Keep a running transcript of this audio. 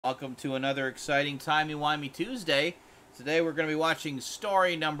Welcome to another exciting Timey-Wimey Tuesday. Today we're going to be watching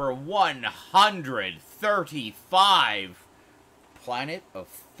story number 135, Planet of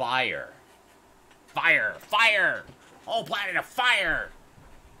Fire. Fire! Fire! Oh, Planet of Fire!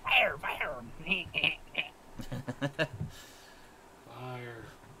 Fire, fire. Fire.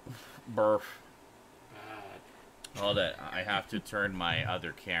 Burf. Bad. Hold it. I have to turn my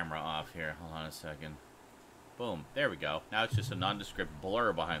other camera off here. Hold on a second. Boom. There we go. Now it's just a nondescript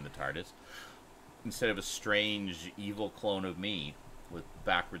blur behind the TARDIS instead of a strange, evil clone of me with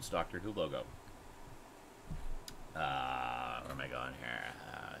backwards Doctor Who logo. Where am I going here?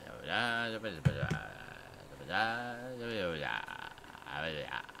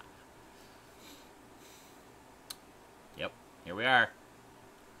 Yep. Here we are.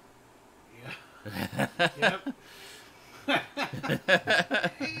 Yeah. Yep.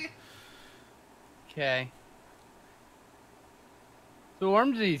 Okay. So,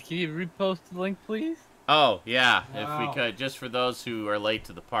 Worm Disease, can you repost the link, please? Oh, yeah, if Wow. we could, just for those who are late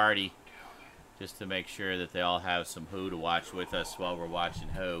to the party, just to make sure that they all have some Who to watch with us while we're watching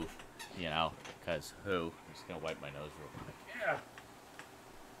Who, you know, because Who. I'm just going to wipe my nose real quick. Yeah.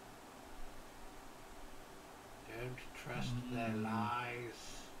 Don't trust their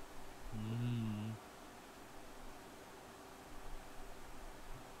lies.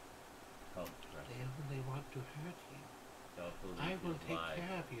 Oh, They only want to hurt you. don't believe I will his take lie.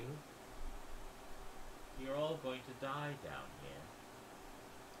 care of you. You're all going to die down here.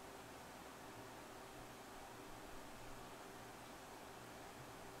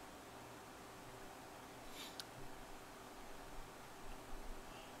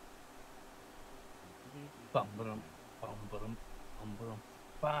 Bum bum bum bum bum bum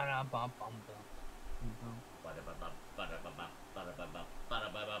ba bum bum bum.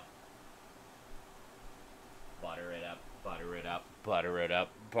 Butter it up, butter it up, butter it up,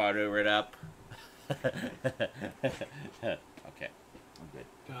 butter it up. Okay, I'm good.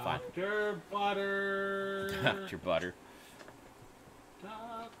 Fine. Dr. Butter. Dr. Butter.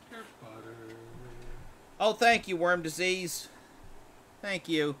 Dr. Butter. Oh, thank you, Worm Disease. Thank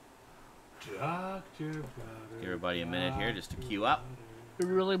you. Dr. Butter. Give everybody a minute here just to queue up. A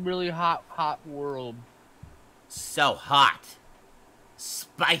really, really hot world. So hot.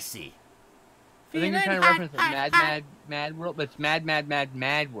 Spicy. I think you're trying to reference like Mad World, but it's Mad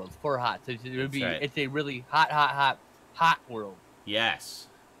World for hot. So it would That's be, right. it's a really hot world. Yes.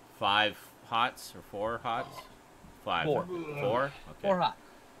 5 hots or 4 hots? 5. Four. 4? Okay. For hot.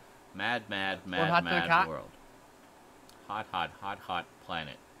 Mad hots like hot? world. Hot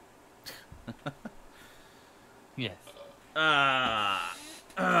planet. Yes. Ah.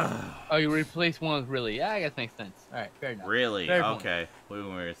 Oh, you replace one with really. Yeah, I guess makes sense. All right, fair enough. Really? Fair point. Okay. We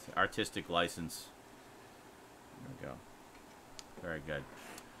were with artistic license. There we go. Very good.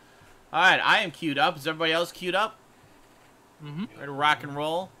 All right, I am queued up. Is everybody else queued up? Mm-hmm. Ready to rock and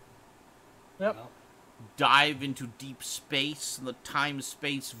roll? Yep. Well, Dive into deep space and the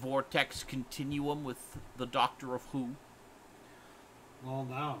time-space vortex continuum with the Doctor of Who. well,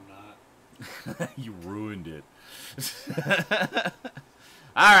 now I'm not. You ruined it.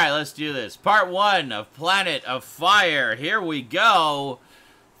 All right, let's do this. Part 1 of Planet of Fire. Here we go.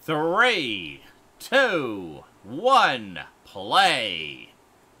 3, 2, 1, play.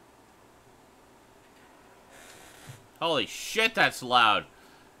 Holy shit, that's loud.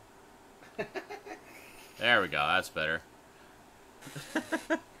 There we go. That's better.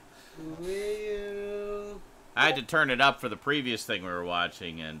 Will I had to turn it up for the previous thing we were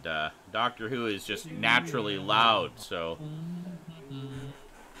watching, and Doctor Who is just naturally loud, so...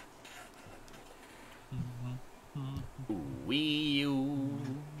 Wee-oo.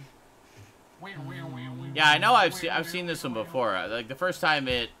 Yeah, I know I've seen this one before. Like, the first time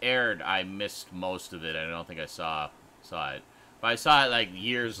it aired, I missed most of it. I don't think I saw it. But I saw it, like,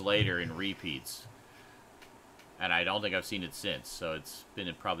 years later in repeats. And I don't think I've seen it since, so it's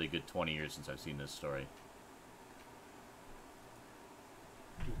been probably a good 20 years since I've seen this story.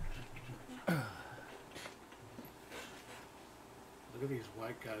 Look at these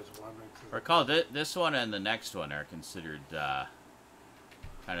white guys wandering through. Recall, this one and the next one are considered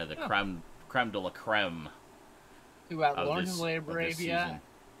kind of the creme de la creme We got of Lawrence this, of of this Arabia,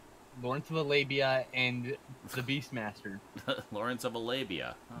 Lawrence of Arabia, and the Beastmaster, season. Lawrence of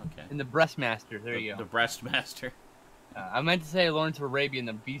Arabia. Okay. and the Breastmaster. There the, you go. The Breastmaster. I meant to say Lawrence of Arabia and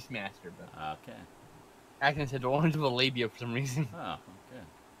the Beastmaster, but Okay. I accidentally said Lawrence of Arabia for some reason. Oh, okay.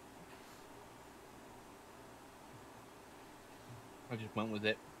 I just went with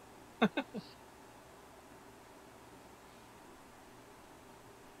it.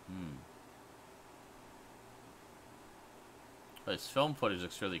 This film footage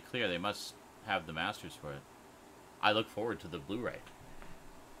looks really clear. They must have the masters for it. I look forward to the Blu-ray.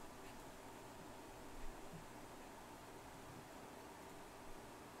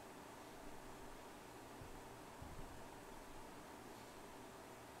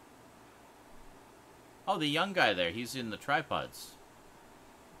 Oh, the young guy there. He's in the tripods.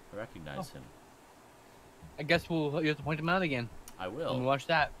 I recognize him. I guess you have to point him out again. I When we will. watch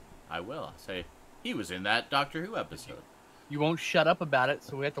that. I will. I'll say, he was in that Doctor Who episode. You won't shut up about it,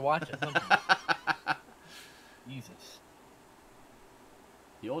 so we have to watch it. Jesus.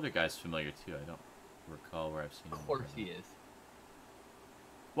 The older guy's familiar, too. I don't recall where I've seen him. Of course he is.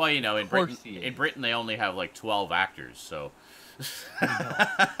 Well, you know, Of course he is. in Britain they only have like 12 actors, so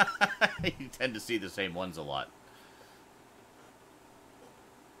you tend to see the same ones a lot.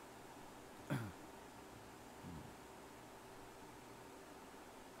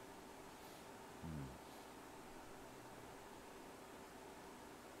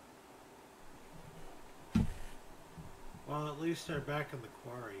 Well, at least they're back in the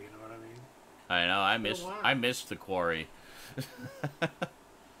quarry, you know what I mean? I know, Wow. I missed the quarry.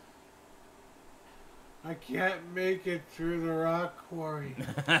 I can't make it through the rock quarry.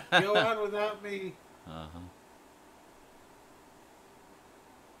 Go on without me. Uh-huh.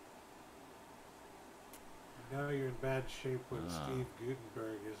 Now you're in bad shape when Ah. Steve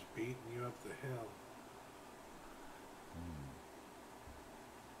Gutenberg is beating you up the hill.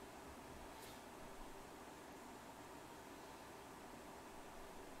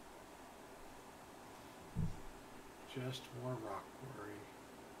 Just more rock quarry.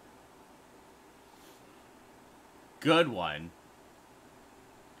 Good one.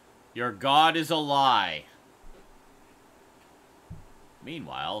 Your god is a lie.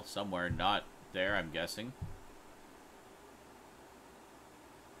 Meanwhile, somewhere not there, I'm guessing.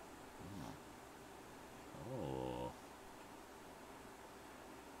 Oh.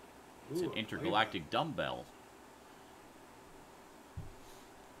 It's Ooh, an a intergalactic dumbbell.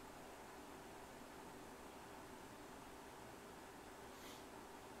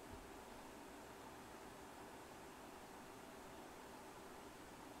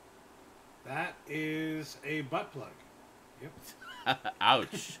 That is a butt plug. Yep.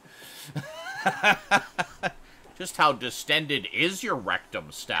 Ouch. Just how distended is your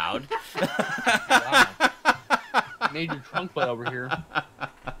rectum, Stout? Wow. Major trunk butt over here.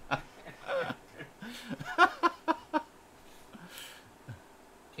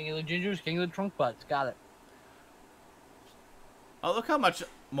 King of the gingers, king of the trunk butts. Got it. Oh, look how much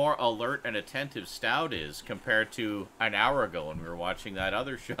more alert and attentive Stout is compared to an hour ago when we were watching that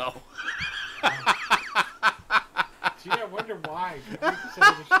other show. Gee, I wonder why. People said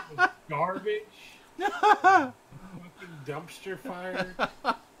the shit was garbage. Fucking dumpster fire.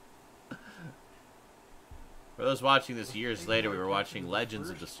 For those watching this years later, we were watching Legends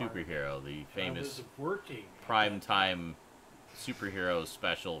of the Superhero, the famous I was working. primetime superhero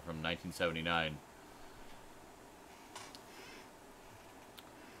special from 1979.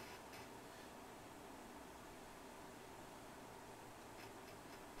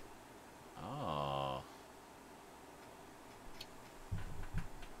 Oh.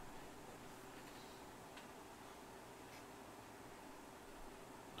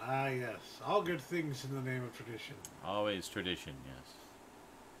 Ah, yes. All good things in the name of tradition. Always tradition, yes.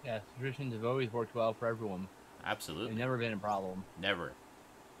 Yes, traditions have always worked well for everyone. They've Absolutely. never been a problem. Never.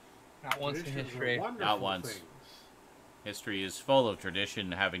 Not once in Traditions are history. wonderful Not once. things. History is full of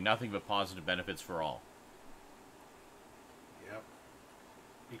tradition, having nothing but positive benefits for all. Yep.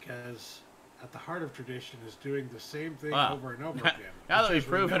 Because at the heart of tradition is doing the same thing Wow. over and over again. Now that which, we've as we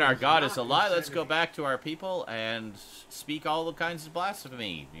proven know, our is God not is a lie, let's go insanity. back to our people and speak all the kinds of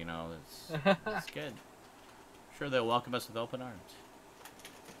blasphemy. You know, it's good. Sure, they'll welcome us with open arms.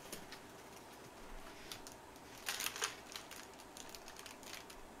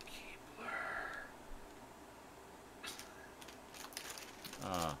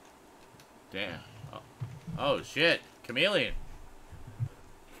 Oh, damn. Oh, shit. Chameleon.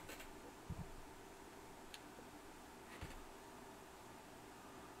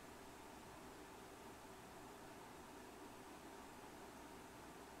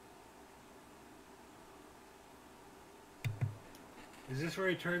 Is this where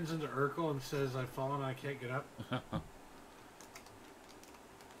he turns into Urkel and says, I've fallen, I can't get up?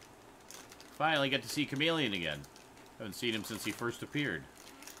 Finally get to see Chameleon again. Haven't seen him since he first appeared.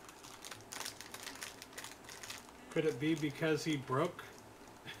 Could it be because he broke?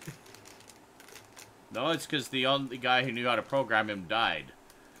 No, it's because the only guy who knew how to program him died.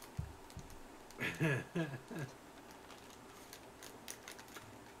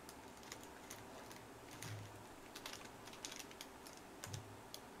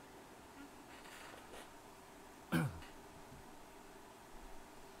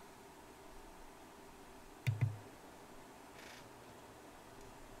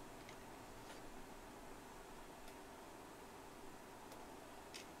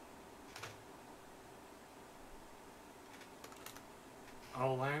 A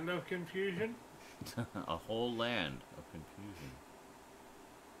land of confusion? A whole land of confusion.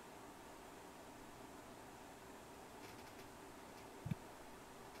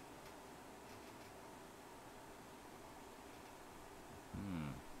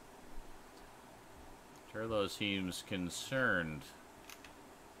 Turlo seems concerned.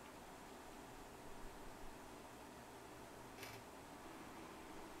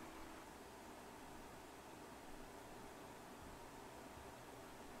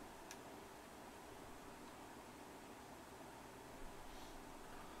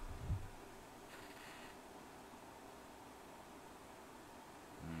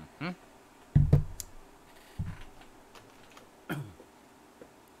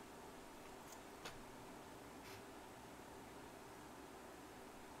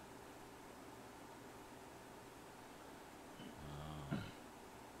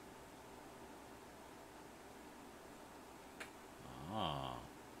 Ah.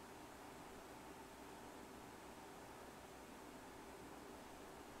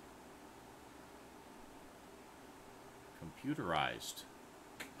 Computerized.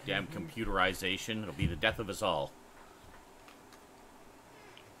 Damn computerization. It'll be the death of us all.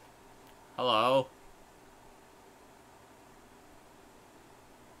 Hello?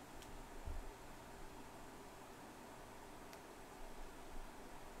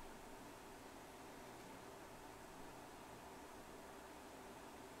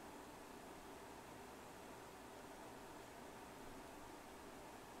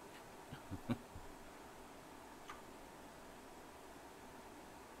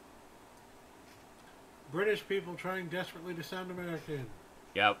 British people trying desperately to sound American.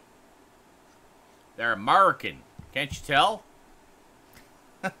 Yep. They're American. Can't you tell?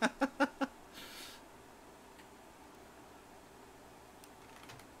 Oh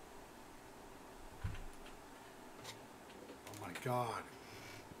my god.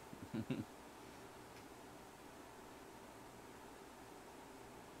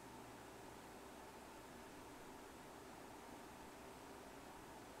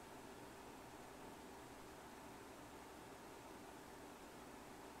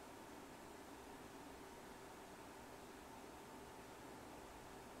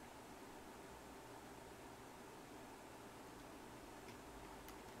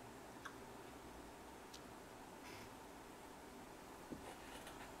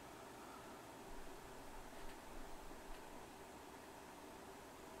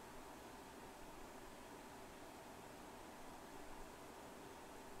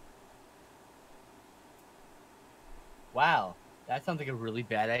 Wow, that sounds like a really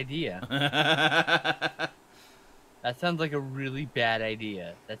bad idea. That sounds like a really bad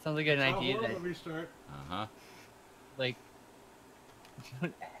idea. That sounds like an idea that, Restart. Uh-huh. like,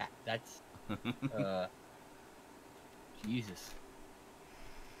 that's, Jesus.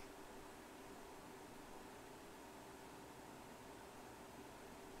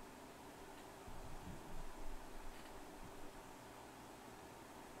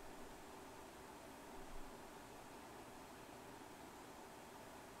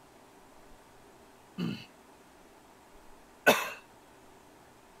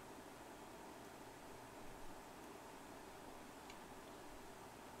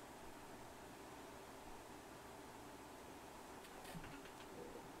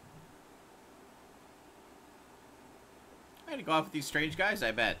 I had to go off with these strange guys,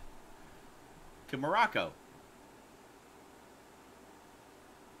 I bet. To Morocco.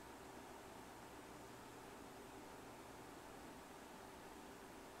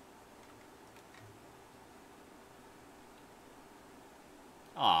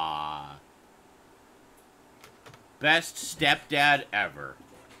 Ah, best stepdad ever.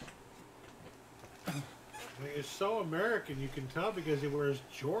 He's so American, you can tell because he wears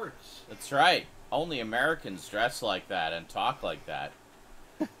jorts. That's right. Only Americans dress like that and talk like that.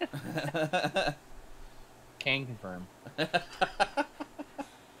 Can confirm. There.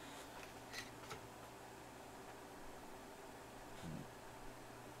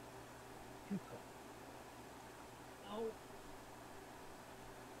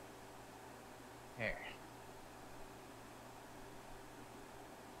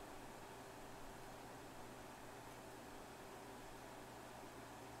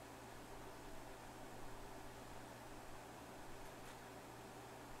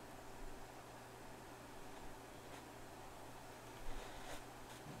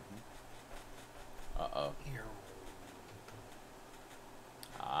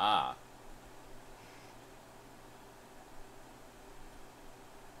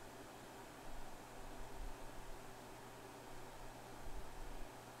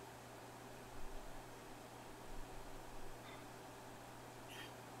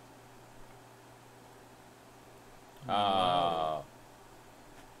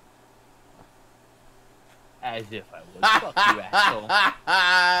 As if I would. Fuck you,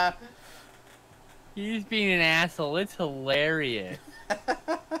 asshole. He's being an asshole. It's hilarious.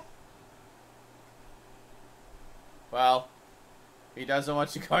 Well, he doesn't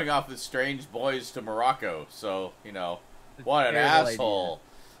want you going off with strange boys to Morocco, so, you know, It's what a an terrible asshole.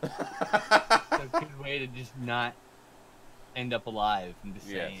 It's a good way to just not end up alive. I'm just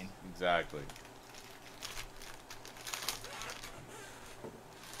Yes, saying. exactly.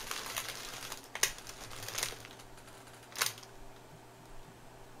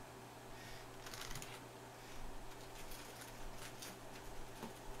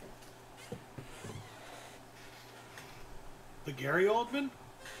 The Gary Oldman?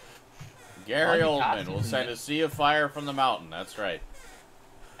 Gary I like the Oldman costumes will in send it. a sea of fire from the mountain. That's right.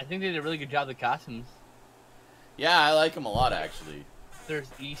 I think they did a really good job with the costumes. Yeah, I like him a lot, actually. There's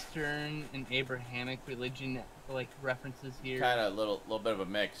Eastern and Abrahamic religion like references here. Kind of little bit of a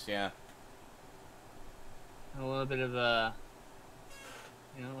mix, yeah. And a little bit of a,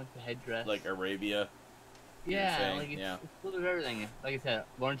 like the headdress. Like Arabia. you were yeah, saying, like it's, yeah. it's a little bit of everything. Like I said,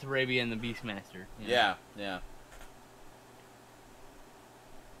 Lawrence of Arabia and the Beastmaster. you know. Yeah, yeah.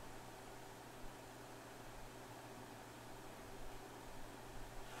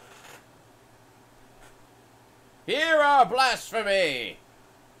 Hear our blasphemy!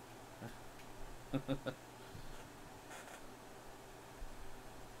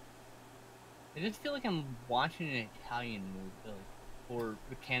 I just feel like I'm watching an Italian movie, or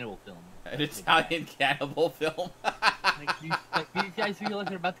a cannibal film. An Italian cannibal film. These guys feel like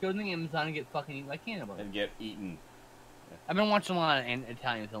they're about to go to the Amazon and get fucking eaten by cannibals. And get eaten. I've been watching a lot of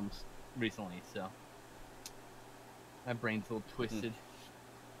Italian films recently, so my brain's a little twisted.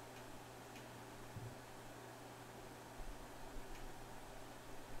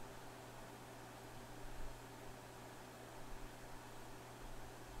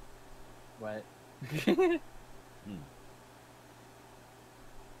 What? Hmm.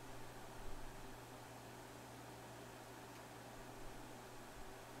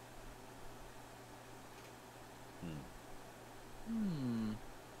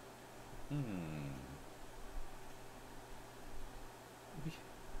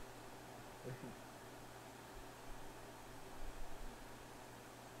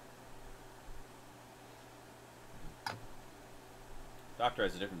 Doctor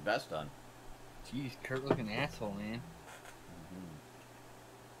has a different vest on. Jeez, Kurt looking asshole, man.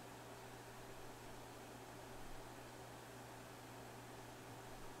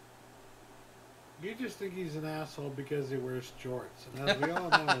 You just think he's an asshole because he wears jorts. And as we all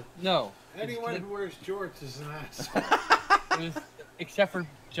know, No. anyone who wears jorts is an asshole. It was, except for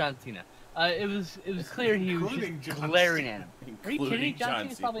John Cena. It was clear he was Including just John glaring Cena. at him. Are you kidding me? Including John John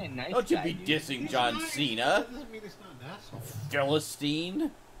Cena's Cena. probably a nice Don't you guy, be dude. dissing He's John nice. Cena. That doesn't mean he's not an asshole.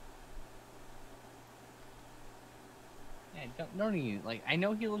 Philistine. Yeah, don't even, like, I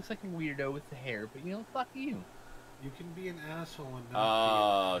know he looks like a weirdo with the hair, but fuck you. You can be an asshole and Oh,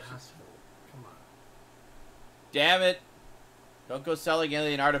 not be an asshole. Come on. Damn it. Don't go selling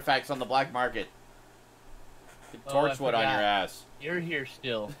alien artifacts on the black market. Get Oh, I torchwood on your forgot. ass. You're here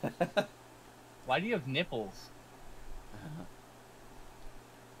still. Why do you have nipples?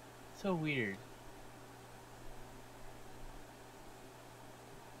 So weird.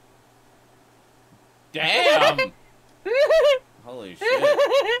 Damn! Holy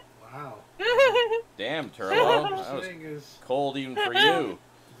shit. Wow. Damn, Turlo. What That I'm was saying is cold even for you.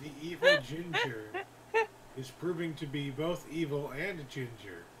 the evil ginger is proving to be both evil and a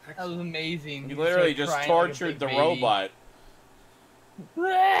ginger. That was Excellent. amazing. You He literally started just crying like a tortured big the baby. robot.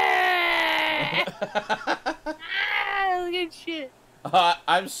 Ah, look at shit.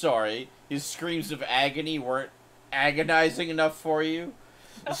 I'm sorry. His screams of agony weren't agonizing enough for you?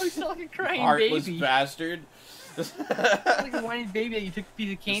 Oh, he's like a crying Heartless baby. bastard. Like a whiny baby that you took a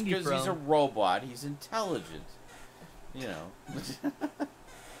piece of candy Because from. he's a robot, he's intelligent. You know.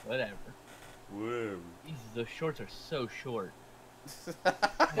 Whatever. Whoa. Jesus, those shorts are so short.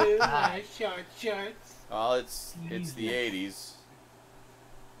 Oh, my short shorts. Well, it's the Jesus. 80s.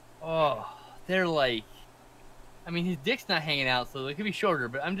 Oh, they're like... I mean, his dick's not hanging out, so they could be shorter,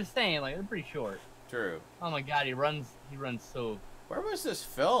 but I'm just saying, like, they're pretty short. True. Oh my god, he runs so... Where was this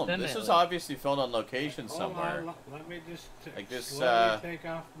filmed? This was Definitely. obviously filmed on location Hold somewhere. on, let me just Like this, slowly take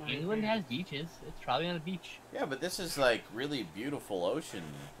off my England has pants. beaches. It's probably on a beach. Yeah, but this is like really beautiful ocean,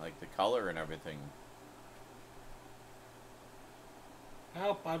 like the color and everything.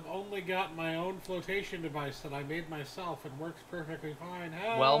 Help, I've only got my own flotation device that I made myself and works perfectly fine.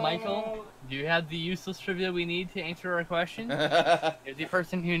 Help! Well, Michael, do you have the useless trivia we need to answer our question? You're the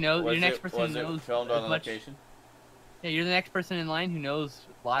person who knows. You're the next person was who knows it filmed as on much. location? Yeah, you're the next person in line who knows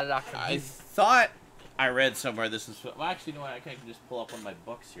a lot of Doctor I Who. thought I read somewhere this is. Well, actually, you know what? I can just pull up one of my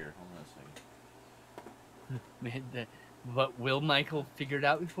books here. Hold on a second. Man, but will Michael figure it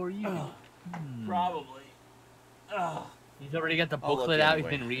out before you? Probably. He's already got the I'll look booklet out. anyway.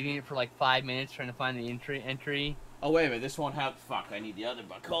 He's been reading it for like 5 minutes, trying to find the entry. Oh wait a minute. This won't have. Fuck. I need the other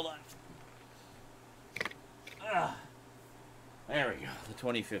book. Hold on. There we go. The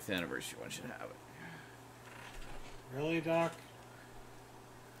 25th anniversary one should have it. Really, Doc?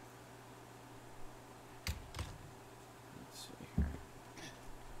 Let's see here.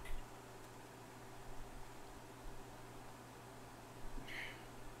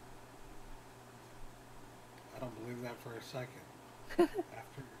 I don't believe that for a second.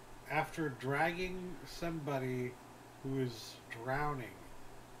 After dragging somebody who is drowning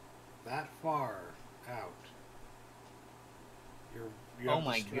that far out, you Oh have the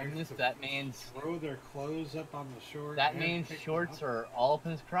my strength goodness, to that man's throw their clothes up on the shore. that and man's pick them shorts up. are all up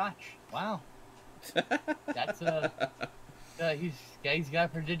in his crotch. Wow, that's he's got a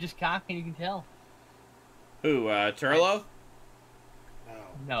prodigious cock, and you can tell. Who? Turlo? No,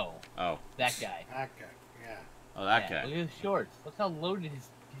 No, Oh. that guy. that guy. Yeah. Oh, that Yeah, guy. look at his shorts. Look how loaded he's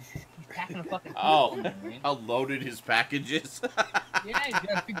packing a fucking pistol Oh, in there, man. how loaded his packages. Yeah, he's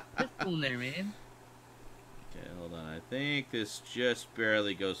got a big pistol in there, man. Okay, hold on. I think this just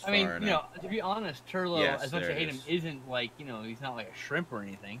barely goes I far mean, enough. you know, to be honest, Turlo, Yes, as much as there I hate it him, is. isn't like, you know, he's not like a shrimp or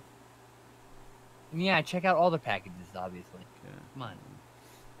anything. And yeah, check out all the packages, obviously. Okay. Come on.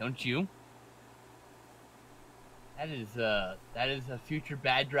 Don't you? That is a future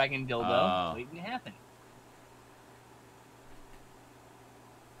bad dragon dildo Oh. waiting to happen.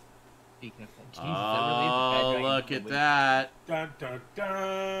 Speaking of Jesus, that really is a bad Oh, dragon look dildo at waiting- that. Dun dun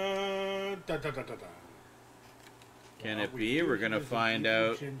dun dun dun dun dun. dun. Can Well, it we be? do We're gonna use a find evil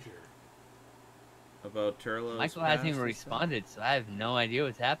out ginger. about Turlo's Michael hasn't even past and responded, so I have no idea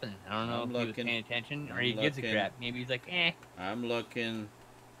what's happening. I don't know I'm if he was looking. paying attention or I'm he gives a looking. crap. Maybe he's like, eh. stuff. I'm looking.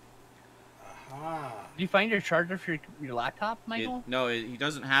 Aha. Did you find your charger for your laptop, Michael? He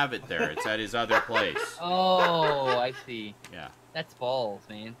doesn't have it there. It's at his other place. Oh, I see. Yeah. That's balls,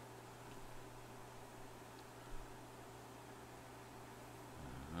 man.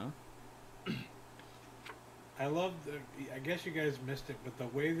 Uh-huh. I love I guess you guys missed it, but the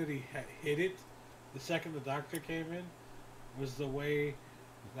way that he hit it the second the doctor came in was the way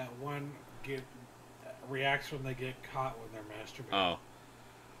that one reacts when they get caught when they're masturbating. Oh.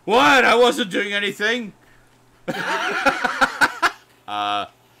 What? I wasn't doing anything. I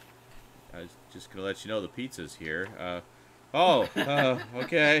was just gonna let you know the pizza's here.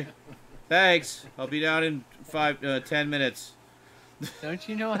 Okay. Thanks. I'll be down in 10 minutes. Don't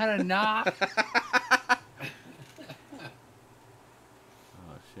you know how to knock?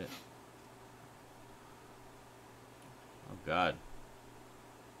 Oh shit. Oh god.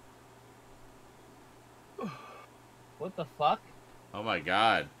 What the fuck? Oh my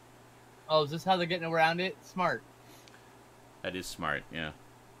god. Oh, is this how they're getting around it? Smart. That is smart, yeah.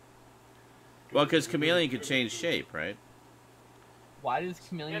 Well, because Chameleon could change shape, right? Why does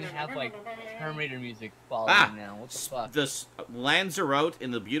Chameleon have like Terminator music following Ah! now? What the fuck? The Lanzarote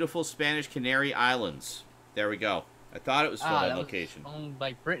in the beautiful Spanish Canary Islands. There we go. I thought it was filmed on that location. was owned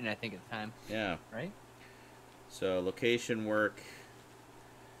by Britain, I think, at the time, Yeah. right? So, location work.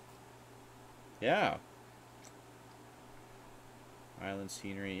 Yeah. Island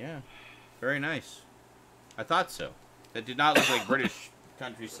scenery, yeah. Very nice. I thought so. That did not look like British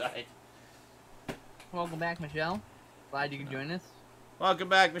countryside. Welcome back, Michelle. Glad you could join us. Welcome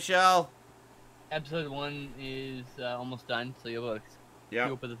back, Michelle. Episode 1 is almost done, so you'll be able to Yeah,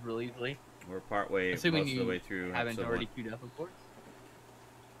 keep up with us real easily. we're partway, Assuming most of you the way through. haven't episode already one. queued up, of course.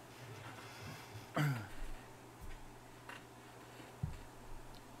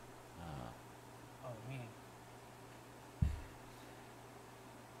 Oh, man.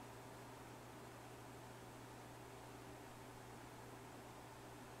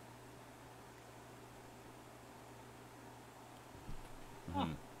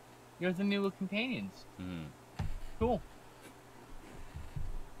 Mhm, You're the new companions. mhm. Cool.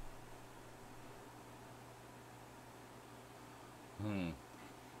 Hmm.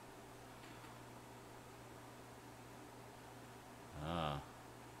 Ah.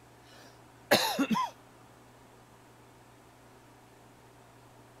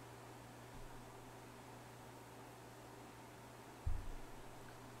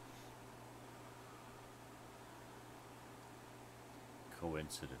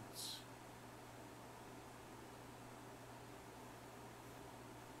 Coincidence.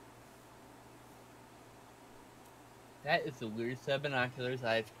 That is the weirdest set of binoculars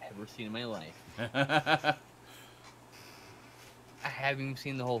I've ever seen in my life. I haven't even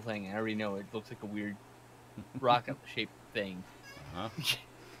seen the whole thing. I already know it looks like a weird rocket-shaped thing. Uh-huh.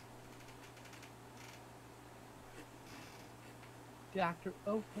 Dr.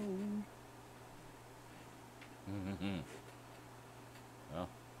 Oh. Mm-hmm. Well,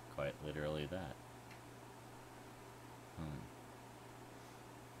 quite literally that.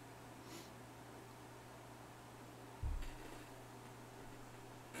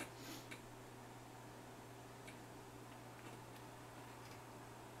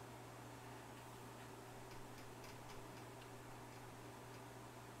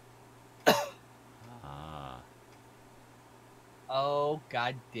 Ah. Oh,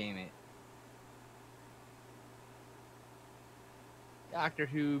 god damn it. Doctor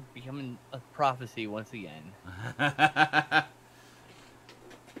Who becoming a prophecy once again.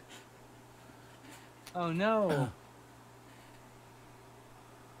 Oh no.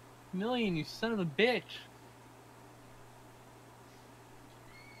 Million, you son of a bitch.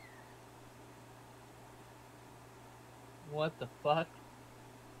 What the fuck?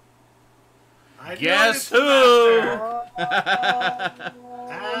 I know Guess it's the who? Master. Oh,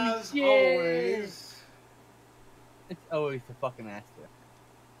 As yeah. always. It's always the fucking master.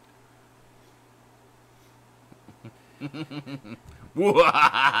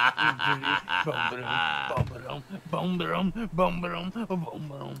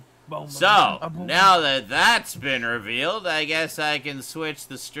 So, now that that's been revealed, I guess I can switch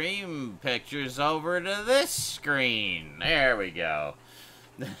the stream pictures over to this screen. There we go.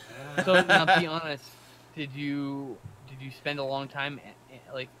 So now, be honest. Did you spend a long time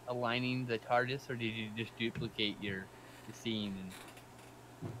like aligning the TARDIS, or did you just duplicate the scene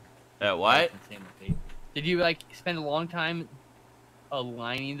and What? Did you like spend a long time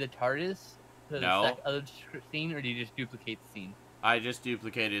aligning the TARDIS to No. the other scene, or did you just duplicate the scene? I just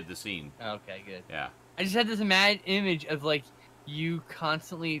duplicated the scene. Okay, good. Yeah. I just had this mad image of like you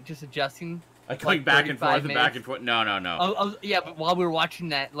constantly just adjusting. Like going Like back and 35 forth and back minutes. and forth. No, no, no. Yeah, but while we were watching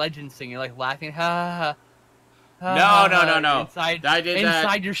that Legend thing, you're like laughing, ha ha ha. No, ha, no, ha, no, no. Inside, I did that.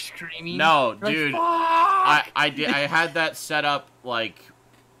 inside you're screaming. No, You're dude. Like, I did. I had that set up like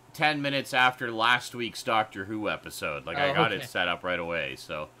 10 minutes after last week's Doctor Who episode. Like I got it set up right away.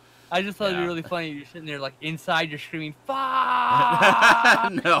 So. I just thought it'd be Yeah. really funny. You're sitting there like inside, you're screaming,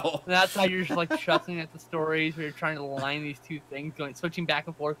 fuck. No. And outside, you're just like shuffling at the stories where you're trying to align these two things, switching back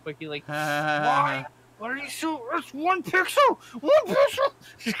and forth quickly. Like, why? What are you so? It's 1 pixel. 1 pixel.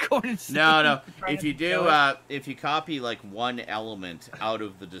 Just going insane. No. trying If to you kill do, it. if you copy like one element out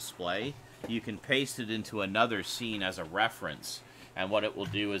of the display, you can paste it into another scene as a reference. And what it will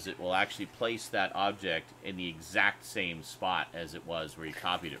do is it will actually place that object in the exact same spot as it was where you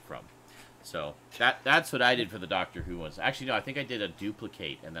copied it from. So that's what I did for the Doctor Who ones. Actually, no, I think I did a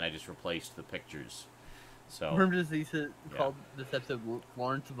duplicate, and then I just replaced the pictures. So Remember this Lisa called this episode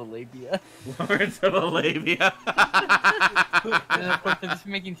Lawrence of Arabia? Lawrence of Arabia. And of course, they're just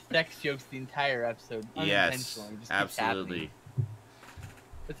making sex jokes the entire episode. Yes, unintentionally. It just keeps absolutely. happening.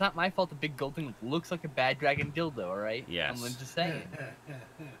 It's not my fault the big gold thing looks like a bad dragon dildo, alright? Yes. I'm just saying.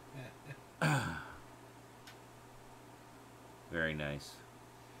 Very nice.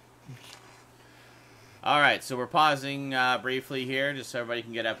 All right, so we're pausing briefly here just so everybody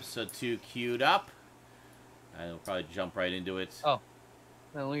can get episode 2 queued up. I'll probably jump right into it. Oh.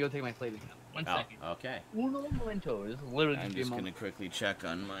 Let me go take my plate again. One second. Okay. Uno momento. This is literally I'm just be a just going to moment. quickly check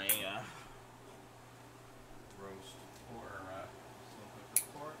on my roast or slow cooker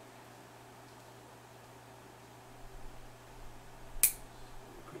pork.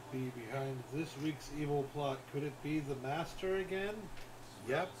 Could be behind this week's evil plot. Could it be the Master again?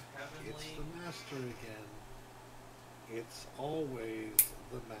 Yep, it's the Master again. It's always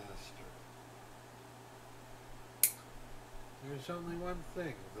the Master. There's only one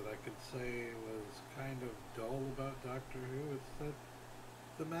thing that I could say was kind of dull about Doctor Who. It's that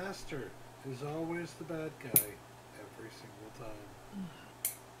the Master is always the bad guy every single time.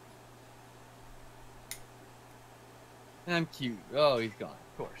 And I'm cute. Oh, he's gone.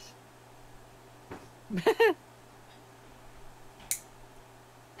 Of course.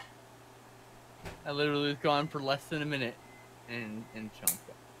 I literally was gone for less than a minute. And Sean's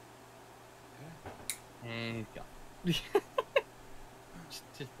gone. And he's gone.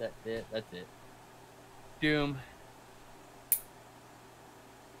 just that's it. That's it. Doom.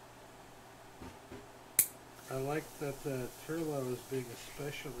 I like that Turlo is being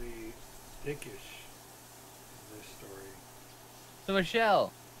especially dickish in this story. So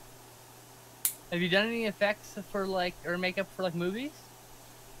Michelle, have you done any effects for like or makeup for like movies,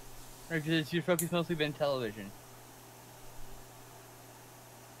 or has your focus mostly been television?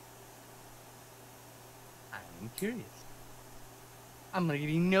 I'm curious. I'm gonna get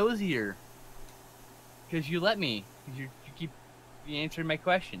even nosier. Because you let me. 'Cause you keep answering my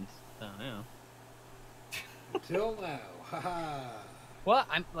questions. So, you know. Until now. Haha. Well,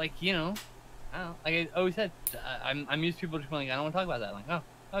 I'm like, you know, I don't know. Like I always said, I'm used to people just being like, I don't want to talk about that. I'm like,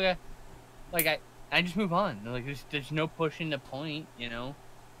 oh, okay. Like I just move on. Like there's no pushing the point, you know.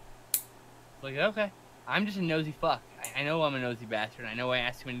 Like, okay. I'm just a nosy fuck. I know I'm a nosy bastard. I know I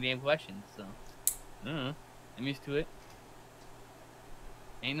ask too many damn questions, so I don't know. I'm used to it.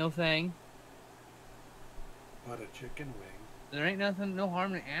 Ain't no thing. But a chicken wing. There ain't nothing, no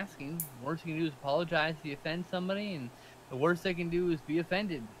harm in asking. The worst you can do is apologize if you offend somebody, and the worst they can do is be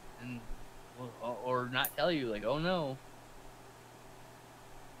offended, and or not tell you, like, oh no.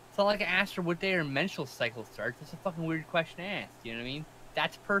 It's not like I asked her what day her menstrual cycle starts. That's a fucking weird question to ask. You know what I mean?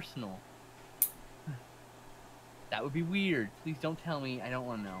 That's personal. That would be weird. Please don't tell me. I don't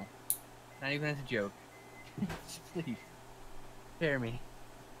want to know. Not even as a joke. Please. Spare me.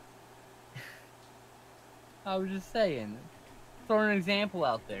 I was just saying. Throwing an example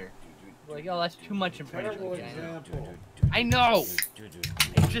out there. Like, oh, that's too much Terrible infringement. example. I know!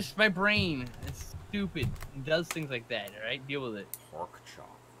 It's just my brain. It's stupid. It does things like that, alright? Deal with it. Pork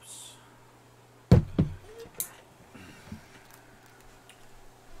chops.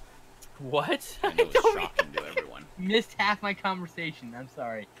 What? I know it's shocking to everyone. Missed half my conversation. I'm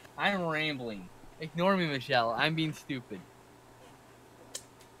sorry. I'm rambling. Ignore me, Michelle. I'm being stupid.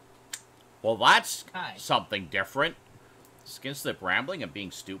 Well, that's Hi. something different. Skin slip rambling and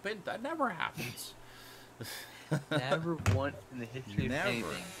being stupid? That never happens. Never once in the history Never. of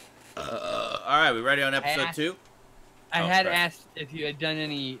anything. Alright, we ready on episode asked- 2? I Oh, had sorry. asked if you had done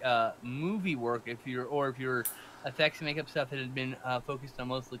any movie work, if your effects and makeup stuff had been focused on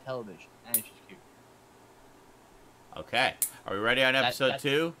mostly television. And it's just cute. Okay. Are we ready on episode that's-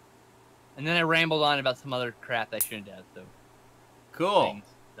 2? And then I rambled on about some other crap I shouldn't have. So Cool. things,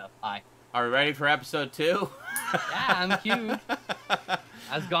 stuff. Hi. Are we ready for episode 2? Yeah, I'm cute.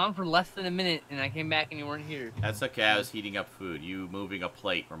 I was gone for less than a minute, and I came back and you weren't here. That's okay, I was heating up food. You moving a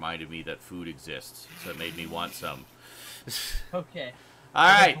plate reminded me that food exists, so it made me want some. Okay.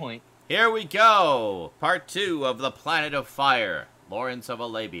 Alright, Good point. here we go! Part 2 of The Planet of Fire, Lawrence of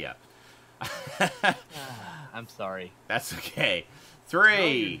Arabia. I'm sorry. That's okay. No,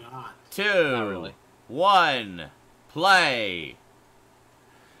 3, you're not. 2, Not really. 1, play!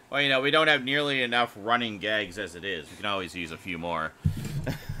 Well, you know, we don't have nearly enough running gags as it is. We can always use a few more.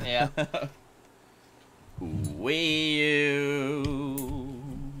 Yeah. Wee-oo.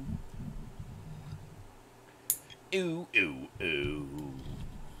 Ooh, ooh, ooh.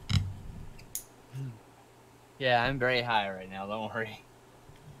 Yeah, I'm very high right now. Don't worry.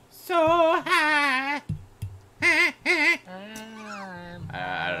 So high. I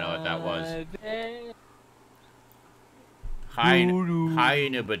I don't know what that was. was. High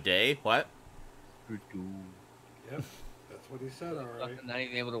in a bidet? What? Yep, that's what he said, alright. Not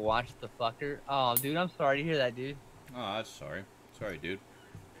even able to watch the fucker. Oh, dude, I'm sorry to hear that, dude. Oh, that's sorry. Sorry, dude.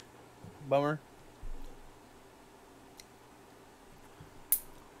 Bummer.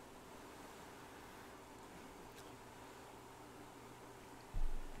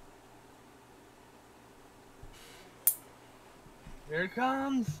 Here it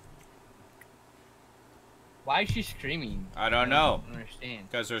comes. Why is she screaming? I don't know. I don't understand.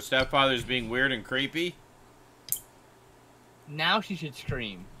 Because her stepfather's being weird and creepy? Now she should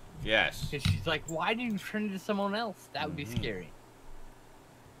scream. Yes. Because she's like, why did you turn into someone else? That would be Mhm. scary.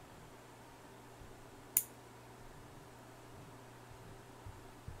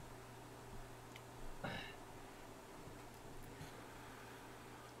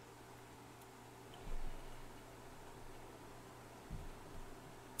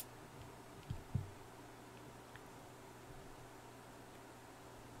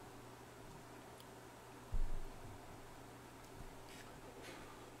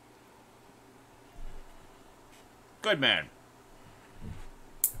 Good man.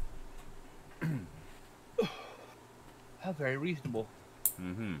 How very reasonable.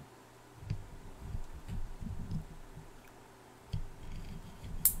 Mm-hmm.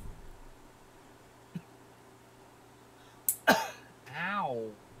 Ow.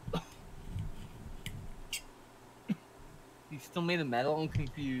 He's still made of metal? I'm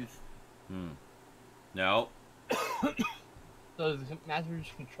confused. Hmm. No, So is the master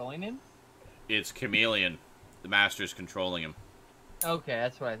just controlling him? it's Chameleon. The master's controlling him. Okay,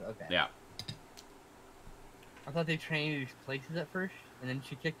 that's what okay. Yeah. I thought they trained these places at first, and then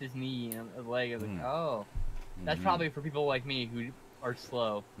she kicked his knee and his leg. I was like, Hmm. oh. That's Mhm. probably for people like me who are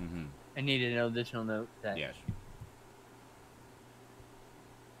slow Mm-hmm. and need to know additional note that. Yes.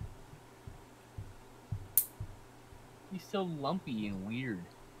 He's so lumpy and weird.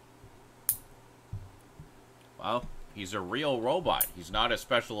 Well, he's a real robot. He's not a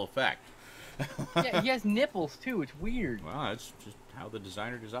special effect. Yeah, he has nipples too. It's weird. Well, that's just how the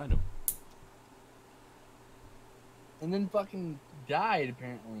designer designed him. And then fucking died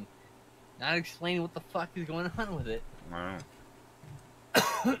apparently. Not explaining what the fuck is going on with it. I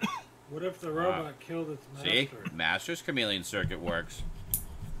don't know. What if the robot killed its master? See? Master's chameleon circuit works.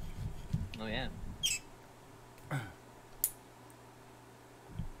 Oh yeah.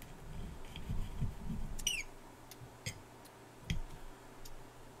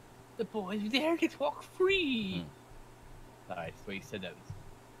 The boys there get walk free. Sorry, that's the way he said that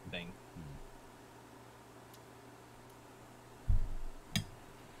thing.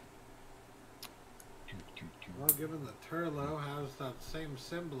 Well, given that Turlo has that same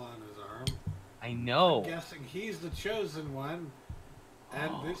symbol on his arm, I know. I'm guessing he's the chosen one,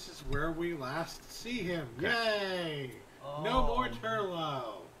 and this is where we last see him. Yay! No more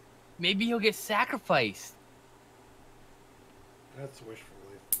Turlo! Maybe he'll get sacrificed. That's wishful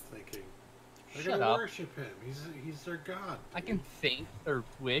thinking. They're Shut gonna up. worship him. He's their god. I can think or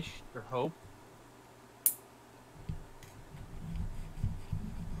wish or hope.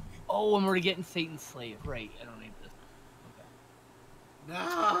 Oh, and we're getting Satan's slave. Right, I don't need this. Okay.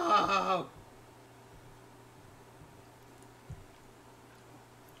 No!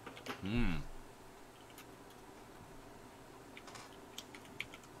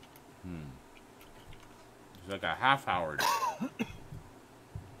 It's like a half hour.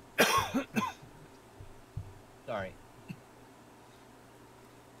 Sorry.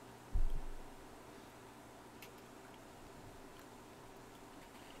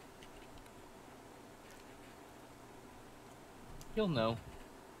 He'll know.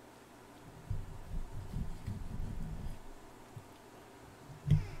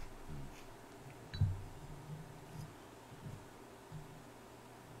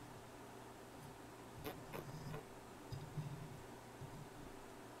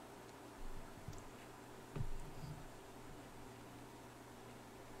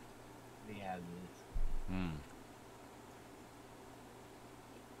 We have this.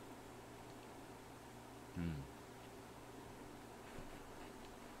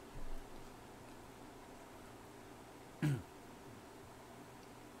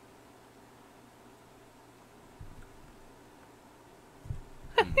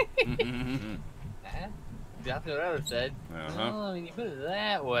 Exactly what I would have said. Well, I mean, you put it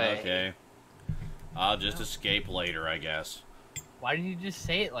that way. Okay. I'll just escape later, I guess. Why didn't you just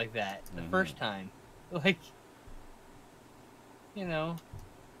say it like that the first time? Like, you know,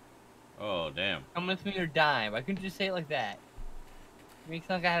 Oh, damn. come with me or die. Why couldn't you just say it like that? Makes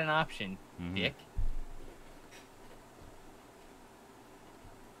like I had an option, dick.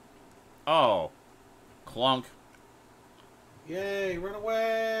 Oh. Clunk. Yay! Run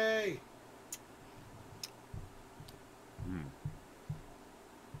away!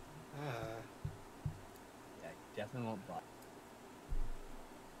 Yeah, definitely won't fly.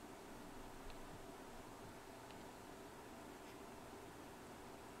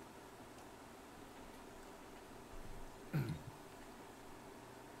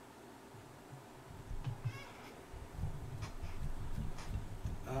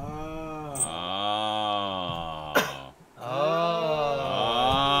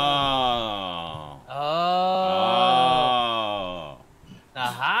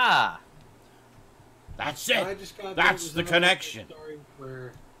 That's it. I just got That's the connection. Story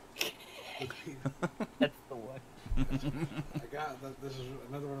where That's the one. I got that. This is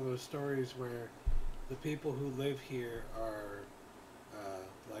another one of those stories where the people who live here are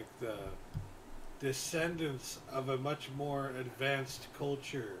like the descendants of a much more advanced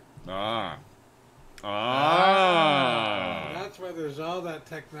culture. That's why there's all that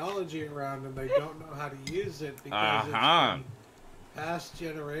technology around and they don't know how to use it because it's from past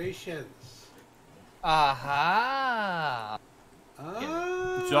generations. It's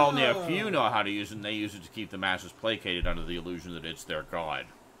only a few know how to use it, and they use it to keep the masses placated under the illusion that it's their god.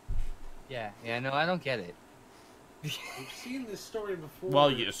 Yeah, no, I don't get it. We've seen this story before.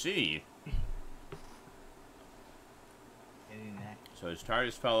 Well, you see. Getting that. So his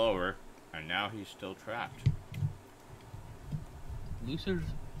TARDIS fell over, and now he's still trapped. Lucer's.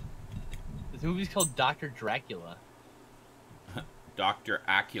 This movie's called Dr. Dracula. Dr.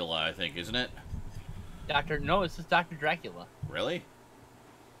 Acula, I think, isn't it? No, it's just Dr. Dracula. Really?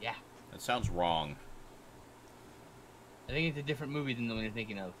 Yeah. That sounds wrong. I think it's a different movie than the one you're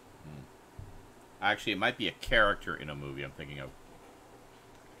thinking of. Actually, it might be a character in a movie I'm thinking of.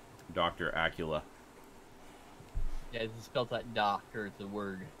 Dr. Acula. Yeah, it's spelled that doctor, it's a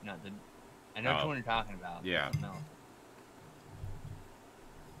word, not the... I know which one you're talking about. Yeah. No.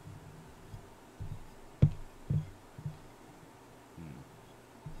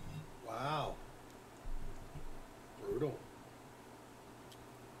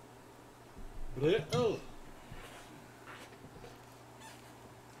 Oh.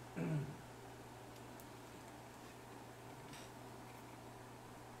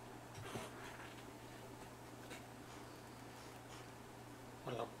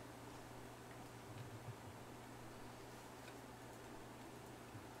 Hello.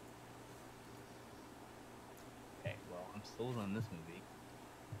 Okay, well, I'm sold on this movie.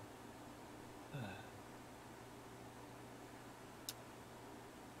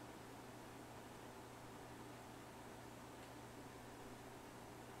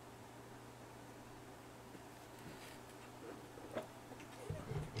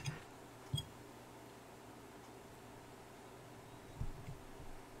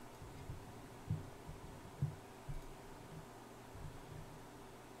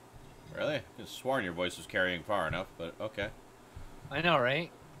 Really? I could have sworn your voice was carrying far enough, but okay. I know, right?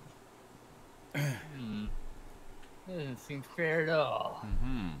 That doesn't seem fair at all.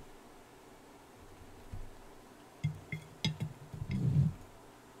 Hmm.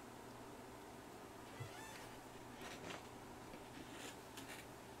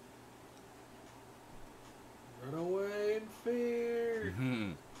 Run away in fear.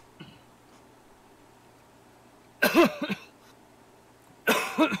 Hmm.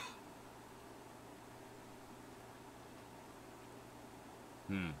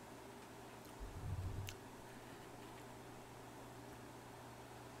 Hmm.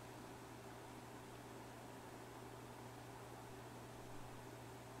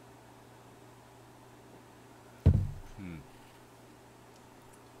 Hmm.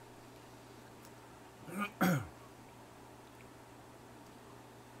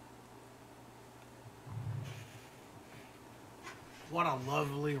 What a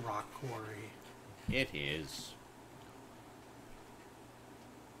lovely rock quarry. It is.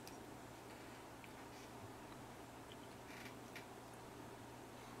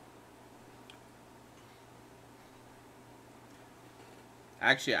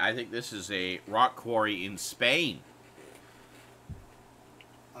 Actually, I think this is a rock quarry in Spain.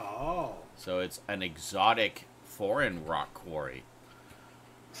 Oh. So it's an exotic foreign rock quarry.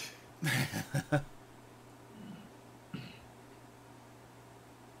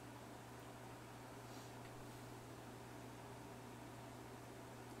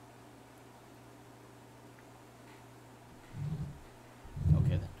 Okay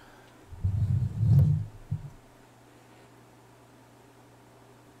then.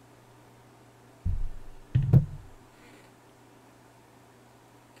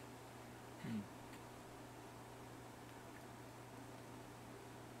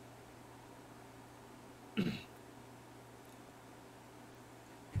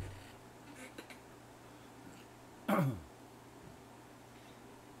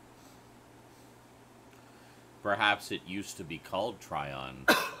 Perhaps it used to be called Tryon,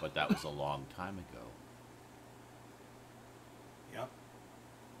 but that was a long time ago. Yep.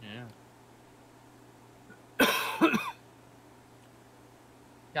 Yeah.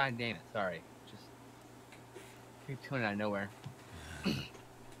 God damn it! Sorry, just keep tuning out of nowhere.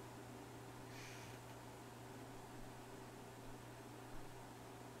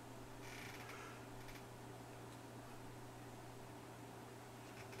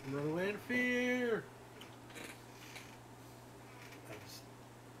 Run away in fear. That's,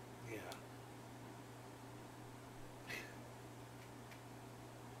 yeah.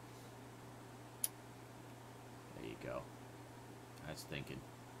 There you go. That's thinking.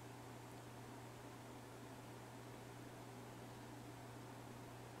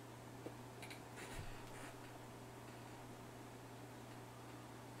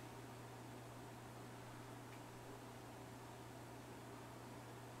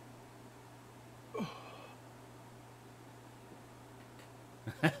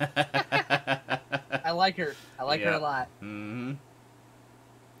 I like her. I like her Yeah. a lot. Mm-hmm.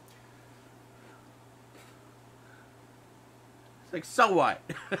 It's like, so what?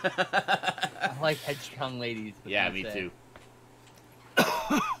 I like headstrong ladies. what Yeah, can I me say? too.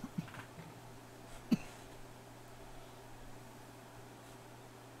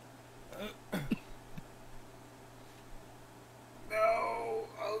 No.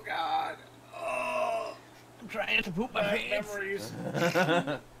 Oh God. Oh. I'm trying not to poop my Bad pants. memories.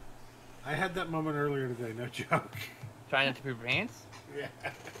 I had that moment earlier today. No joke. Trying not to poop your pants. Yeah.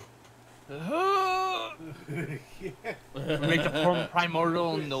 Yeah. Make the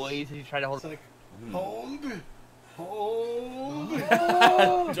primordial noise as you try to hold. It's like hold.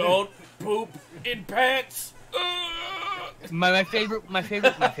 Don't poop in pants. My favorite,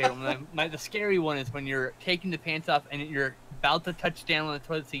 the scary one is when you're taking the pants off and you're about to touch down on the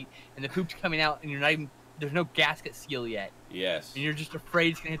toilet seat and the poop's coming out and you're not even there's no gasket seal yet, Yes. and you're just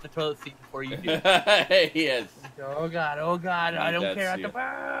afraid it's gonna hit the toilet seat before you do. Yes. Oh god, I don't Need that care at the seal.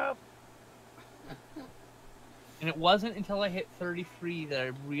 burp. And it wasn't until I hit 33 that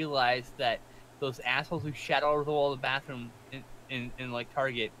I realized that those assholes who shat all over the wall of the bathroom in like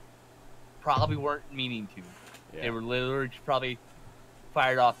Target probably weren't meaning to. Yeah. They were literally just probably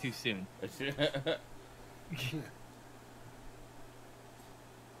fired off too soon.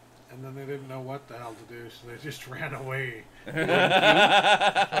 And then they didn't know what the hell to do, so they just ran away.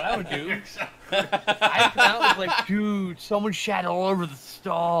 That's what I would do. I come out was like, dude, someone shat all over the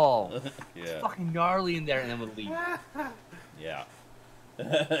stall. It's Yeah. fucking gnarly in there, and then would leave. Yeah.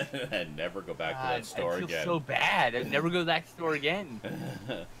 And never go back to that store I feel again. so bad. I'd never go to that store again.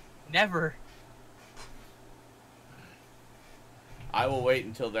 Never. I will wait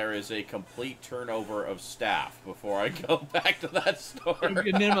until there is a complete turnover of staff before I go back to that store. It'll be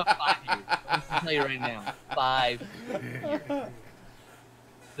a minimum of 5 years. I'll tell you right now. 5.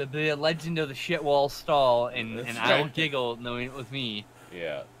 The legend of the shit wall stall, and That's I will right. giggle knowing it was me.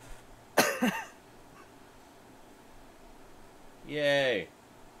 Yeah. Yay.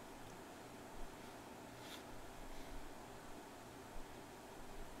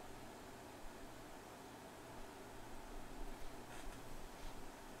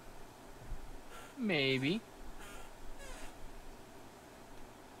 Maybe.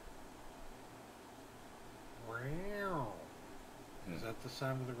 Wow. Is that the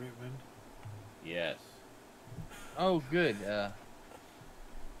sound of the wind? Yes. Oh, good.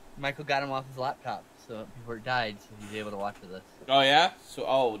 Michael got him off his laptop so before it died, so he's able to watch with us. Oh yeah.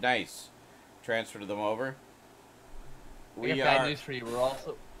 So nice. Transferred them over. I got bad news for you.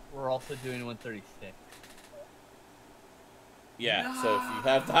 We're also doing 136. Yeah. So if you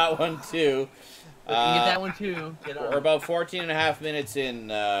have that one too. So if you can get that one too. Get on. We're about 14 and a half minutes in,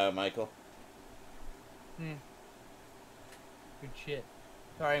 Michael. Hmm. Good shit.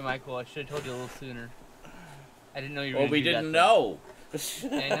 Sorry, Michael. I should have told you a little sooner. I didn't know you were Well, gonna we do that didn't thing. know.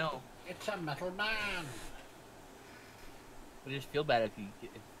 I know. It's a metal man. I just feel bad if he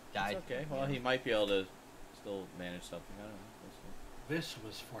dies. It's okay. Well, he might be able to still manage something. I don't know. This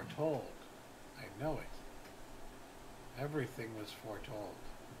was foretold. I know it. Everything was foretold.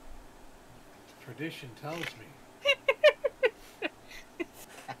 Tradition tells me.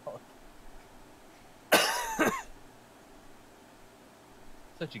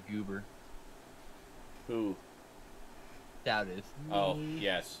 Such a goober. Who? Doubt is. Oh, Me,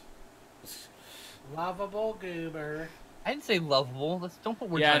 yes. Lovable goober. I didn't say lovable. Don't put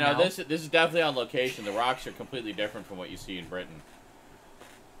words Yeah, in my no, mouth. this is definitely on location. The rocks are completely different from what you see in Britain.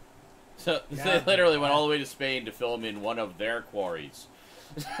 So Yeah, they literally but- went all the way to Spain to film in one of their quarries.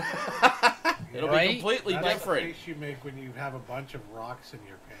 It'll Right? be completely That's the different. face you make when you have a bunch of rocks in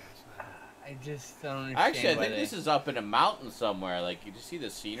your pants now. I just don't understand. Actually, I why think they- this is up in a mountain somewhere. Like, you just see the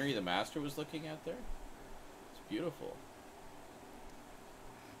scenery the master was looking at there? It's beautiful.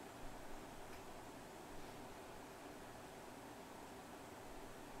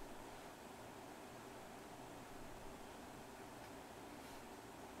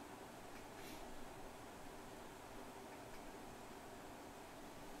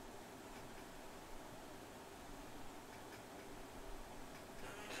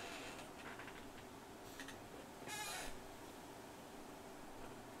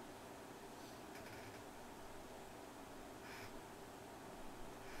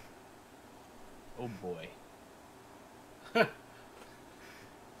 Oh boy.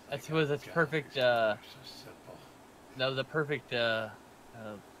 That's God, perfect. they're so simple. That was a perfect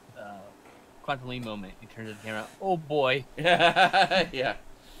Quantum Leap moment. He turns to the camera. Oh boy. Yeah. Yeah.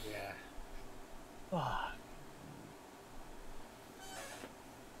 Ah.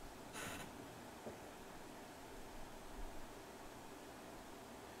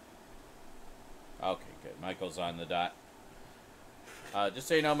 Okay, good. Michael's on the dot. Just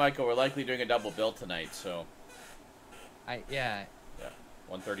so you know, Michael, we're likely doing a double bill tonight, so Yeah.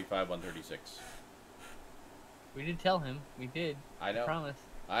 135, 136. We did tell him. We did. I know. Promise.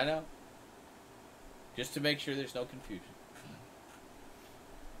 I know. Just to make sure there's no confusion.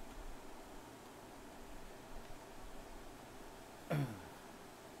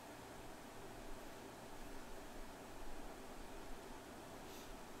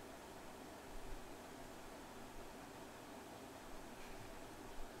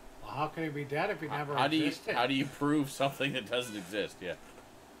 Well, how can he be dead if he never How do existed? you prove something that doesn't exist? Yeah.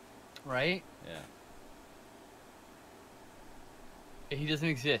 Right? Yeah. He doesn't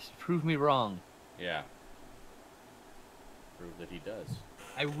exist. Prove me wrong. Yeah. Prove that he does.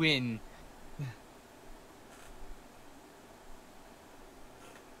 I win.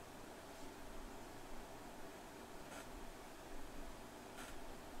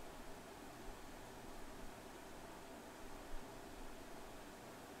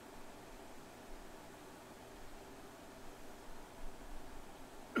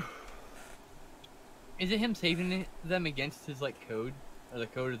 Is it him saving them against his like code, or the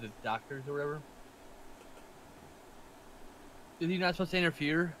code of the doctors or whatever? Is he not supposed to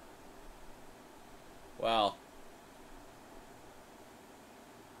interfere? Well,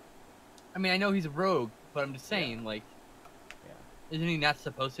 I mean, I know he's a rogue, but I'm just saying, like, yeah, isn't he not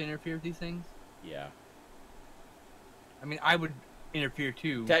supposed to interfere with these things? yeah. I mean, I would interfere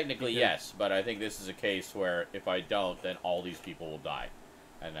too. Technically, because- yes, but I think this is a case where if I don't, then all these people will die.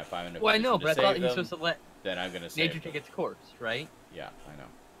 And if I'm in a Well, I know, position but I to thought save he's them, supposed to let then I'm going to save nature them. take its course, right? Yeah, I know.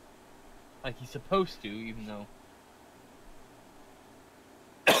 Like he's supposed to, even though.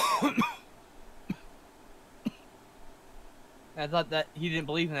 I thought that he didn't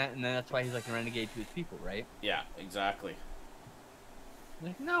believe in that, and then that's why he's like a renegade to his people, right? Yeah, exactly.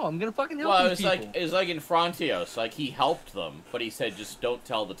 Like, no, I'm gonna fucking help Well, these people. it was like in Frontios, like he helped them, but he said, just don't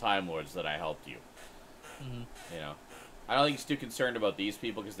tell the Time Lords that I helped you. Mhm. You know, I don't think he's too concerned about these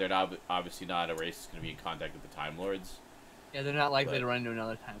people because they're not obviously not a race that's going to be in contact with the Time Lords. Yeah, they're not likely But- to run into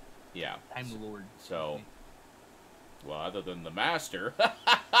another time Yeah. Lord. So, well, other than the Master,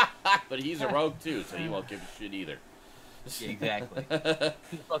 but he's a rogue too, so he won't give a shit either. Yeah, exactly. Who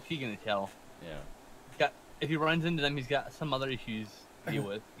the fuck's he gonna tell? Yeah, If he runs into them, he's got some other issues to deal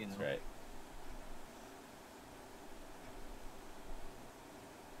with. You know. that's right.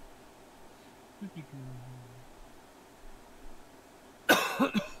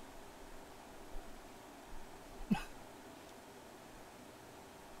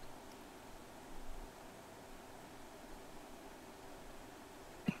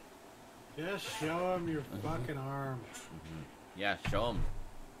 Just show him your fucking arm. Yeah, show him.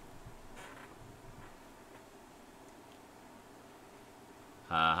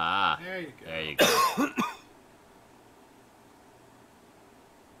 Ha ha. There you go. There you go.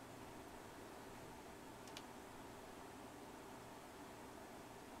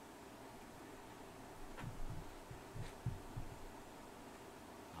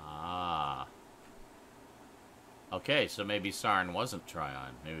 Ah. Okay, so maybe Sarn wasn't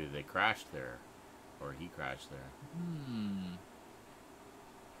Tryon. Maybe they crashed there. Or he crashed there. Hmm.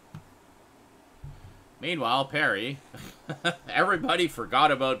 Meanwhile, Perry. Everybody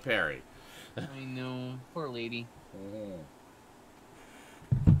forgot about Perry. I know. Poor lady.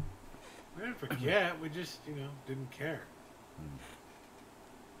 We didn't forget. We just, didn't care.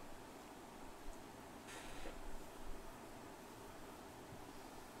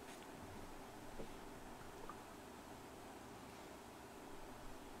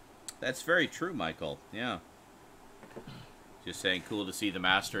 That's very true, Michael. Yeah. Just saying, cool to see the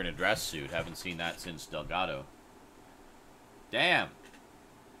Master in a dress suit. Haven't seen that since Delgado. Damn.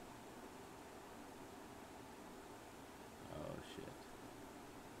 Oh, shit.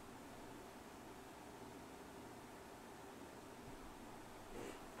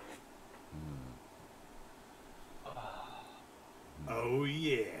 Oh,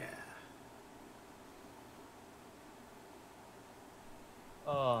 yeah.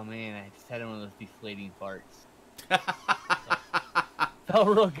 Oh man, I just had one of those deflating farts. Felt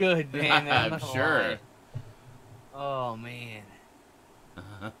real good, man. I'm not gonna sure. lie. Oh man.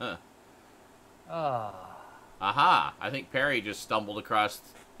 Oh. Aha! I think Perry just stumbled across,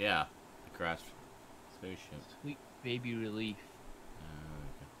 across spaceship. Sweet baby relief.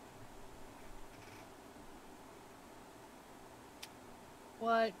 Okay.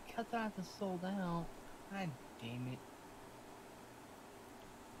 What? Cut that the sold out. God damn it.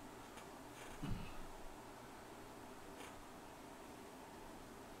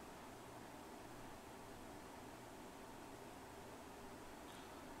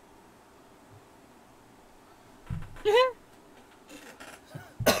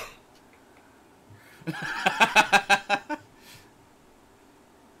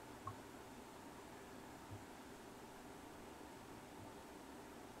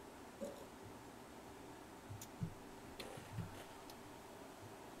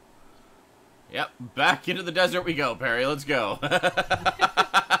 Yep, back into the desert we go, Perry. Let's go.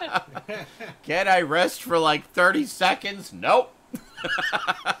 Can I rest for like 30 seconds? Nope.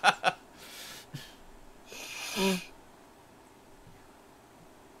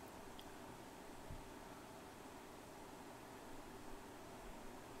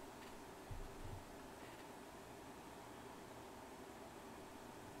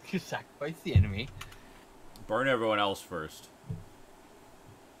 You sacrifice the enemy. Burn everyone else first.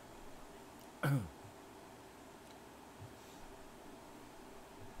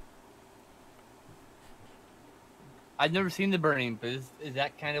 I've never seen The Burning, but is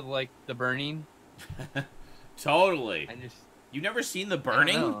that kind of like The Burning? Totally. I just You've never seen The I don't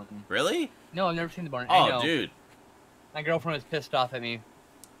Burning? know. Really? No, I've never seen The Burning. I Oh, know. dude. My girlfriend was pissed off at me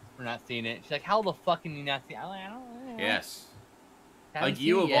for not seeing it. She's like, "How the fuck can you not see it?" I'm like, I don't know. Yes. Haven't Like seen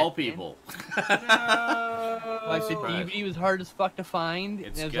you it of yet, all man. people. Like the Right. DVD was hard as fuck to find.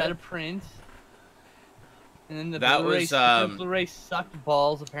 It's and it was good. out of print. And then the That Blu-ray, was, the Blu-ray sucked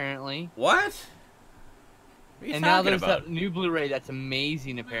balls apparently. What? What are you And now talking there's about? that new Blu-ray that's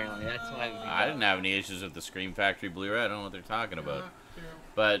amazing apparently. That's what I didn't have any issues with the Scream Factory Blu-ray. I don't know what they're talking about.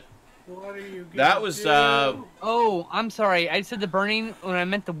 But What are you gonna that was, do? Oh, I'm sorry. I said The Burning when I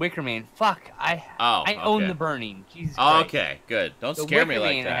meant The Wicker Man. Fuck. I own okay. The Burning. Jesus Oh, Christ. okay, good. Don't The scare Wicker me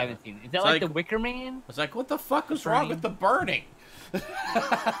like Man that. I haven't seen. Is that It's like like- The Wicker Man? I was like, what the fuck was Burning. wrong with the burning?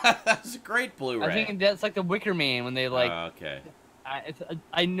 That's a great Blu-ray. I think that's like The Wicker Man when they like. okay.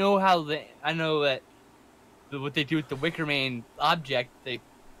 I know how I know that what they do with the Wicker Man object. They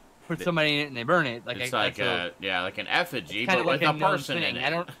put somebody in it and they burn it. Like It's I, like like an effigy, kind but of like with a a known person thing. in I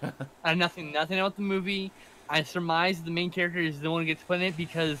it. don't. I have nothing about the movie. I surmise the main character is the one who gets put in it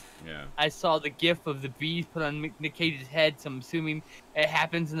because Yeah. I saw the gif of the bees put on Nick Cage's head, so I'm assuming it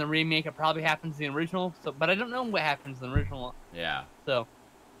happens in the remake. It probably happens in the original. So, but I don't know what happens in the original. Yeah. So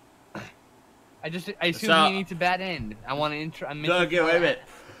I assume So- he needs a bad end. I want to intro. I'm Okay, wait a minute.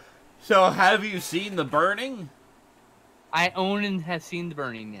 So, have you seen The Burning? I own and have seen The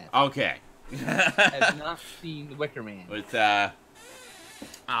Burning. Yes. Okay. I have not seen The Wicker Man. With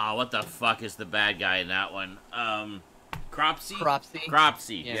what the fuck is the bad guy in that one? Cropsy? Cropsy.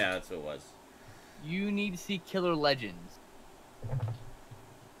 Cropsy. Yeah. Yeah, that's what it was. You need to see Killer Legends.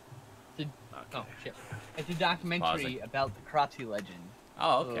 Okay. Oh shit! It's a documentary Pausing. about the Cropsy legend.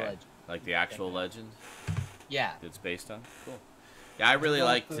 Oh, Killer okay. Legend. Like the actual legend Yeah. it's based on? Cool. Yeah, I really About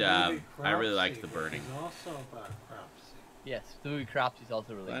liked the movie I really liked Cropsy, The which Burning. is also about Cropsy. Yes. The movie Cropsy is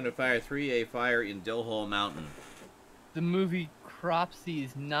also really Land good. of Fire 3, A Fire in Dillhole Mountain. The movie Cropsy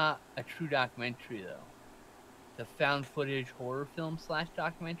is not a true documentary though. The found footage horror film /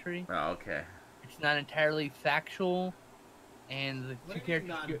 documentary. Oh, okay. It's not entirely factual, and the What two do you mean characters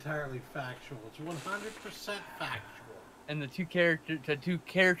not entirely factual. It's 100% factual. and the two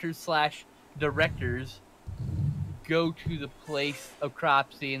characters / directors go to the place of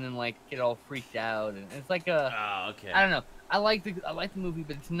Cropsy and then like get all freaked out, and it's like a Oh, okay. I don't know. I like the movie,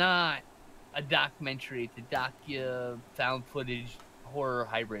 but it's not a documentary. It's a found footage horror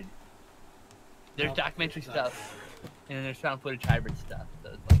hybrid. There's No, documentary it's stuff, and then there's found footage hybrid stuff.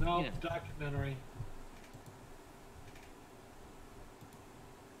 So it's like, No, you know. documentary.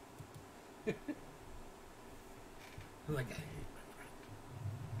 Like I hate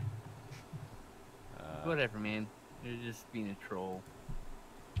Whatever, man. You're just being a troll.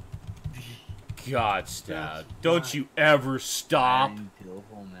 God, Stout. That's Don't fine. you ever stop. Until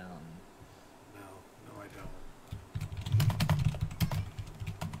Whole Mountain. No, I don't.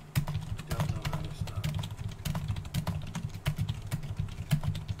 I don't know how to stop.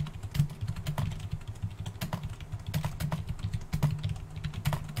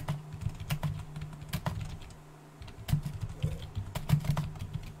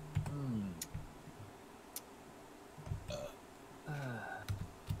 Hmm.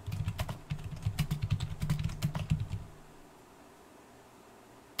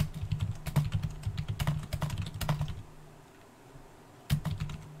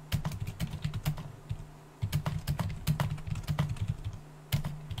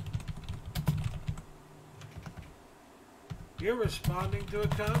 You're responding to a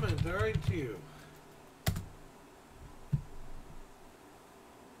comment, aren't you?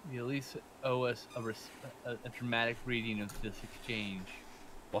 You at least owe us a dramatic reading of this exchange.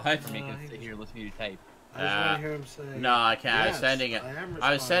 What? For making us sit here listening to you type. I just want to hear him say. No, I can't. I was "Yes, sending it. I am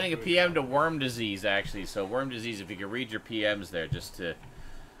I was sending a responding PM to comment." Worm Disease, actually. So, Worm Disease, if you could read your PMs there, just to.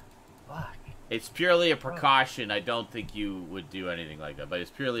 Fuck. It's purely a precaution. I don't think you would do anything like that, but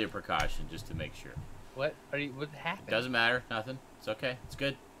it's purely a precaution just to make sure. What happened? Doesn't matter. Nothing. It's okay. It's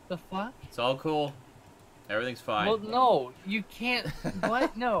good. The fuck? It's all cool. Everything's fine. Well, no, you can't.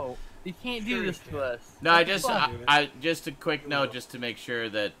 What? No, you can't do Sure this you to can. us. No, What I the just, fuck? I just a quick You note, will. just to make sure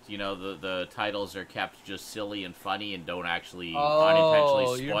that the titles are kept just silly and funny and don't actually Oh,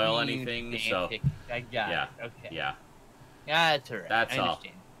 unintentionally you're spoil being anything. So, pedantic. I got yeah, it. Okay. yeah, That's alright. That's I all.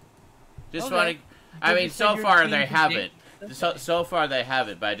 understand. just Okay. wanted. I But mean, you said so you're far being they haven't. pedantic. That's So, okay. so far they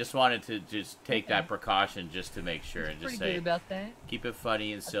haven't, but I just wanted to just take Okay. that precaution just to make sure and Pretty just good say about that. keep it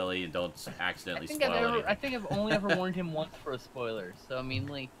funny and silly and don't I accidentally think spoil anything. I think I've only ever warned him once for a spoiler. So I mean,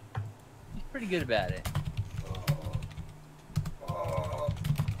 like, he's pretty good about it.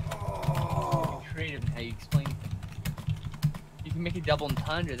 Creative in how you explain things. You can make a double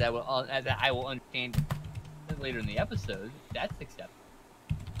entendre that I will understand later in the episode. That's acceptable.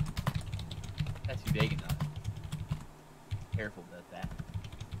 That's too vague enough. Careful about that.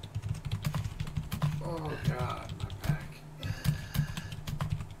 Oh God, my back.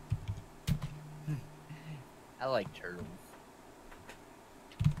 I like turtles.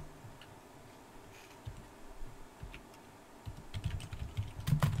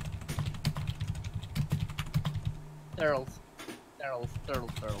 Turtles. Turtles,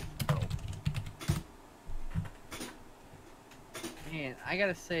 turtles, turtles, turtles. Man, I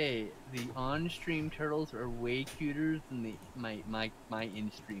gotta say, the on-stream turtles are way cuter than the my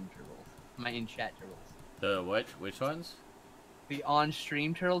in-stream turtles. My in-chat turtles. The what? Which ones? The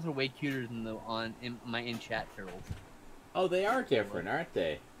on-stream turtles are way cuter than the my in-chat turtles. Oh, they are different, aren't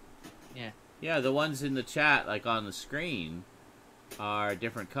they? Yeah. Yeah, the ones in the chat, like on the screen, are a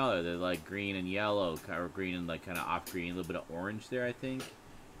different color. They're like green and yellow, or green and like kind of off green, a little bit of orange there, I think.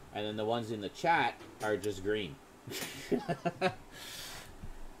 And then the ones in the chat are just green.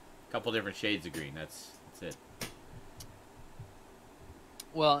 Couple different shades of green. That's it.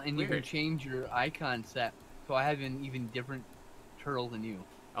 Well, and you can Weird. change your icon set, so I have an even different turtle than you.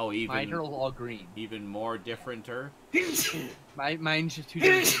 Oh, My turtle's all green. even more differenter. Mine's just 2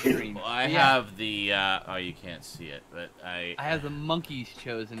 different shades of green. Well, I But yeah, have the. Oh, you can't see it, but I have the monkeys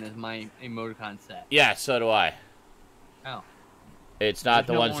chosen as my emoticon set. Yeah, so do I. Oh. It's not There's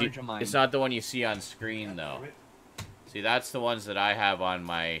the no ones you. orange on mine. It's not the one you see on screen though. See, that's the ones that I have on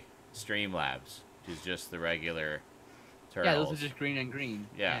my Streamlabs, which is just the regular turtles. Yeah, those are just green and green.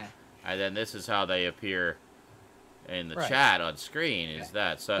 Yeah. And then this is how they appear in the Right. chat on screen. Is Yeah.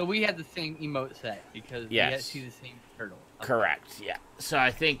 that So we had the same emote set because we had to Yes. see the same turtle. Okay. correct? Yeah. So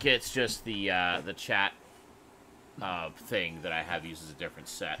I think it's just the chat thing that I have uses a different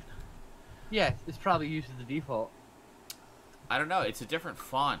set. Yeah, it's probably used as the default. I don't know. It's a different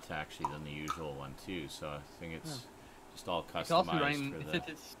font actually than the usual one too. So I think it's just all customized It's also running, for the. since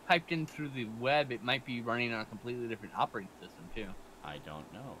it's typed in through the web, it might be running on a completely different operating system too. I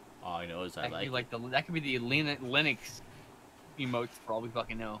don't know. All I know is I That could like. be like that could be the Linux emotes for all we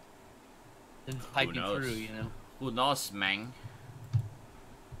fucking know. Since it's typing knows? through, you know, Who knows, man?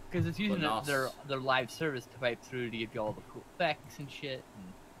 because it's using knows? their live service to pipe through to give you all the cool effects and shit.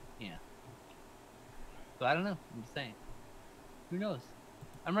 And, yeah. So I don't know. I'm just saying. Who knows?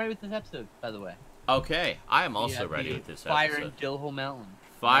 I'm ready with this episode, by the way. Okay, I am also Yeah, ready the with this Fire episode. in Dillhole Mountain.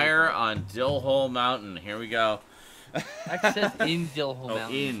 Fire on Dillhole Mountain. Here we go. Actually, it says in Dillhole Oh,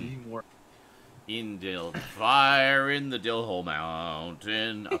 Mountain. in. It's even more- In Dill. Fire in the Dillhole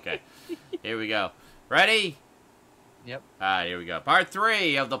Mountain. Okay, here we go. Ready? Yep. Here we go. Part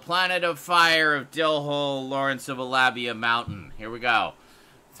 3 of the Planet of Fire of Dillhole, Lawrence of Alabia Mountain. Here we go.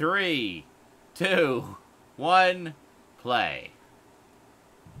 3, 2, 1, play.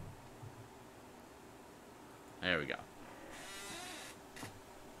 There we go.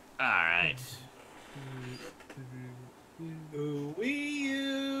 Alright. Ooh wee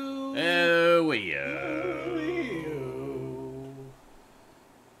you. Oh, we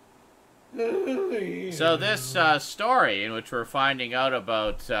So this story in which we're finding out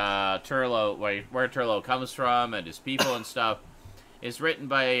about Turlo, where Turlo comes from and his people and stuff, is written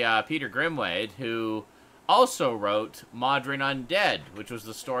by Peter Grimwade, who also wrote Modern Undead, which was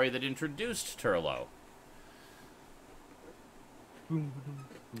the story that introduced Turlo.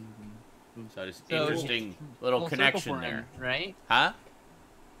 So just So, interesting little full circle connection for him, there. right? Huh?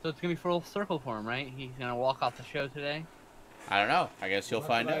 So it's gonna be full circle for him, right? He's gonna walk off the show today. I don't know. I guess you'll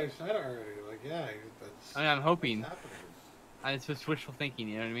find out. I said already. Like, yeah, that's. I mean, I'm hoping. what's happening. It's just wishful thinking,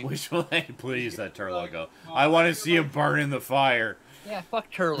 you know what I mean? Wishful please let Turlo go. I want to see him burn in the fire. Yeah, fuck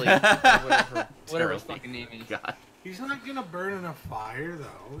Turley. Whatever Turley. his fucking name is. God. He's not gonna burn in a fire,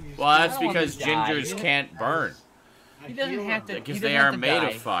 though. He's Well, that's I don't want because him to die. gingers can't burn. He doesn't have to- Because He they doesn't are have to made die.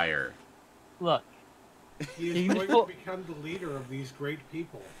 of fire. Look, He He is can going pull- to become the leader of these great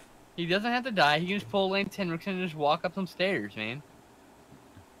people. he doesn't have to die. He can just pull Lance Henriksen and just walk up some stairs, man.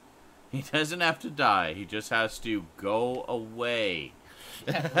 He doesn't have to die. He just has to go away.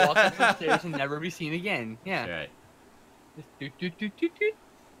 Walk up some stairs and never be seen again. Yeah. Right. Just doot, doot, doot, doot, doot.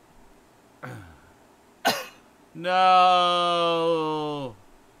 No.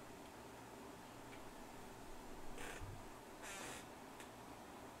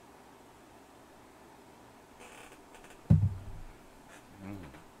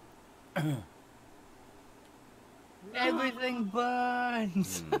 Everything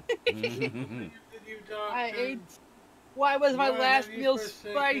burns. Mm. Did you, doctor? I ate. Why was my Why last have you meal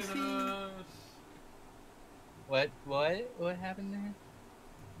forsaken spicy? us? What? What happened there?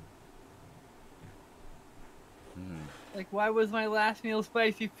 Mm. Like, why was my last meal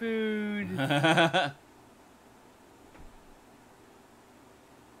spicy food?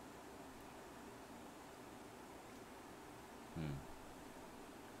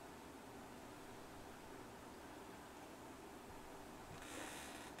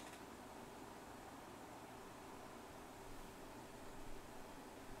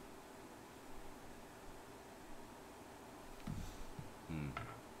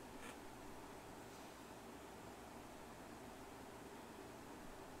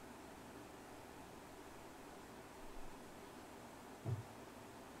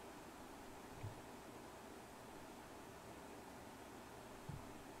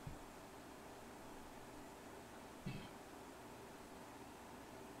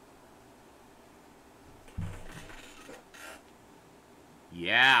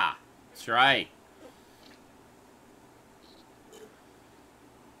 Yeah, that's right.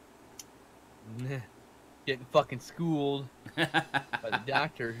 Getting fucking schooled by the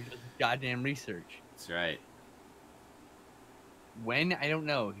doctor who does his goddamn research. That's right. When? I don't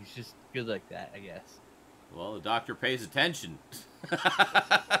know. He's just good like that, I guess. Well, the doctor pays attention.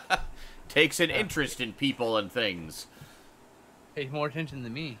 Takes an interest in people and things. Pays more attention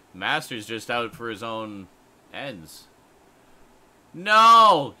than me. Master's just out for his own ends.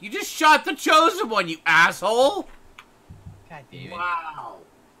 No! You just shot the chosen one, you asshole! God damn it. Wow.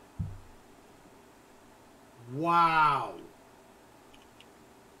 Wow.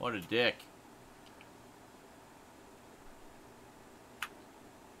 What a dick.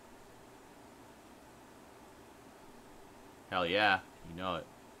 Hell yeah, you know it.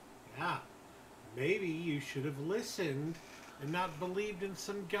 Yeah. Maybe you should have listened and not believed in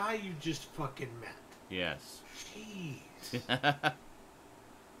some guy you just fucking met. Yes. Jeez.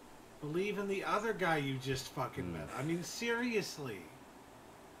 Believe in the other guy you just fucking met. I mean, seriously.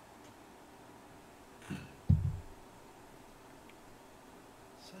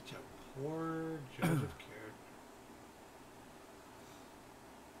 Such a poor judge of character.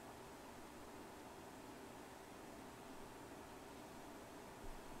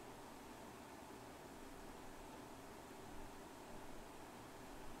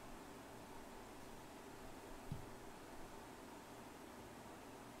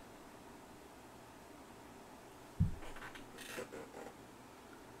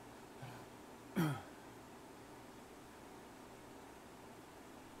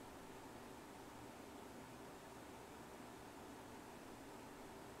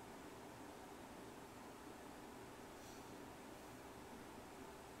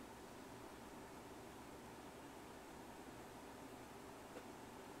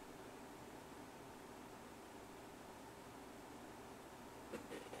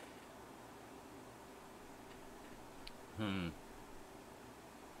 Hmm.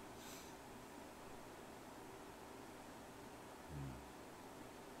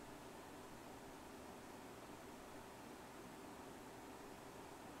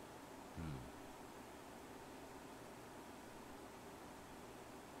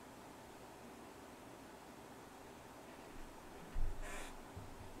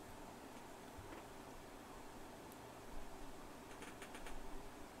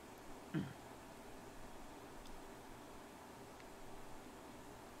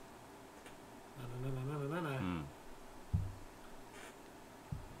 Hmm.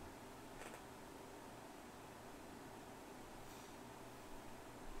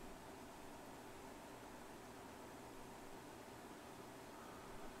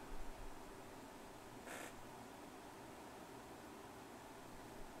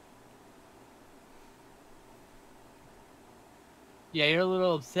 Yeah, you're a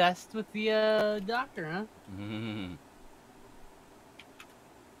little obsessed with the doctor, huh? Hmm.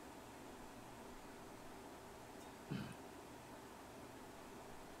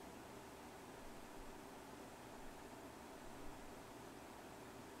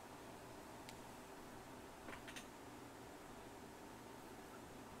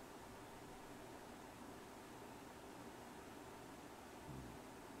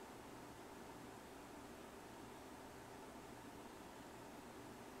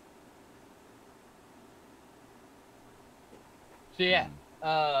 So yeah,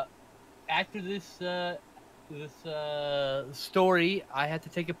 after this story, I have to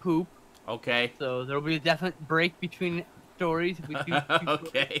take a poop. Okay. So there'll be a definite break between stories if we do two stories.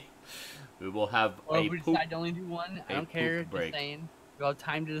 Okay. We will have Or a if we poop. decide to only do one. I a don't care. poop break. Just saying. We'll have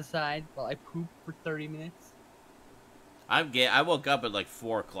time to decide while I poop for 30 minutes. I'm game. I woke up at like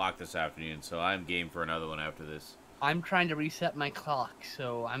 4 o'clock this afternoon, so I'm game for another one after this. I'm trying to reset my clock,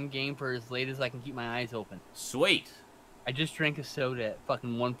 so I'm game for as late as I can keep my eyes open. Sweet. I just drank a soda at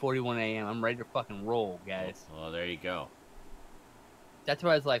fucking 1:41 a.m. I'm ready to fucking roll, guys. Well, there you go. That's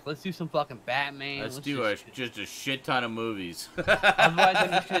why I was like, let's do some fucking Batman. Let's do just a shit ton of movies. Otherwise,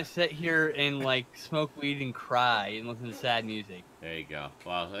 I'm just gonna sit here and like smoke weed and cry and listen to sad music. There you go.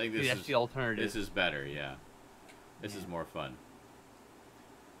 Well, I think See, that's the alternative. This is better, yeah. This is more fun.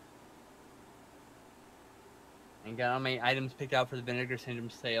 And got all my items picked out for the Vinegar Syndrome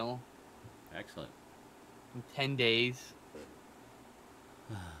sale Excellent. in 10 days.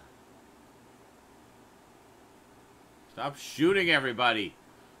 Stop shooting everybody.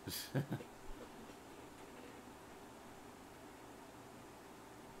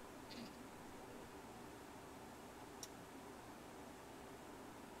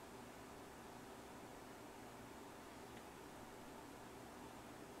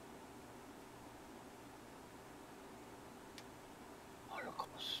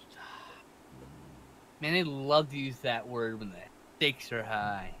 Man, they love to use that word when the stakes are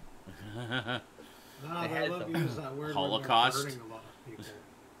high. No, They they had love to some use that word Holocaust. when they're burning a lot of people.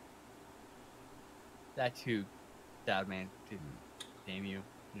 That too, sad man. Dude, damn you,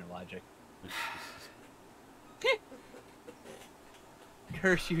 and your logic.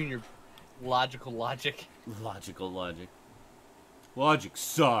 Curse you and your logical logic. Logical logic. Logic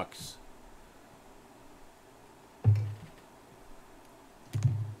sucks.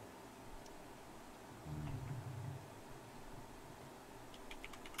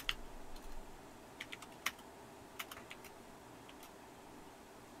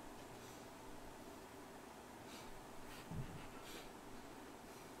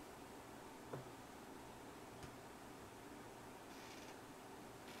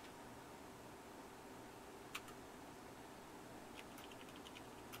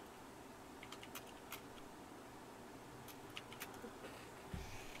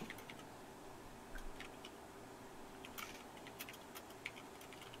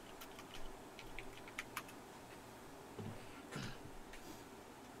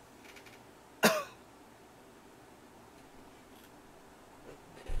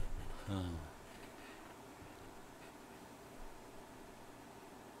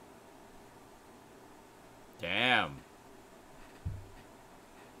 Damn.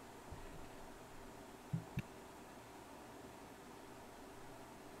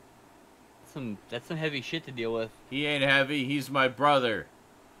 That's some heavy shit to deal with. He ain't heavy, he's my brother.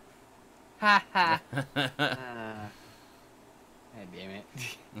 Ha ha. God damn it.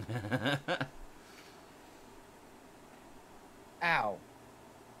 Ow.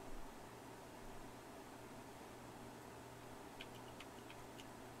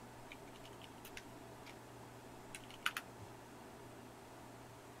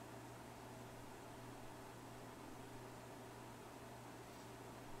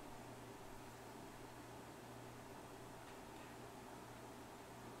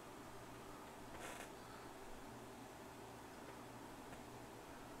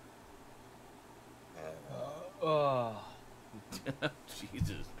 Oh.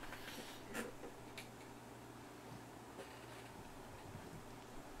 Jesus.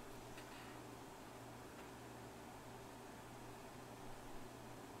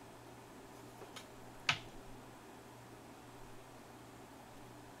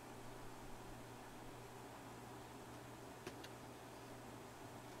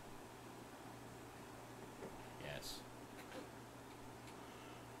 Yes.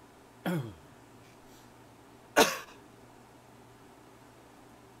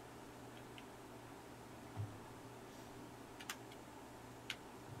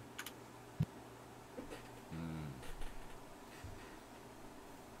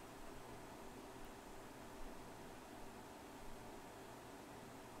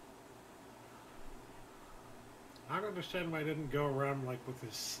 I don't understand why I didn't go around like with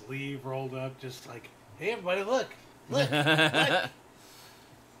his sleeve rolled up, just like, hey everybody, look, look, look.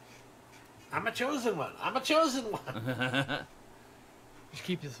 I'm a chosen one. I'm a chosen one. Just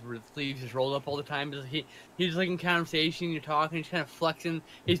keep his sleeves just rolled up all the time. He's like in conversation, you're talking, he's kind of flexing.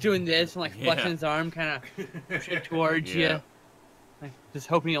 He's doing this and like flexing his arm, kind of pushing it towards you. Like, just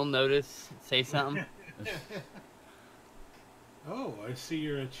hoping you'll notice, say something. Oh, I see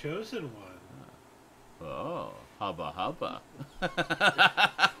you're a chosen one. Oh, hubba hubba. Oh,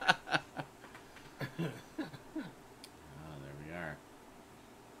 there we are.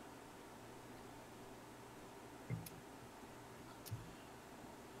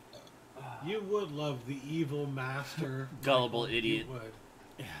 You would love the evil master. Gullible Michael, idiot. You would.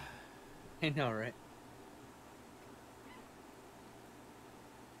 I know, right?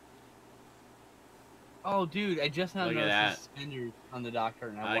 Oh, dude, I just now Look at noticed that. the suspenders on the doctor,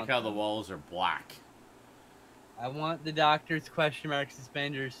 and I I like want how the them. walls are black. I want the doctor's question mark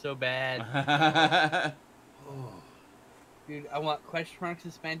suspenders so bad. Oh. Dude, I want question mark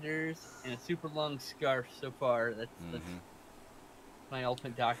suspenders and a super long scarf so far. That's my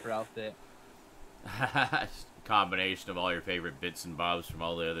ultimate doctor outfit. Combination of all your favorite bits and bobs from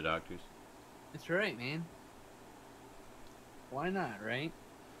all the other doctors. That's right, man. Why not, right?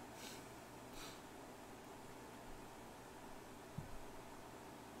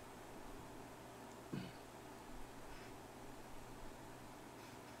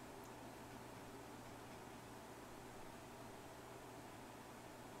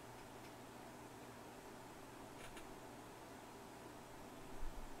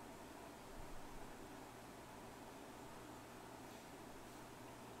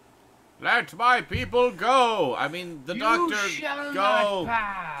 Let my people go! I mean, the doctor shall go! not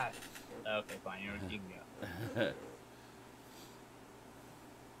pass. Okay, fine. You can go.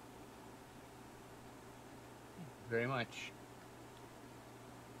 very much.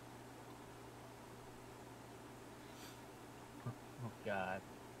 Oh God,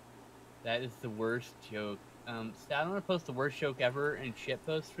 that is the worst joke. Stat, I'm gonna post the worst joke ever in shit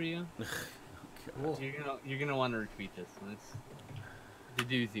post for you. Cool. You're gonna want to retweet this one. It's the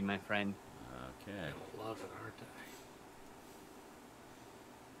doozy, my friend. Okay. Love it, aren't I?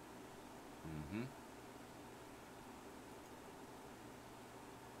 Mm-hmm.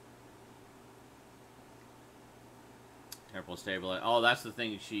 Temporal stabilize. Oh, that's the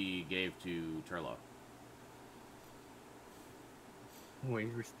thing she gave to Turlo.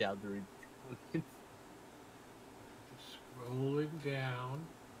 Wait for Stat to read. Scrolling down.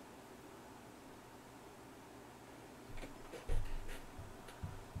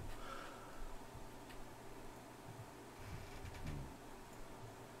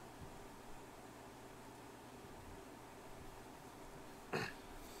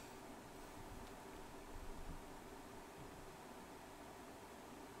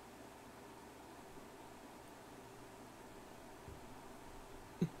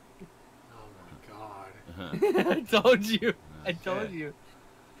 Oh my God. I told you. I Okay. told you.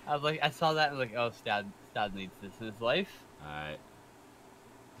 I was like, I saw that and was like, oh, Stat needs this in his life. Alright.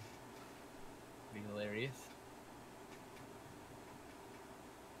 Be hilarious.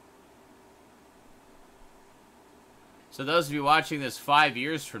 So those of you watching this 5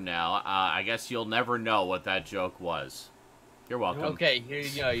 years from now, I guess you'll never know what that joke was. You're welcome. Okay, here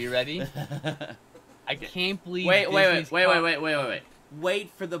you go. You ready? I can't believe. Wait. Disney's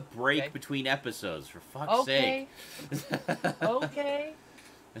Wait for the break Okay. between episodes, for fuck's Okay. sake. Okay.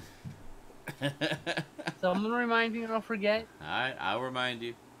 So I'm gonna remind you, and I'll forget. Alright, I'll remind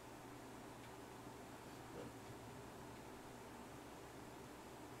you.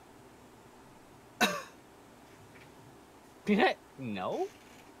 No.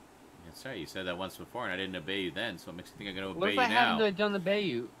 Yeah, sorry, you said that once before, and I didn't obey you then, so it makes me think I'm going to What obey if I you now. haven't done the obey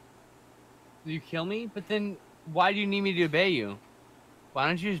you? Do you kill me? But then, why do you need me to obey you? Why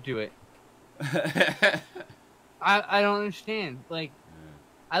don't you just do it? I don't understand. Like,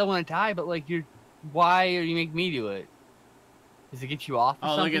 I don't want to die, but like, why are you making me do it? Does it get you off? Or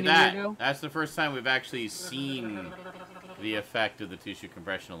Oh, look something at a that. year ago? That's the first time we've actually seen the effect of the tissue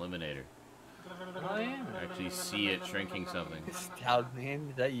compression eliminator. Oh yeah. We actually see it shrinking something. Stout man,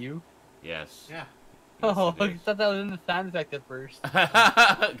 is that you? Yes. Yeah. Oh, Yes, I it is. thought that was in the sound effect at first.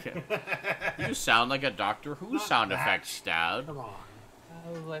 Okay. You sound like a Doctor Who Not sound that. effect, Stout. Come on. I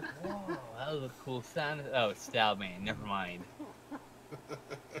was like, whoa, that was a cool sound. Oh, it's Stout man. Never mind. Oh.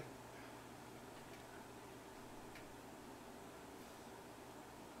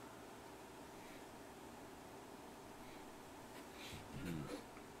 Hmm.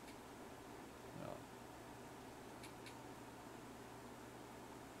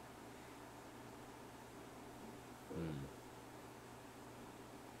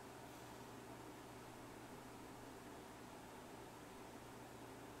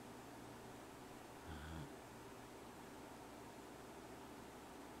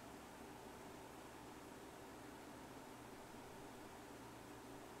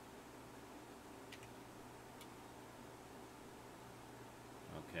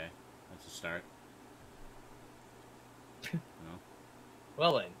 Okay, that's a start. No,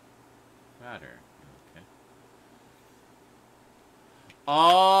 Well then. fatter. Okay.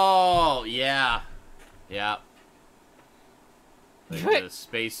 Oh, yeah. Yeah. Like the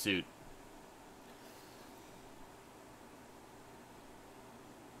spacesuit.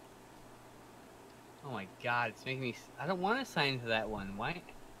 Oh my god, it's making me. I don't want to sign into that one. Why?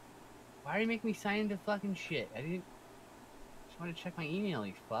 Why are you making me sign into fucking shit? I didn't. Just want to check my email,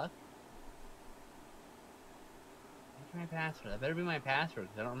 you fuck. Enter my password. That better be my password,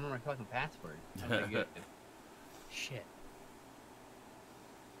 because I don't remember my fucking password. Okay, good. Shit.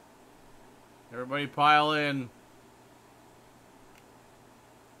 Everybody pile in.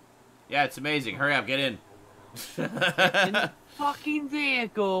 Yeah, it's amazing. Hurry up, get in. In the fucking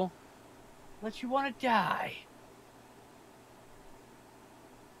vehicle. Unless you want to die.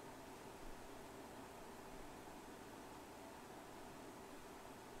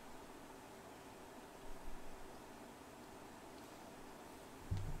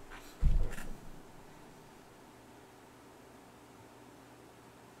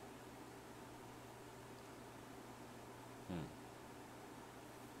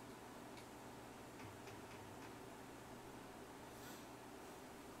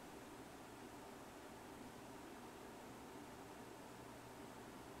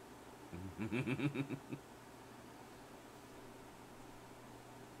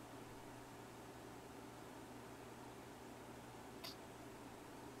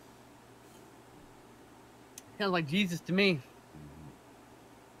 Sounds like Jesus to me.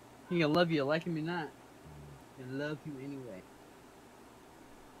 He gonna love you, like him or not. He'll love you anyway.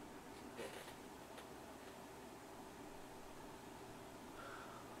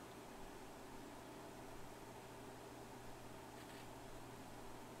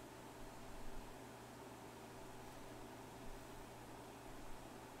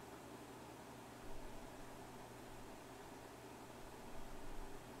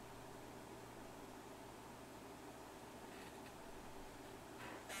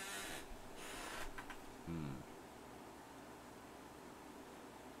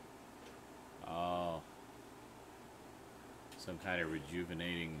 Oh. Some kind of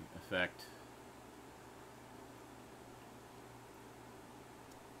rejuvenating effect.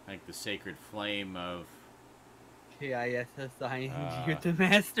 Like the sacred flame of KISSING with the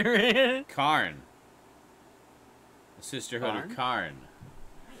master in. Karn. The Sisterhood of Karn.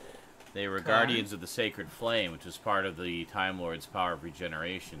 They were guardians of the sacred flame, which was part of the Time Lord's power of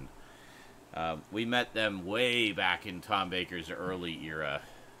regeneration. We met them way back in Tom Baker's early era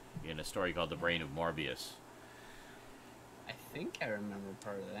in a story called The Brain of Morbius. I think I remember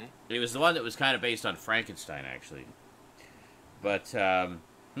part of that. It was the one that was kind of based on Frankenstein, actually. But,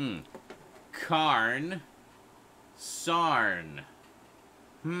 Karn. Sarn.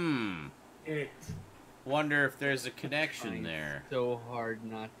 It. Wonder if there's a connection Trying there. So hard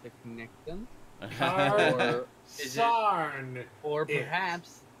not to connect them. Karn. is Sarn. Or It.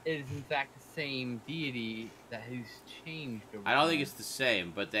 perhaps it is in fact the same deity that has changed over I don't think time. it's the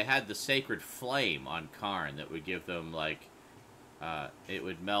same, but they had the sacred flame on Karn that would give them, like, it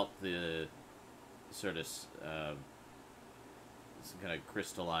would melt the sort of, some kind of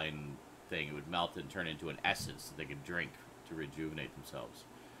crystalline thing. It would melt and turn into an essence that they could drink to rejuvenate themselves.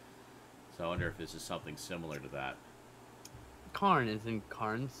 So I wonder if this is something similar to that. Karn is in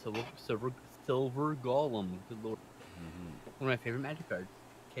Karn Silver Golem. Good lord. One of my favorite magic cards.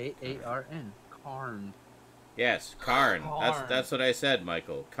 Karn. Karn. Yes, Karn. Karn. That's what I said,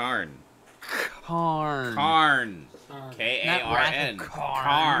 Michael. Karn. Karn. Karn. Sarn. Karn. Not Karn.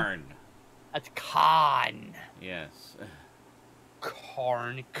 Karn. That's Khan. Yes.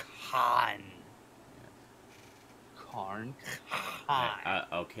 Karn Khan. Karn Khan.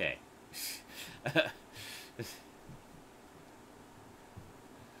 Okay.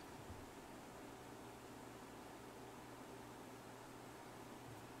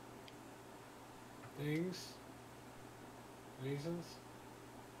 Things. Reasons.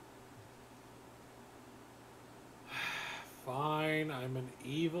 Fine, I'm an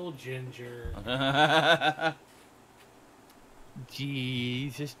evil ginger.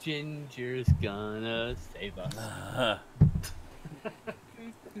 Jesus Ginger's gonna save us.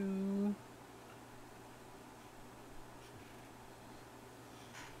 Cuckoo.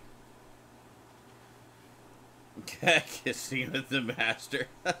 Kissing with the master.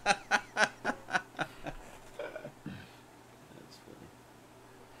 That's funny.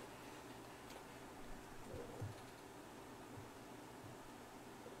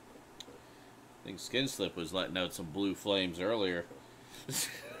 I think Skin Slip was letting out some blue flames earlier.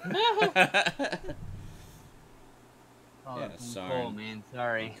 Oh, Yeah, that's Sarn. cool, man.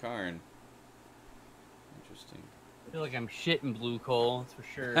 Sorry. Karn. Interesting. I feel like I'm shitting blue coal, that's for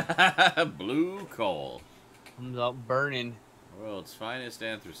sure. Blue coal. Comes out burning. World's finest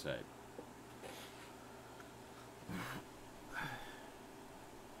anthracite.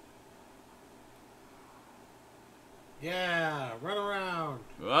 Yeah, run around.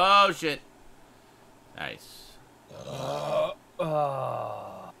 Oh, shit. Nice.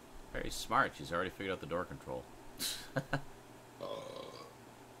 Very smart. She's already figured out the door control. I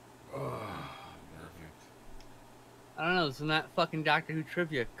don't know, it's not fucking Doctor Who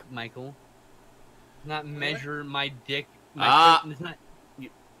trivia, Michael. It's not measure my dick. It's not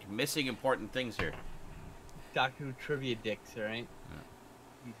You're missing important things here. Doctor Who trivia dicks, alright?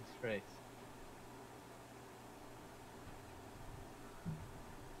 Jesus Christ.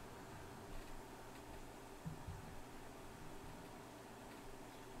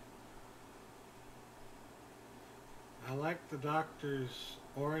 I like the doctor's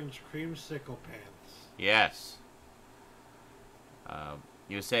orange creamsicle pants. Yes.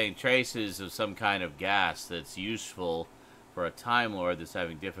 You were saying traces of some kind of gas that's useful for a Time Lord that's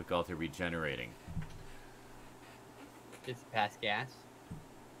having difficulty regenerating. It's past gas.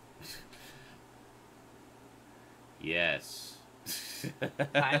 Yes.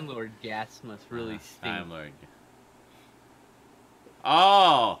 Time Lord gas must really stink. Time Lord.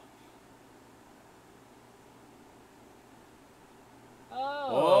 Oh! Oh,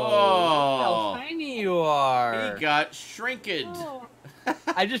 look Oh. how tiny you are. He got shrinked. Oh.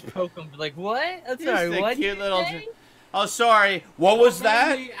 I just poke him like, what? I'm Just sorry, a what? cute did you little say? Oh, sorry. What was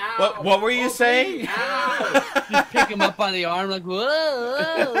that? Baby, ow. What were you Oh, saying? baby, ow. Just pick him up on the arm like, whoa,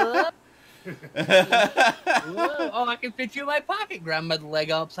 whoa, whoa. Oh, I can fit you in my pocket. Grab my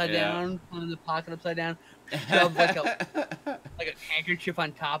leg upside Yeah. down, put in the pocket upside down, shove like a handkerchief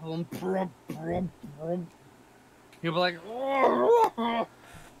on top of him. He'll be like,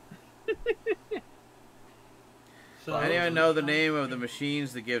 So, Anyone know the name of the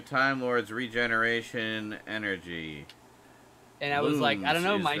machines that give Time Lords regeneration energy? and I was like, I don't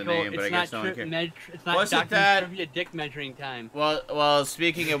know, Looms is the Michael. name, but I It's guess not no one cares. it's not Wasn't Dr. that- Trivia dick measuring time. Well,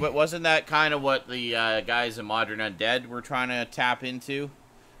 speaking of it, wasn't that kind of what the guys in Modern Undead were trying to tap into?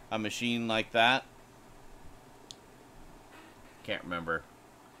 A machine like that? Can't remember.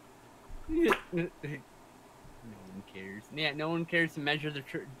 No one cares. Yeah, no one cares to measure the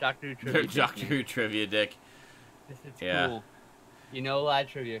Doctor Who trivia. Doctor Who trivia dick. It's Yeah. cool. You know a lot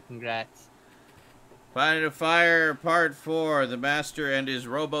of trivia. Congrats. Planet of Fire, Part 4, The Master and His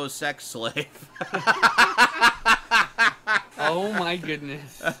Robo-Sex Slave. Oh my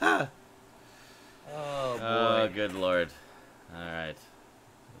goodness. Oh boy. Oh, good lord. Alright.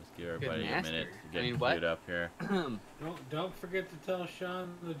 Let's give everybody a master. minute to I get mean, queued what? up here. don't forget to tell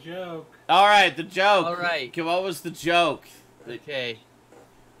Sean the joke. Alright, the joke. All right. What was the joke? Okay.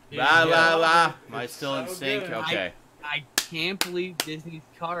 La la la. Am I It's still in so sync? good. Okay. I can't believe Disney's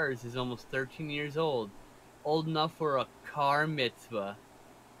Cars is almost 13 years old. Old enough for a car mitzvah.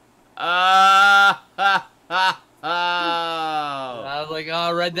 Ha ha. I was like, oh,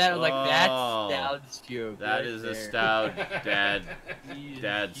 I read that. I was like, Oh. that's Stoud's joke. That right is a there. Stout dad He's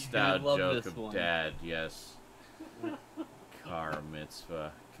gonna Stout love joke this of one. dad, yes. Car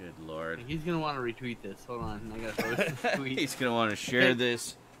mitzvah. Good lord. He's gonna want to retweet this. Hold on, I gotta post this tweet. He's gonna want to share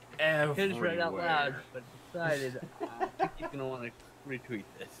this I could just read it out everywhere. loud, but decided I think he's gonna want to retweet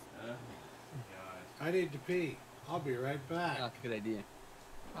this. I need to pee. I'll be right back. Oh, that's a good idea.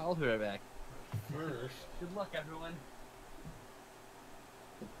 I'll be right back. First, Good luck, everyone.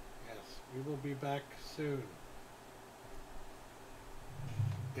 yes, we will be back soon.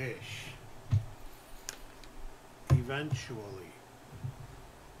 Ish. Eventually.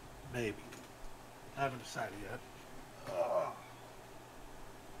 Maybe. I haven't decided yet. Ugh.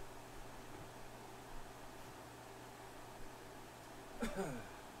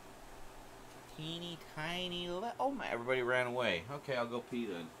 Teeny tiny oh my, everybody ran away. Okay, I'll go pee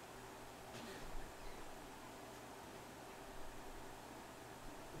then.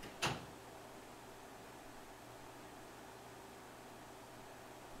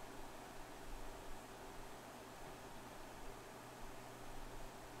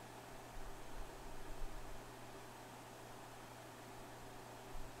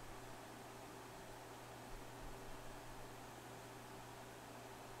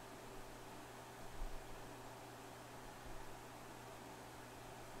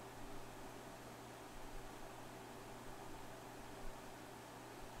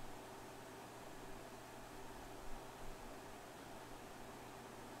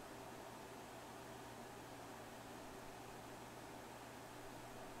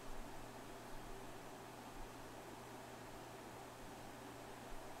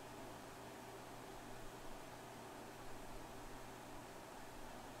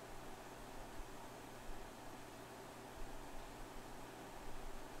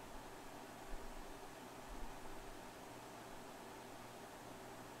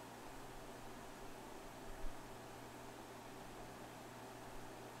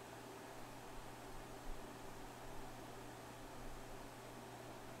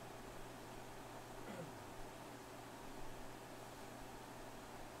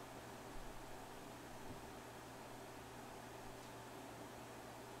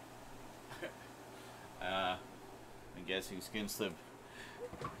 I'm guessing Skinslip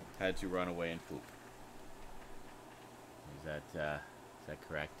had to run away and poop. Is that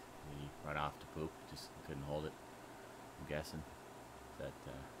correct? He run off to poop, just couldn't hold it. I'm guessing. Is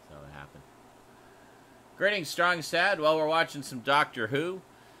that what happened? Greetings, Strong and Sad. Well, we're watching some Doctor Who.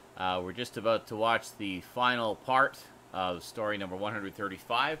 We're just about to watch the final part of story number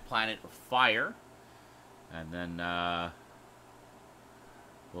 135, Planet of Fire. And then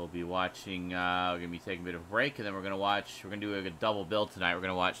we'll be watching, we're going to be taking a bit of a break, and then we're going to do a double bill tonight. We're going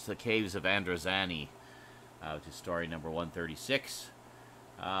to watch The Caves of Androzani, which is story number 136.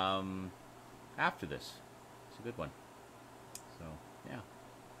 After this. It's a good one. So, yeah.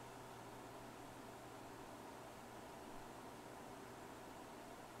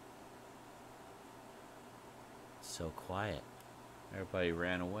 So quiet. Everybody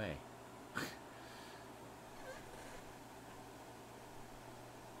ran away.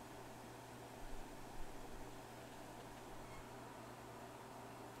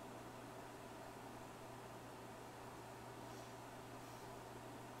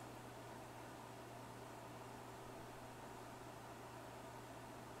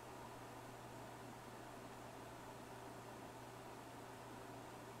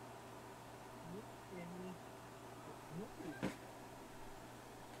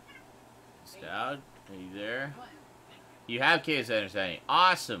 Stout, are you there? You have Chaos Understanding.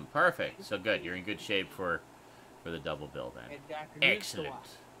 Awesome. Perfect. So good. You're in good shape for the double bill then. Excellent.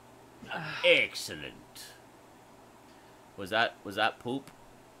 Excellent. Was that poop?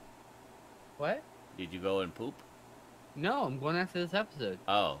 What? Did you go and poop? No, I'm going after this episode.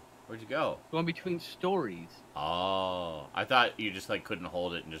 Oh, where'd you go? Going between stories. Oh, I thought you just like couldn't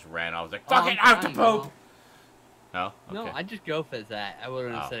hold it and just ran. I was like, Oh, fuck it, I have to I'm poop. fine, No. Okay. No, I just go for that. I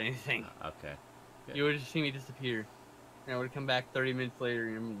wouldn't have Oh. said anything. Okay. Good. You would have just seen me disappear. And I would have come back 30 minutes later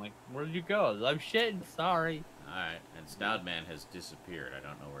and I'm like, where did you go? I'm shitting, sorry. All right. And Stout Man has disappeared. I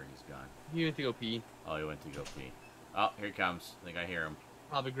don't know where he's gone. You went to go pee. Oh, he went to go pee. Oh, here he comes. I think I hear him.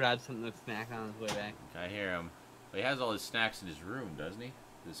 Probably grabbed something to snack on his way back. I hear him. But he has all his snacks in his room, doesn't he?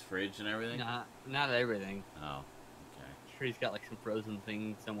 His fridge and everything? Not everything. Oh, okay. I'm sure he's got like some frozen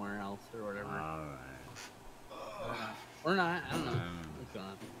thing somewhere else or whatever. Alright. Or not, I don't know. What's going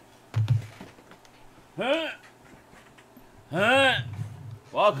on? Huh? Huh?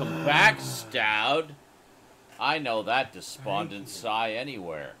 Welcome back, Stout. I know that despondent sigh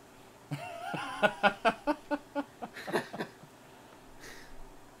anywhere.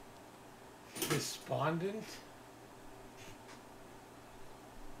 Despondent?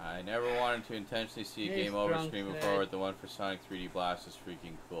 I never wanted to intentionally see a Hey, game over Strong screen Snake. before, but the one for Sonic 3D Blast is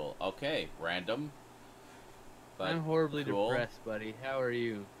freaking cool. Okay, random. But I'm horribly cool. depressed, buddy. How are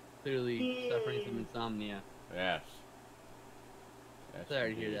you? Clearly suffering from insomnia. Yes. Yes,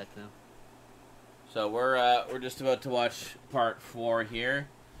 Sorry to hear indeed. that, though. So we're just about to watch part 4 here.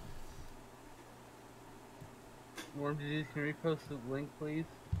 Warm Disease, can you repost the link, please?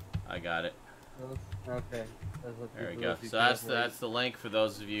 I got it. Okay. There we go. So that's the link for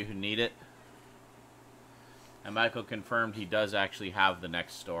those of you who need it. And Michael confirmed he does actually have the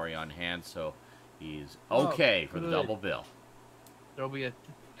next story on hand, so he's okay for the good. double bill. There'll be a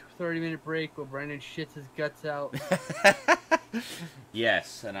 30-minute break while Brandon shits his guts out.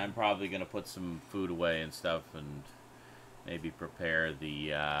 Yes, and I'm probably gonna put some food away and stuff, and maybe prepare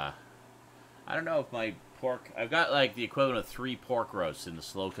the. I don't know if my pork. I've got like the equivalent of 3 pork roasts in the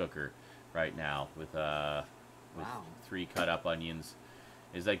slow cooker right now with Wow. 3 cut up onions.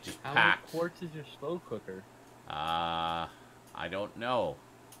 It's like just How packed. many quarts is your slow cooker? I don't know.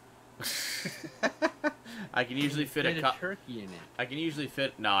 I can usually fit Fit a a cup. turkey in it. I can usually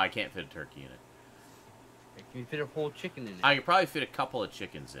fit. No, I can't fit a turkey in it. Can you fit a whole chicken in it? I could probably fit a couple of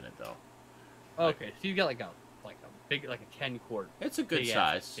chickens in it though. Okay, so you got like a big, like a 10 quart. It's a good big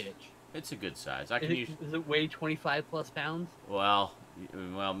ass size. bitch. It's a good size. I Is can it, use. does it weigh 25 plus pounds? Well,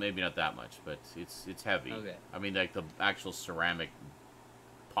 maybe not that much, but it's heavy. Okay. I mean, like the actual ceramic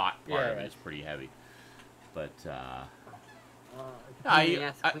pot part Yeah, of it right. is pretty heavy. But It's a I- pain in the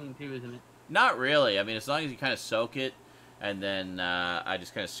ass to I- clean too, isn't it? not really. I mean, as long as you kind of soak it, and then I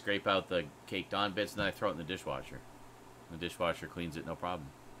just kind of scrape out the caked on bits, and then I throw it in the dishwasher. The dishwasher cleans it, no problem.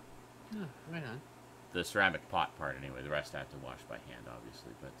 Oh, right on. The ceramic pot part, anyway. The rest I have to wash by hand,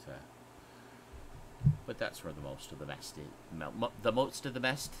 obviously. But that's where the most of the mess is. The most of the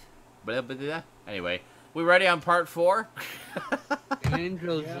mess. Blah, blah, blah. Anyway, we ready on part 4?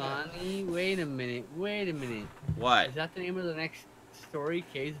 Androzani? Wait a minute. What? Is that the name of the next story?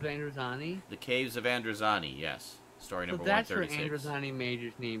 Caves of Androzani? The Caves of Androzani, yes. Story So number that's where 136. Androzani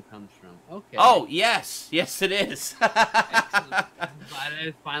Major's name comes from. Okay. Oh, yes! Yes, it is! Excellent. I'm glad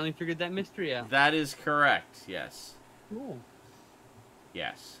I finally figured that mystery out. That is correct, yes. Cool.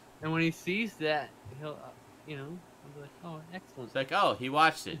 Yes. And when he sees that, he'll, he'll be like, oh, excellent. It's like, oh, he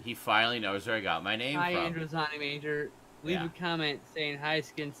watched it. He finally knows where I got my name Hi, from. Androzani Major. Leave Yeah. a comment saying, hi,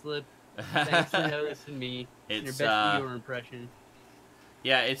 Skin Slip. Thanks for noticing me. Your It's, best Eeyore impression.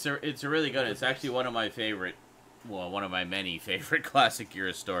 Yeah, it's a really good. It's actually one of my many favorite classic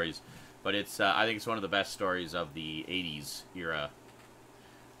era stories. But it's I think it's one of the best stories of the 80s era.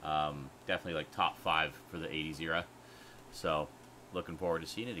 Definitely like top 5 for the 80s era. So, looking forward to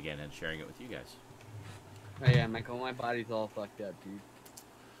seeing it again and sharing it with you guys. Oh, yeah, Michael, my body's all fucked up, dude.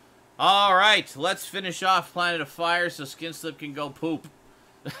 All right, let's finish off Planet of Fire so Skinslip can go poop.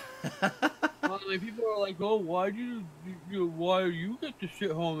 Well, like, people are like, oh, why do why you get to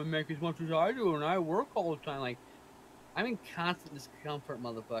sit home and make as much as I do, and I work all the time? Like, I'm in constant discomfort,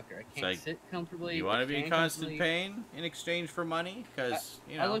 motherfucker. I can't like, sit comfortably. You want I to be in stand constant comfortably. pain in exchange for money? Because,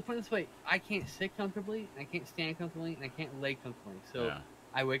 you I know. look put it this way: I can't sit comfortably, I can't stand comfortably, and I can't lay comfortably. So Yeah,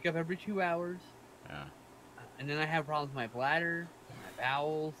 I wake up every 2 hours, yeah. and then I have problems with my bladder, my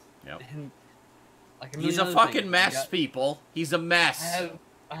bowels, Yep. and like He's a million other fucking things. mess, people. He's a mess.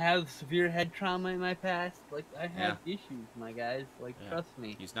 I have severe head trauma in my past. Like, I have Yeah. issues, my guys. Like, Yeah. trust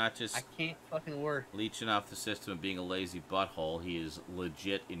me. He's not I just can't fucking work. leeching off the system and being a lazy butthole. He is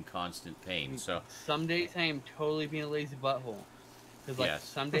legit in constant pain. So, Some days I am totally being a lazy butthole. Because, like, Yes.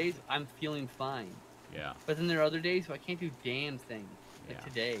 some days I'm feeling fine. yeah. But then there are other days where I can't do damn thing. Like Yeah.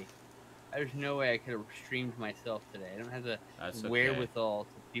 today. There's no way I could have streamed myself today. I don't have the That's okay. wherewithal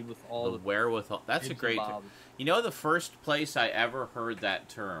to deal with all The the wherewithal. That's a bibs and great. bobs. You know, the first place I ever heard that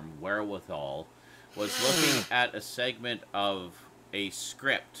term, wherewithal, was looking at a segment of a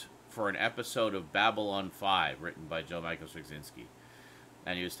script for an episode of Babylon 5 written by Joe Michael Straczynski.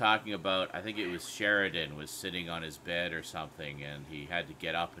 And he was talking about, I think it was Sheridan was sitting on his bed or something, and he had to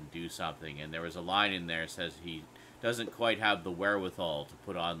get up and do something. And there was a line in there that says he doesn't quite have the wherewithal to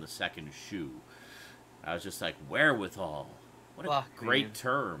put on the second shoe. I was just like, wherewithal? What a Fuck, great man.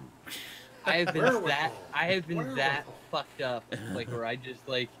 term. I have been Wherewithal. that Wherewithal. fucked up. Like where I just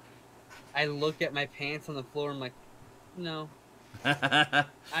like I look at my pants on the floor, I'm like, no.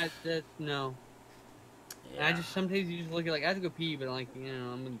 No. And I just sometimes you just look at like I have to go pee, but I'm like, you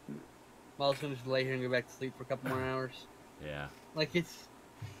know, I'm also gonna just lay here and go back to sleep for a couple more hours. Yeah. Like it's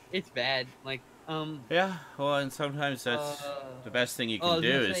bad. Like Yeah, well, and sometimes that's the best thing you I can was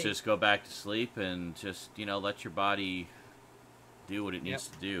do gonna is say- just go back to sleep and just, let your body do what it needs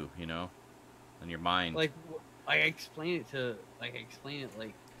to do, and your mind. like I explain it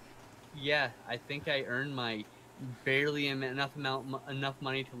like yeah, I think I earn my barely enough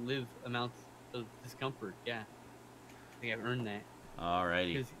money to live amounts of discomfort. Yeah, I think I've earned that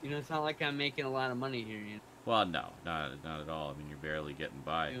Alrighty. because it's not like I'm making a lot of money here. Well, no, not at all. I mean, you're barely getting I'm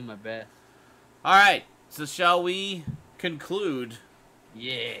by. doing my best. All right, so shall we conclude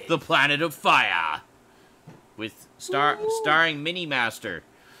Yeah. The Planet of Fire with starring Mini Master.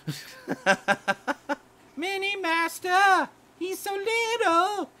 Mini Master, he's so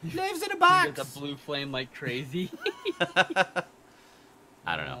little, lives in a Got the box. blue flame like crazy.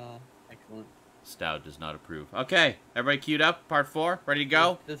 I don't know. Excellent. Stout does not approve. Okay, everybody queued up. Part 4, ready to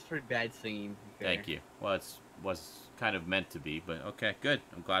go? That's pretty bad singing. to be fair. Thank you. Well, it was kind of meant to be, but okay, good.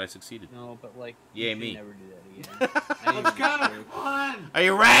 I'm glad I succeeded. No, but like, Yay, you should me. never do that again. I Let's didn't go! even- Come on! Are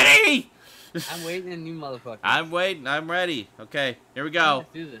you ready? I'm waiting on you, motherfucker. I'm waiting. I'm ready. Okay, here we go.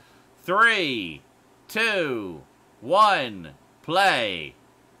 Let's do this. 3, 2, 1, play.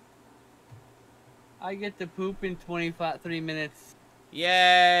 I get to poop in 3 minutes. I'm so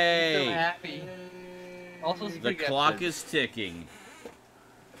Yay! happy. Also, it's a The pretty good clock episode. is ticking.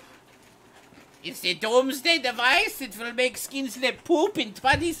 It's the doomsday device. It will make Skinslip poop in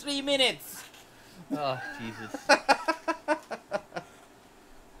 23 minutes. Oh, Jesus.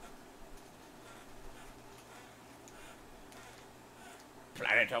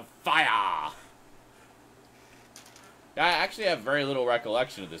 Planet of Fire. I actually have very little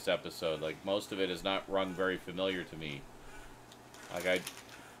recollection of this episode. Like, most of it has not rung very familiar to me. Like,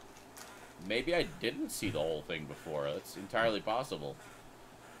 maybe I didn't see the whole thing before. That's entirely possible.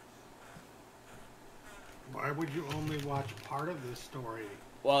 Why would you only watch part of this story?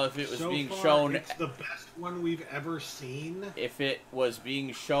 Well, if it was So being far, shown... it's the best one we've ever seen. If it was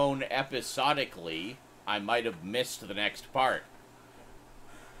being shown episodically, I might have missed the next part.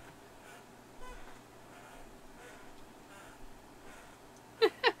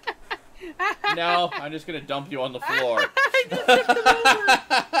 No, I'm just gonna dump you on the floor.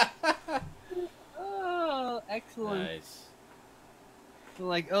 Oh, excellent. Nice.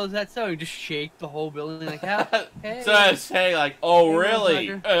 Like, oh, is that so? You just shake the whole building like, how? Hey. So I was saying, like, oh, Hey,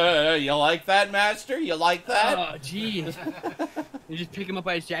 really? You like that, Master? You like that? Oh, jeez. You just pick him up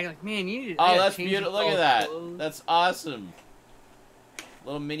by his jacket, like, man, you need to. Oh, that's beautiful. Look at that. That's awesome.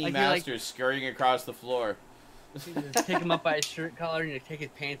 Little mini Like, you're like- Master scurrying across the floor. Just pick him up by his shirt collar and you take his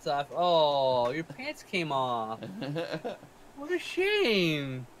pants off. Oh, your pants came off. What a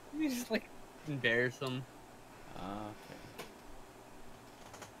shame. You just, like, embarrass him. Okay.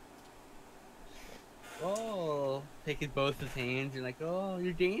 Oh, taking both his hands. You're like, oh,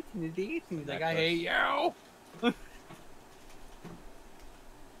 you're dancing, you're dancing. He's like, I Necklace. hate you.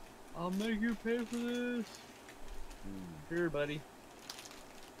 I'll make you pay for this. Sure, buddy.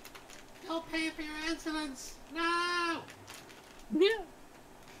 You'll pay for your insolence. No! Yeah.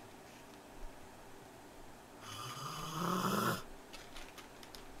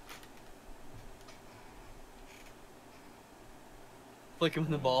 Flick him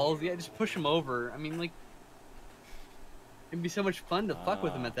in the balls. Yeah, just push him over. I mean, like, it'd be so much fun to fuck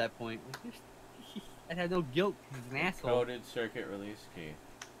with him at that point. Like, I'd have no guilt 'cause he's an asshole. Coded circuit release key.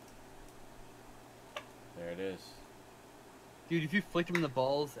 There it is. Dude, if you flicked him in the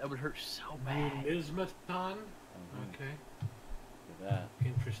balls, that would hurt so bad. Numismaton? Mhm. Okay. Give that.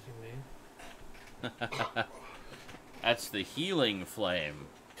 Interesting name. That's the healing flame.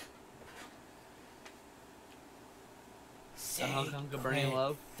 Hunk Hunk of Burning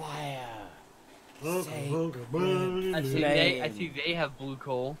Love. Fire. Look, Say look, good. I see Flame. I see they have blue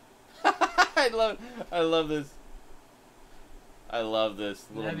coal. I love this. I love this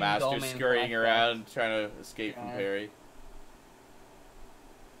little Having master Dullman scurrying flashbacks. around trying to escape from God. Perry.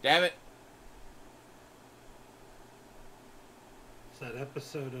 Damn it! It's that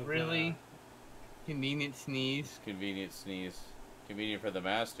episode of Really? Convenient sneeze. Convenient sneeze. Convenient for the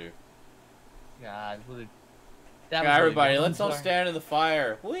master. God, what a... That was Yeah, really everybody, good. let's I'm all sorry. stand in the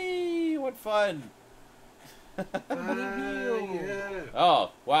fire. Whee! What fun! yeah.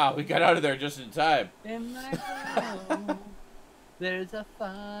 Oh, wow, we got out of there just in time. In my home, there's a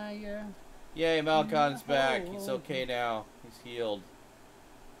fire. Yay, Malcon's back. He's okay now. He's healed.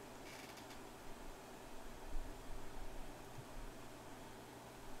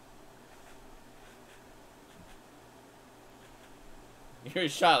 You're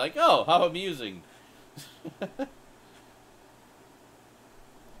shot like, oh, how amusing.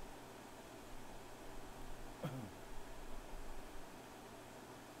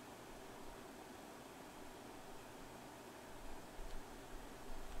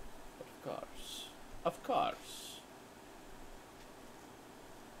 Of course. Of course.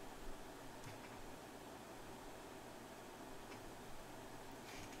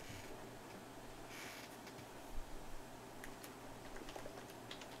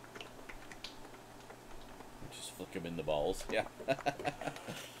 Just flick him in the balls. Yeah.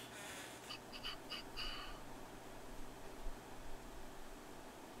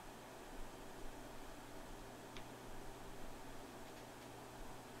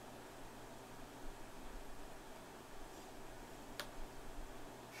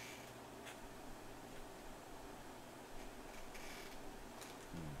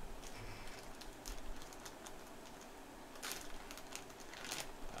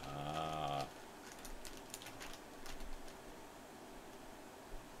 Ah.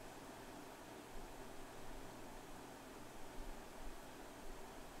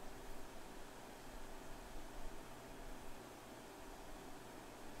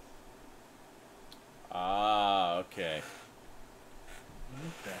 Ah, okay.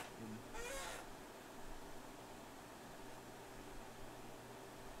 Interesting.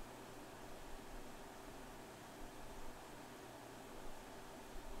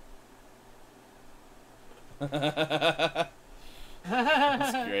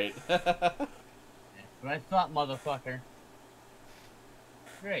 That's great. That's what I thought, motherfucker.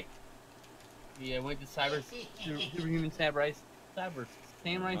 Great. Yeah, I went to Superhuman Samurai Cyber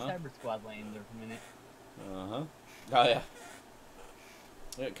Squad lane there for a minute. Uh-huh. Oh, yeah.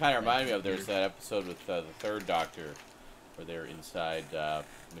 It kind of reminded me of there's that episode with the third Doctor where they're inside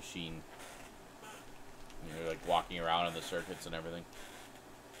machine. You know, like walking around in the circuits and everything.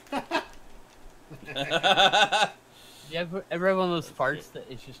 You ever have one of those farts that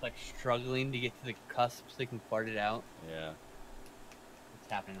is just like struggling to get to the cusp so they can fart it out? Yeah.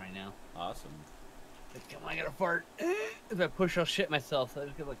 It's happening right now. Awesome. Like, come on, I gotta fart. If I push, I'll shit myself. So I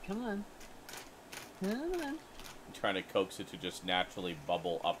just go like, come on. Come on. Trying to coax it to just naturally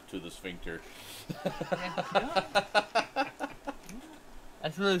bubble up to the sphincter. Yeah, come on.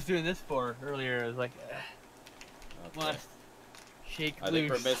 That's what I was doing this for earlier. I was like, Okay. must shake I think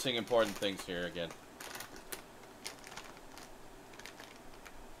we're loose. missing important things here again.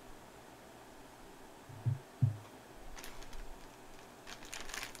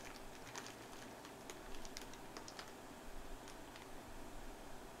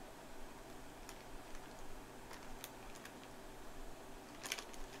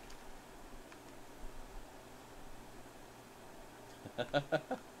 This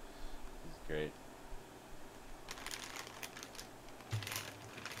is great.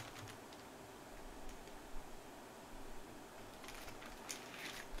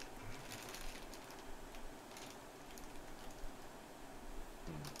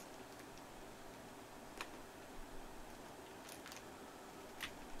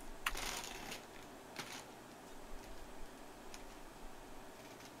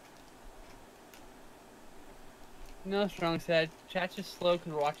 No, Strong said, chat's just slow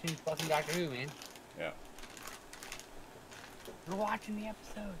because we're watching fucking Doctor Who, man. Yeah. We're watching the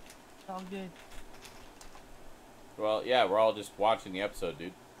episode. It's all good. Well, yeah, we're all just watching the episode,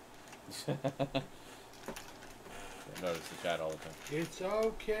 dude. I notice the chat all the time. It's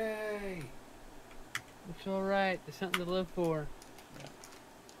okay. It's alright. There's something to live for. Yeah.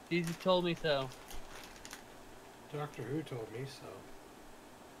 Jesus told me so. Doctor Who told me so.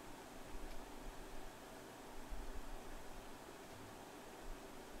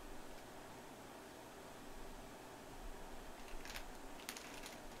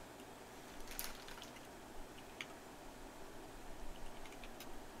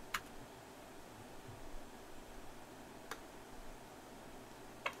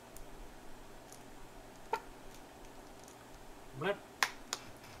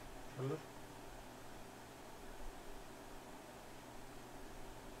 Hello?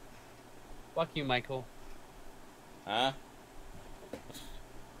 Fuck you, Michael. Huh?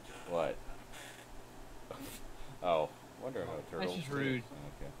 What? Oh, wonder how turtles. just do. rude.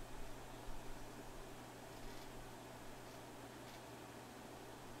 Okay.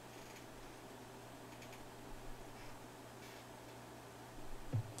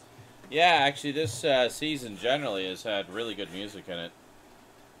 Yeah, actually, this season generally has had really good music in it.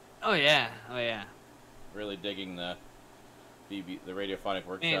 Oh yeah, oh yeah. Really digging the the Radiophonic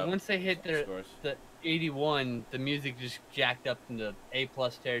Workshop. Man, once they hit scores. the 81, the music just jacked up into A+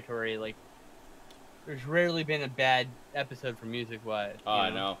 territory. Like, there's rarely been a bad episode for music wise. Oh, I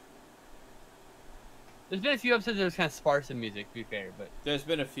know. There's been a few episodes that was kind of sparse in music, to be fair, but There's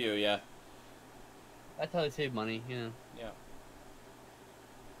been a few, yeah. that's how they save money, you know. Yeah.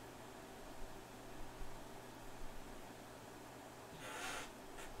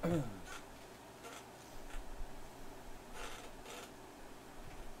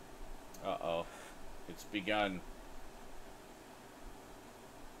 Uh-oh. It's begun.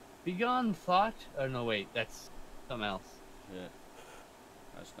 Begone thought. Oh no, wait, that's something else. Yeah.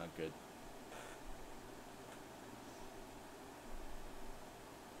 That's not good.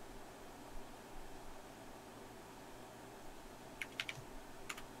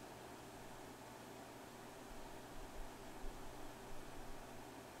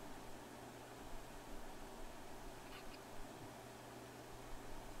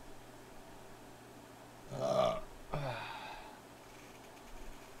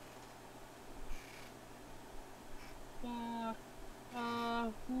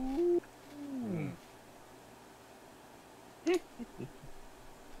 Hmm.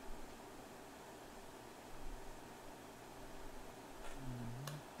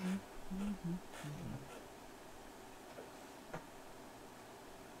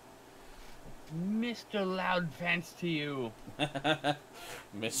 Mr. Loudpants to you. Mr.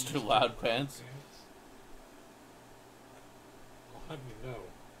 Loudpants. Well, let me know.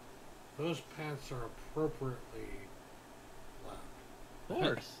 Those pants are appropriately loud. Of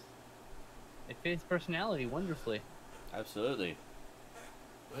course. It fits personality wonderfully. Absolutely.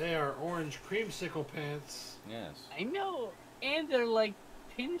 They are orange creamsicle pants. Yes. I know, and they're like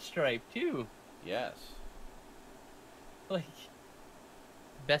pinstripe too. Yes. Like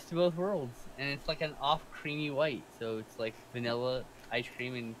best of both worlds, and it's like an off creamy white, so it's like vanilla ice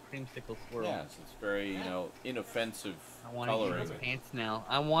cream and creamsicle swirl. Yes, it's very, inoffensive I want to coloring. eat those pants now.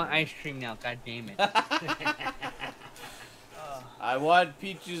 I want ice cream now. God damn it. I want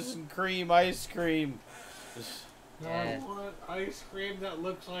peaches and cream ice cream. Just- I want ice cream that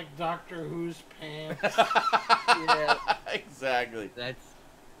looks like Doctor Who's pants. Yeah, Exactly.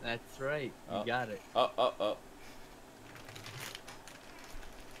 that's right. You Oh. got it. Oh.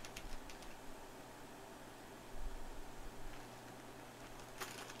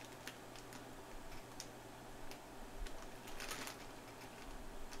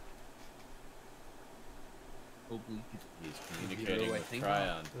 Oblique. He's Zero, communicating I with think.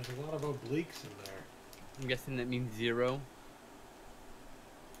 Tryon. There's a lot of obliques in there. I'm guessing that means zero.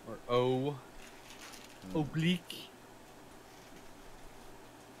 Or O. Oblique.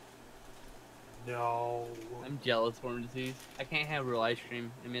 No. I'm jealous for him disease. I can't have real ice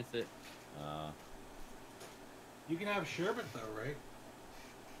cream. I miss it. You can have sherbet though, right?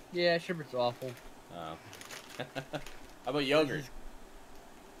 Yeah, sherbet's awful. How about yogurt?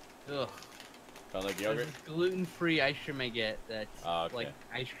 Ugh. Kind of like There's yogurt? this gluten-free ice cream I get that's Oh, okay. like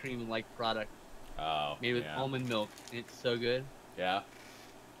ice cream-like product Oh, made with yeah. almond milk. And it's so good. Yeah.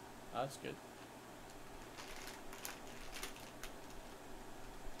 Oh, that's good.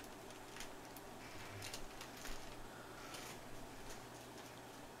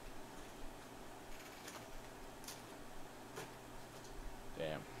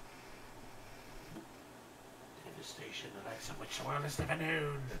 Damn. Devastation, the likes of which the world has never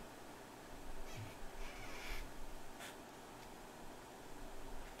known.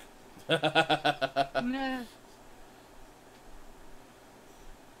 Nah.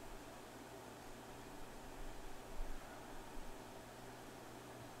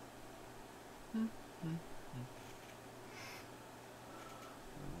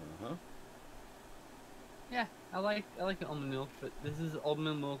 Uh-huh. Yeah, I like the almond milk, but this is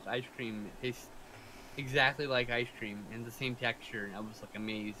almond milk ice cream. It tastes exactly like ice cream and the same texture, and I was like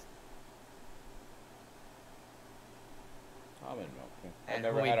amazed. Almond milk. I've And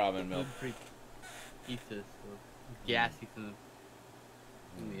never homemade had almond milk. gluten-free Pizzas, or gassy from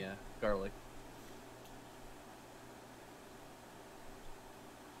the garlic.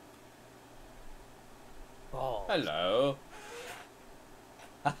 Oh, Hello.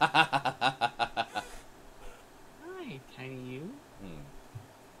 Hi, tiny you. Hmm.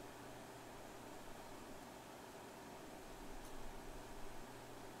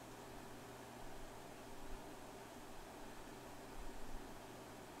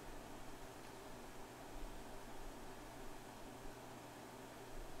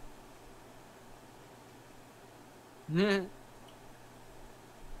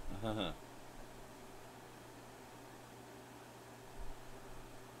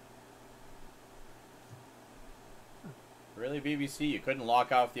 Really, BBC? You couldn't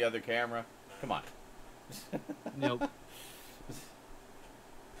lock off the other camera? Come on. Nope.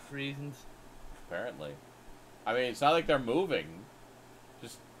 Reasons. Apparently. I mean, it's not like they're moving.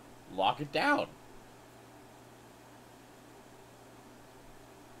 Just lock it down.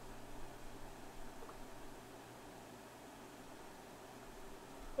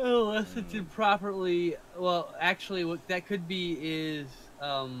 Unless it's improperly. Well, actually, what that could be is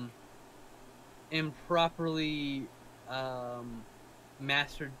improperly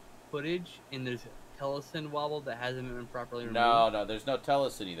mastered footage, and there's telecin wobble that hasn't been properly removed. No, there's no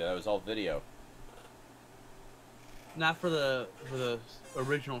telecine either. That was all video. Not for the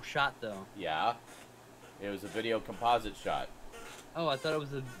original shot though. Yeah. It was a video composite shot. Oh, I thought it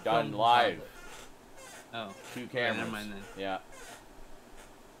was a Done film live. composite. Oh, 2 okay, cameras. never mind then. Yeah.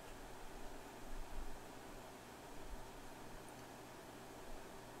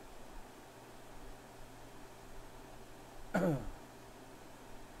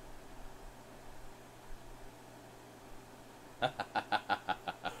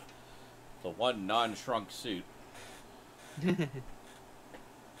 The one non-shrunk suit.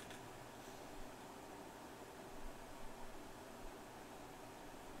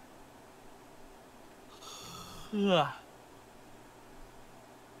 Ugh. Alright,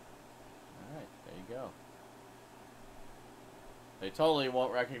 there you go. They totally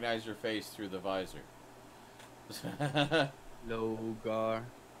won't recognize your face through the visor. Logar.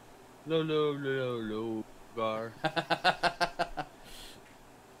 Logar.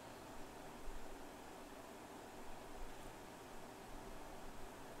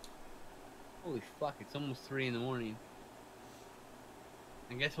 Holy fuck, it's almost 3 in the morning.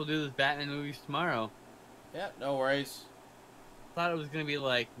 I guess we'll do this Batman movies tomorrow. Yeah, no worries. Thought it was gonna be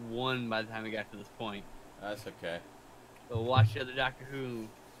like 1 by the time we got to this point. That's okay. So we'll watch the other Doctor Who,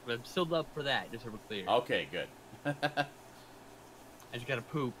 but I'm still up for that, just so we're clear. Okay, good. I just gotta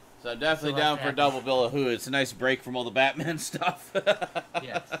poop. So I'm definitely Still down has for to double bill of Who. It's a nice break from all the Batman stuff.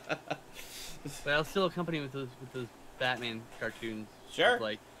 Yes. But I'll still accompany with those Batman cartoons. Sure.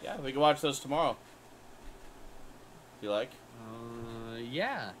 Like, Yeah, we can watch those tomorrow. If you like.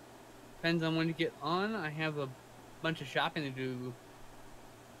 yeah. Depends on when you get on. I have a bunch of shopping to do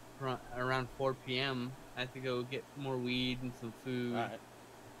around 4 p.m. I have to go get more weed and some food Alright.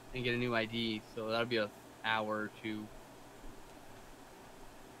 and get a new ID. So that'll be an hour or 2.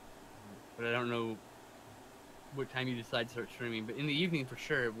 But I don't know what time you decide to start streaming. But in the evening, for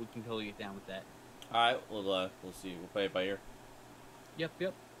sure, we can totally get down with that. Alright, we'll see. We'll play it by ear.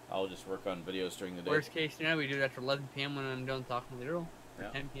 Yep. I'll just work on videos during the day. Worst case scenario, we do it after 11 p.m. when I'm done talking with Earl. Or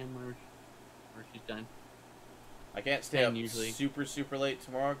Yeah. 10 p.m. whenever she's done. I can't stay 10 up usually. super late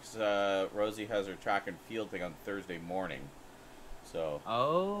tomorrow because Rosie has her track and field thing on Thursday morning. So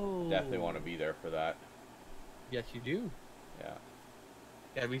Oh. definitely want to be there for that. Yes, you do. Yeah.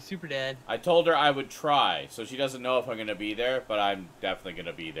 Gotta be super dad. I told her I would try, so she doesn't know if I'm going to be there, but I'm definitely going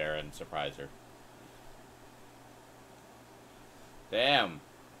to be there and surprise her. Damn.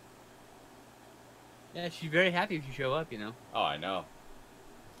 Yeah, she's very happy if you show up, you know. Oh, I know.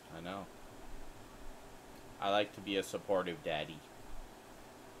 I like to be a supportive daddy.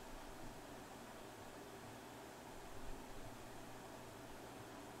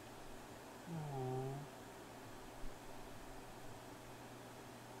 Oh.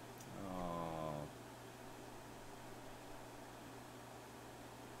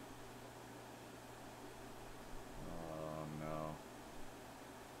 Oh, no.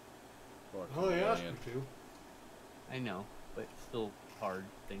 Poor Oh, they asked me chameleon. to. I know, but it's still a hard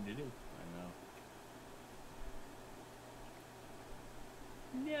thing to do. I know.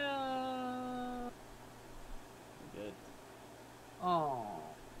 No. Good. Oh.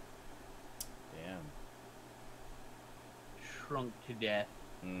 Damn. Shrunk to death.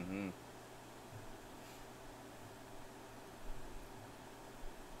 Mm-hmm.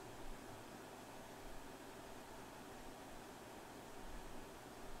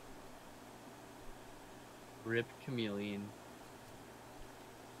 Ripped chameleon.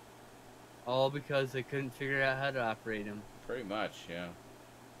 All because they couldn't figure out how to operate him. Pretty much, yeah.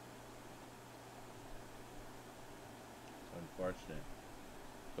 It's unfortunate.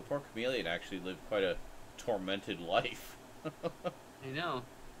 The poor chameleon actually lived quite a tormented life. I know.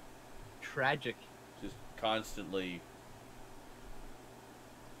 Tragic. Just constantly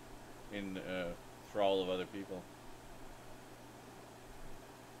in thrall of other people.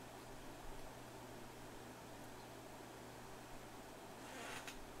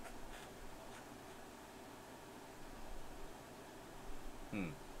 Hmm.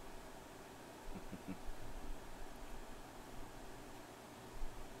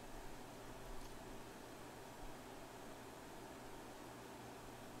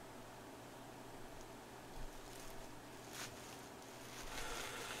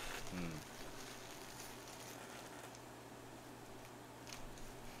 Hmm.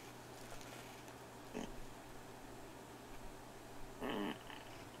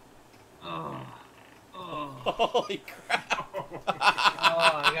 Oh. Oh. Holy crap! Oh,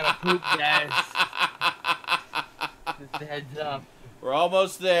 I gotta poop, guys. Just a heads up. We're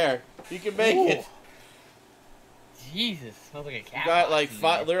almost there. You can make Ooh. it. Jesus, smells like a cat. You got like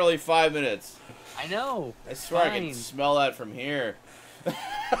box in there. literally 5 minutes. I know. I swear I Fine. can smell that from here. It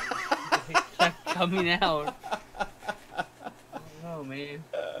kept coming out. I don't know, man.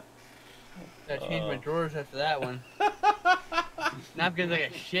 Gotta change my drawers after that one. Not because I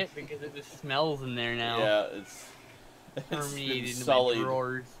got shit, because it just smells in there now. Yeah, it's been Permeated into my sullied.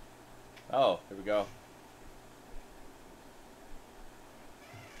 drawers. Oh, here we go.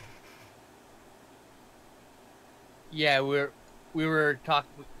 Yeah, we were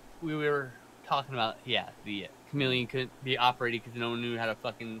talking about the chameleon couldn't be operated because no one knew how to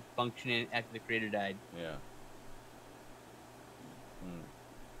fucking function in it after the creator died. Yeah. Hmm.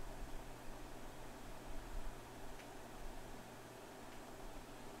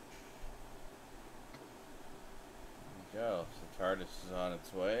 There we go. So TARDIS is on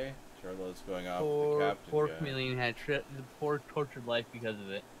its way. Turlo's going off with the captain Poor guy. chameleon had the poor tortured life because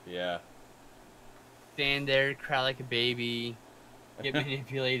of it. Yeah. Stand there, cry like a baby, get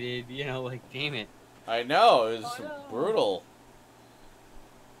manipulated. You know, like damn it. I know, it was Oh, no. brutal.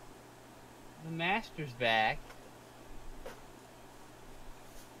 The master's back.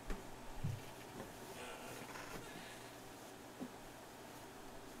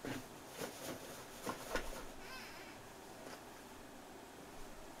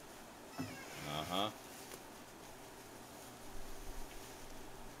 Uh-huh.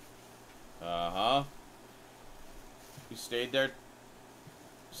 Uh-huh. You stayed there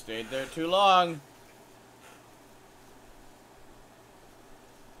too long.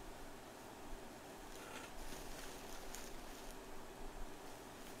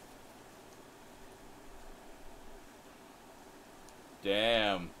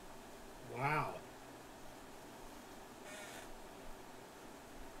 Damn. Wow.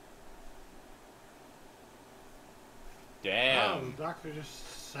 Damn. Wow, the doctor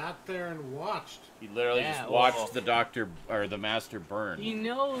just sat there and watched. He literally Yeah, just watched well- the doctor or the master burn. He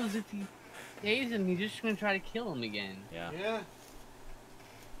knows if he saves him, he's just gonna try to kill him again. Yeah. Yeah.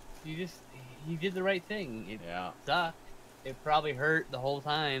 He did the right thing. It Yeah. sucked. It probably hurt the whole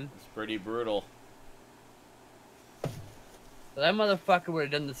time. It's pretty brutal. But that motherfucker would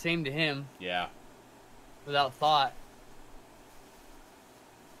have done the same to him Yeah. without thought.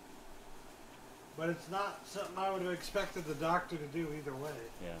 But it's not something I would have expected the doctor to do either way.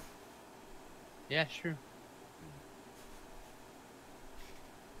 Yeah. Yeah, sure.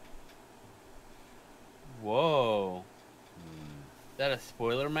 Whoa. Hmm. Is that a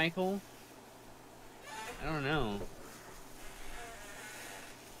spoiler, Michael? I don't know.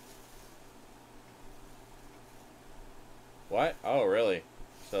 What? Oh, really?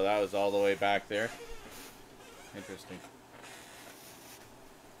 So that was all the way back there? Interesting.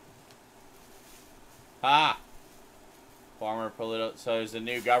 Ah! So there's a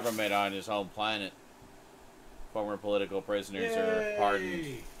new government on his home planet. Former political prisoners are pardoned.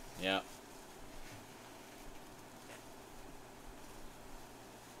 Yay! Yeah.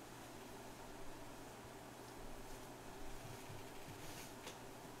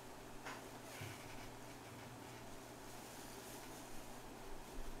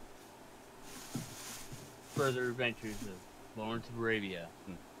 Further adventures of Lawrence of Arabia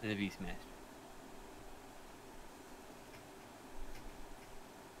and the Beastmaster.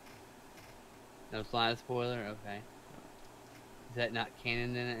 No, it's not a spoiler? Okay. Is that not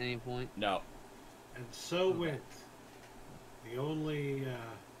canon then at any point? No. And so went the only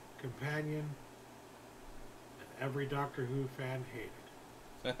companion that every Doctor Who fan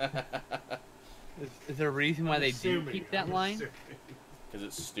hated. Is there a reason why I'm they do assuming, keep that I'm line? assuming. Because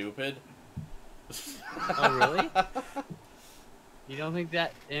it's stupid? Oh, really? You don't think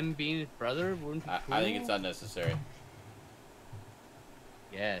that him being his brother wouldn't be cool? I think it's unnecessary.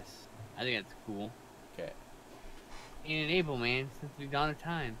 Yes. I think that's cool. Okay. And Abel, man, since the dawn of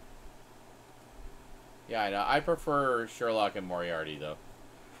time. Yeah, I know. I prefer Sherlock and Moriarty, though.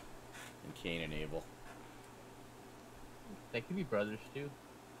 And Cain and Abel. They could be brothers, too.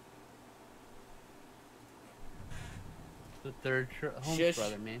 The third Holmes Shush.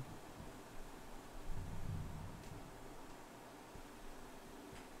 brother, man.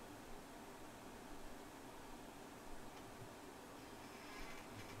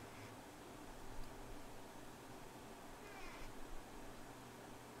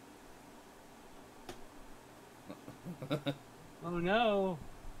 Oh no!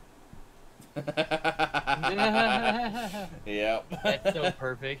 Yep. That's so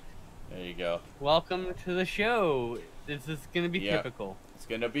perfect. There you go. Welcome to the show. This is gonna be Yeah. typical It's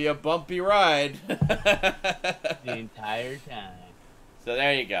gonna be a bumpy ride. the entire time. So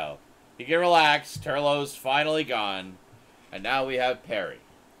there you go. You can relax. Turlough's finally gone. And now we have Perry.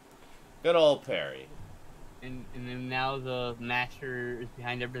 Good old Perry. And then now the master is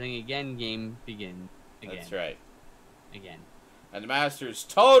behind everything again. Game begins again. That's right. Again. And the Master's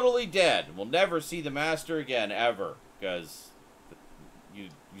totally dead. We'll never see the Master again, ever. Because you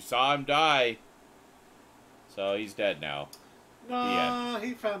saw him die. So he's dead now. No,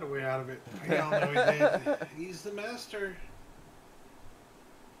 he found a way out of it. We all know he did. He's the master.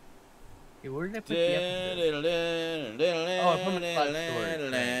 Hey, where did I put the episode? Oh, I put them in cloud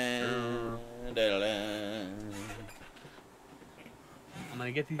I'm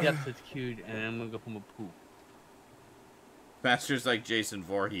gonna get these episodes queued, and then I'm gonna go put my poop. Master's like Jason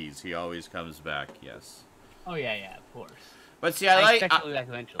Voorhees. He always comes back, yes. Oh yeah, of course. But see, I expect to be back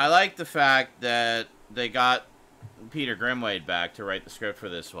eventually. I like the fact that they got Peter Grimwade back to write the script for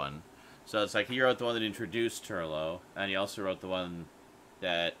this one. So it's like he wrote the one that introduced Turlough, and he also wrote the one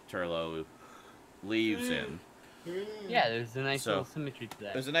that Turlough leaves in. Yeah, there's a nice So, little symmetry to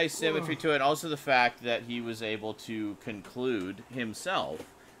that. There's a nice symmetry to it, and also the fact that he was able to conclude himself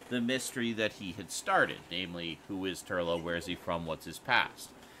the mystery that he had started, namely, who is Turlough, where is he from, what's his past.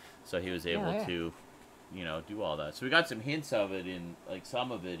 So he was able to, do all that. So we got some hints of it in, like,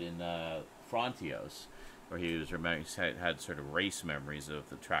 some of it in Frontios, where he was had sort of race memories of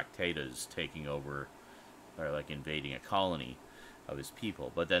the Tractatas taking over, or like invading a colony of his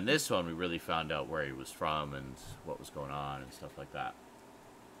people. But then this one, we really found out where he was from and what was going on and stuff like that.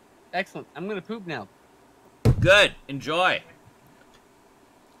 Excellent. I'm gonna poop now. Good. Enjoy.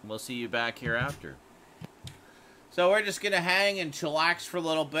 We'll see you back here after. So we're just going to hang and chillax for a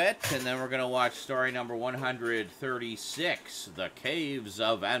little bit, and then we're going to watch story number 136, The Caves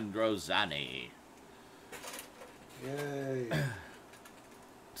of Androzani. Yay.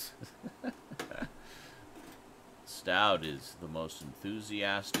 Stout is the most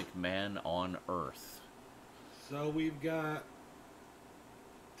enthusiastic man on Earth. So we've got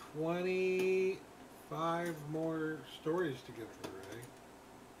 25 more stories to get through, right?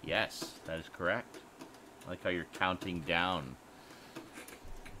 Yes, that is correct. I like how you're counting down.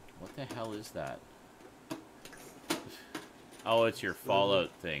 What the hell is that? Oh, it's your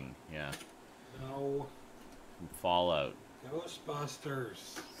Fallout thing. Yeah. No. From Fallout.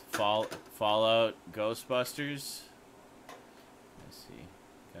 Ghostbusters. Fallout Ghostbusters? Let's see.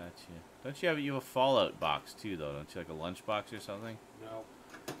 Gotcha. Don't you have a Fallout box too, though? Don't you like a lunchbox or something? No.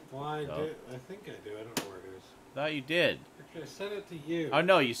 Well, I No. did. I think I do. I don't know where it is. Thought you did. Actually, I sent it to you. Oh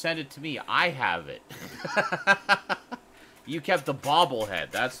no, you sent it to me. I have it. You kept the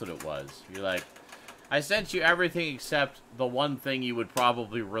bobblehead. That's what it was. You're like, I sent you everything except the one thing you would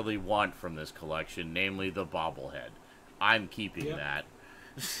probably really want from this collection, namely the bobblehead. I'm keeping that.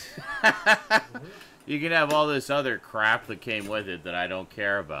 You can have all this other crap that came with it that I don't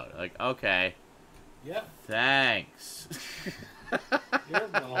care about. Like, okay. Yep. Thanks. You're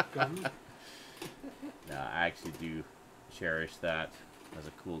welcome. No, I actually do cherish that as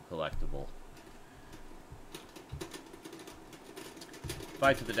a cool collectible.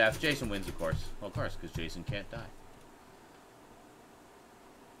 Fight to the death. Jason wins, of course. Well, of course, because Jason can't die.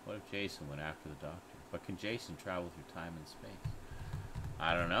 What if Jason went after the Doctor? But can Jason travel through time and space?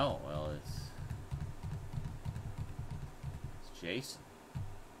 I don't know. Well, it's Jason.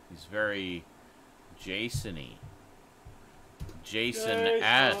 He's very Jason-y.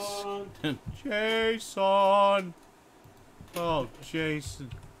 Jason-esque. Jason! Oh,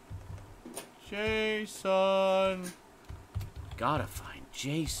 Jason. Jason! Gotta find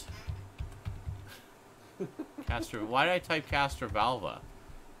Jason. Why did I type Castrovalva?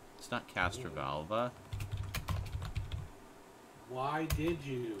 It's not Castrovalva. Why did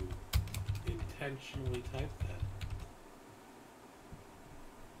you intentionally type that?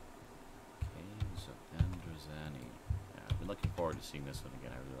 Caves of Androzani. Yeah, I've been looking forward to seeing this one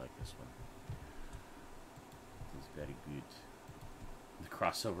again. I really like this one. It's very good. The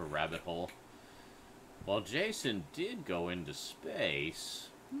crossover rabbit hole. Well, Jason did go into space.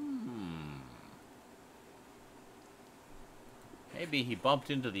 Maybe he bumped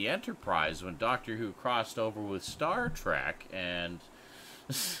into the Enterprise when Doctor Who crossed over with Star Trek, and...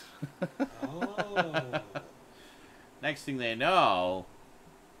 Oh. Next thing they know,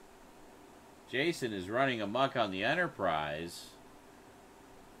 Jason is running amok on the Enterprise,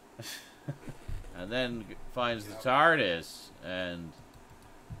 and then finds the TARDIS, and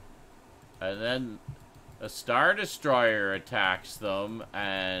then a Star Destroyer attacks them,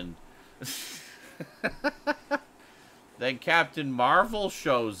 and then Captain Marvel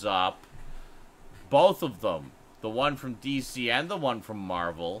shows up. Both of them. The one from DC and the one from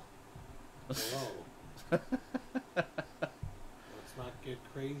Marvel. Whoa. Let's not get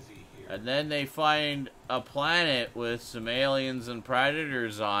crazy here. And then they find a planet with some aliens and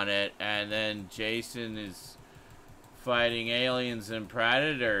predators on it, and then Jason is fighting aliens and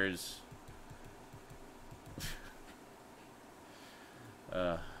predators.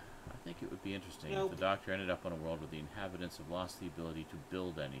 I think it would be interesting if the Doctor ended up on a world where the inhabitants have lost the ability to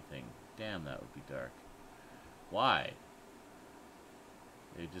build anything. Damn, that would be dark. Why?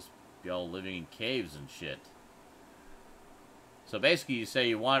 They'd just be all living in caves and shit. So basically you say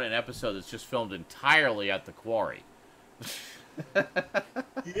you want an episode that's just filmed entirely at the quarry.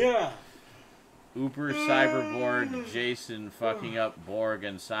 Yeah. Uber Cyberborg Jason fucking up Borg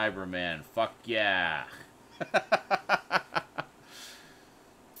and Cyberman. Fuck yeah.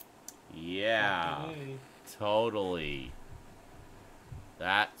 Yeah. Totally.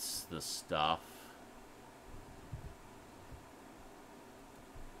 That's the stuff.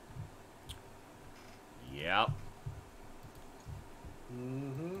 Yep.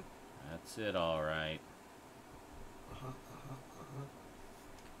 Mm-hmm. That's it, all right.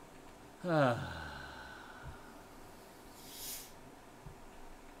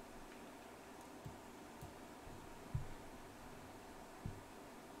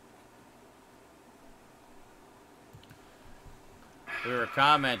 We were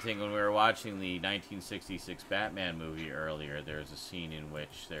commenting when we were watching the 1966 Batman movie earlier. There was a scene in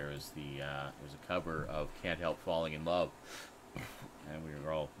which there was a cover of "Can't Help Falling in Love," and we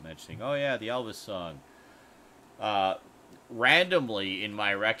were all mentioning, "Oh yeah, the Elvis song." Randomly in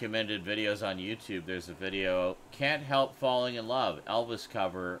my recommended videos on YouTube, there's a video, "Can't Help Falling in Love," Elvis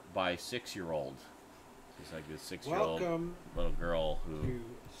cover by 6-year-old. It's like this 6-year-old little girl who. To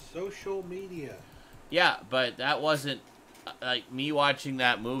social media. Yeah, but that wasn't. Like, me watching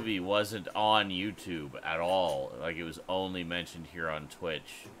that movie wasn't on YouTube at all. Like, it was only mentioned here on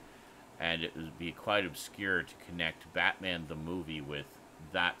Twitch. And it would be quite obscure to connect Batman the movie with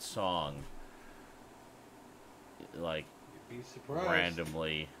that song. Like, You'd be surprised.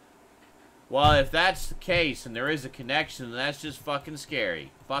 randomly. Well, if that's the case, and there is a connection, then that's just fucking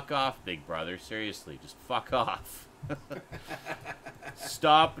scary. Fuck off, Big Brother. Seriously, just fuck off.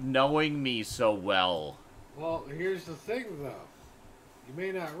 Stop knowing me so well. Well, here's the thing, though. You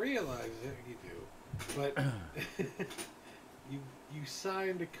may not realize it, you do, but you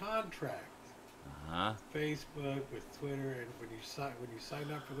signed a contract. Uh-huh. Facebook, with Twitter, and when you sign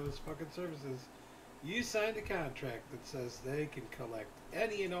up for those fucking services, you signed a contract that says they can collect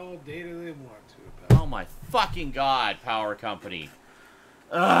any and all data they want to about. Oh my fucking god, power company.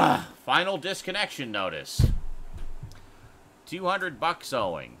 Ugh. Final disconnection notice. $200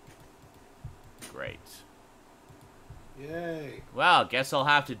 owing. Great. Yay. Well, guess I'll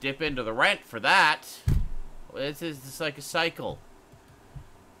have to dip into the rent for that. It's like a cycle.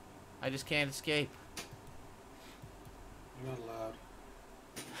 I just can't escape. You're not allowed.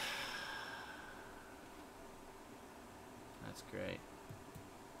 That's great.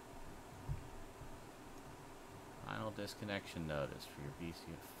 Final disconnection notice for your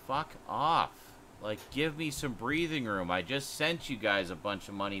BC. Fuck off. Like, give me some breathing room. I just sent you guys a bunch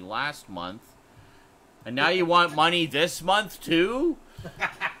of money last month. And now you want money this month, too?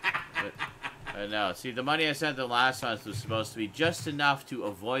 No. See, the money I sent them last month was supposed to be just enough to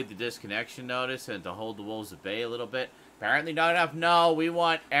avoid the disconnection notice and to hold the wolves at bay a little bit. Apparently not enough. No, we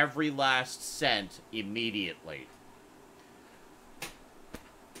want every last cent immediately.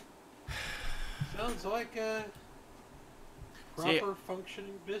 Sounds like a proper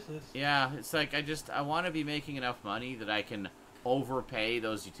functioning business. Yeah, it's like I want to be making enough money that I can overpay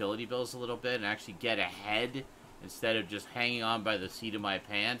those utility bills a little bit and actually get ahead instead of just hanging on by the seat of my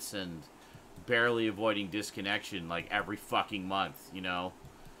pants and barely avoiding disconnection like every fucking month, you know?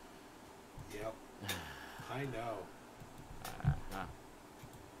 Yep. I know.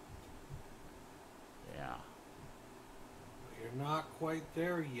 Yeah. You're not quite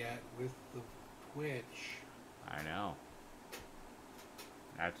there yet with the Twitch. I know.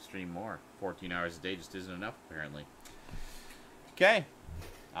 I have to stream more. 14 hours a day just isn't enough, apparently. Okay.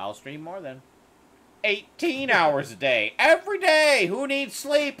 I'll stream more then. 18 hours a day. Every day! Who needs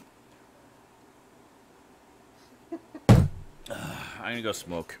sleep? I'm gonna go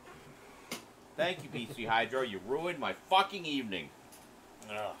smoke. Thank you, BC Hydro. You ruined my fucking evening.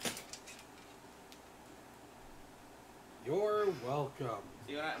 Ugh. You're welcome.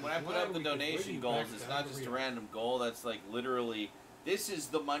 See, when I put up the donation goals, it's not just a random goal. That's like literally, this is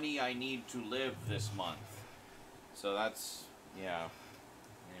the money I need to live this month. So that's, yeah.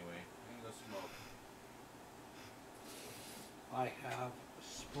 Anyway, I'm gonna go smoke. I have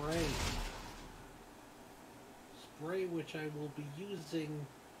spray. Spray which I will be using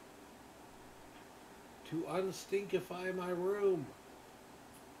to unstinkify my room.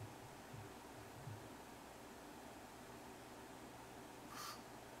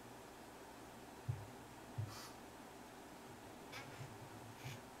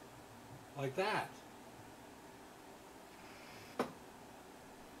 Like that.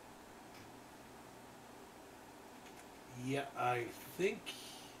 Yeah, I think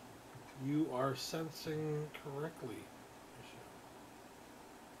you are sensing correctly.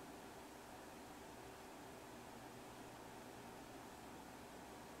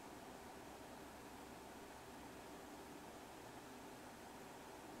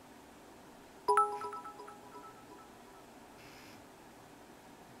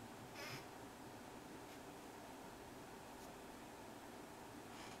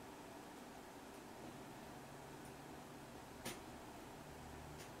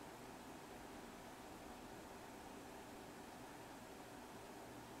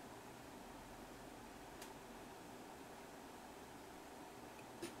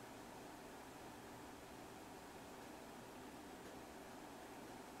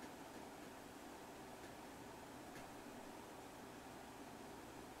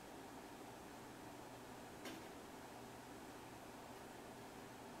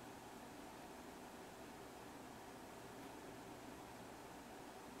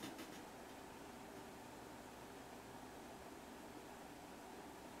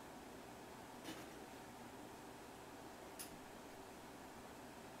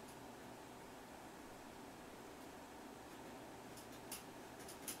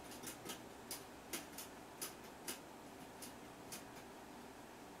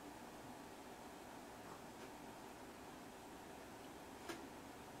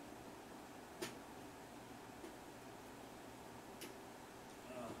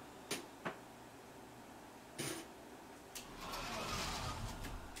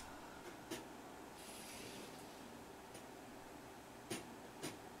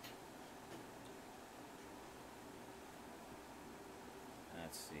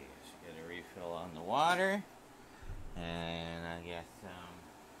 Let's see. Just get a refill on the water. And I get some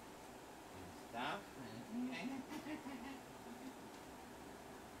stuff.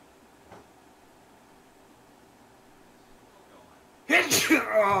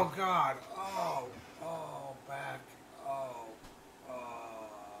 Oh God! Oh, oh, back! Oh, oh.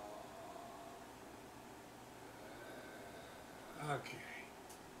 Okay.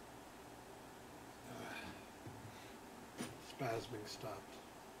 Spasming stopped.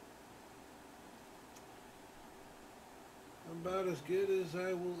 About as good as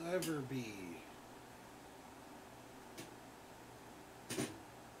I will ever be.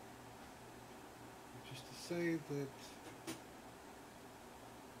 Just to say that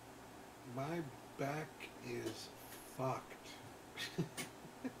my back is fucked.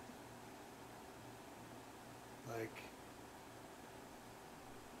 Like,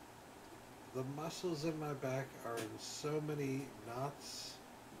 the muscles in my back are in so many knots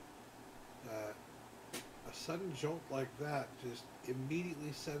that a sudden jolt like that just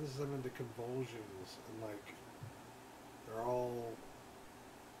immediately sends them into convulsions, and like they're all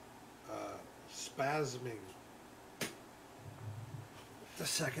spasming the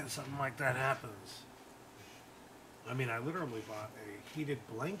second something like that happens. I mean, I literally bought a heated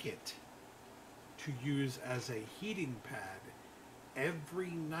blanket to use as a heating pad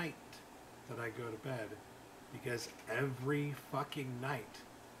every night that I go to bed, because every fucking night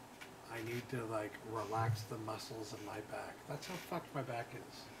I need to like relax the muscles in my back. That's how fucked my back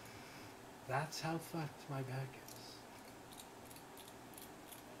is. That's how fucked my back is.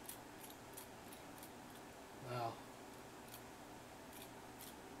 Well,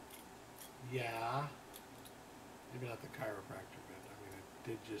 yeah, maybe not the chiropractor bit. I mean, I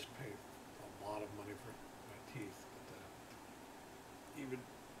did just pay a lot of money for my teeth, but even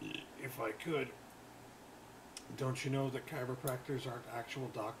if I could, Don't you know that chiropractors aren't actual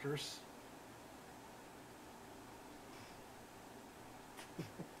doctors?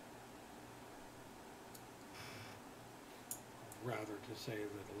 Rather to say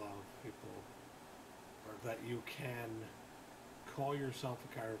that a lot of people, or that you can call yourself a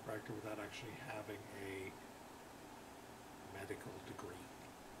chiropractor without actually having a medical degree.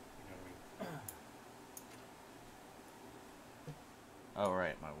 You know what I mean? Oh,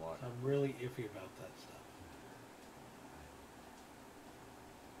 right, my water. I'm really iffy about that stuff.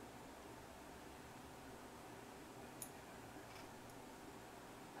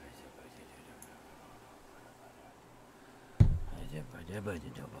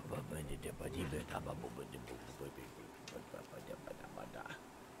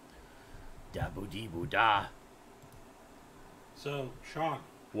 Da-boo-dee-boo-da. So, Sean,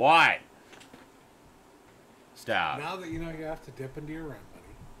 What? Stop. now that you know you have to dip into your rent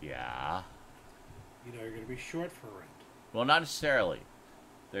money, Yeah. you know you're going to be short for rent. Well, not necessarily.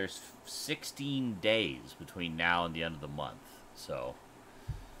 There's 16 days between now and the end of the month, so...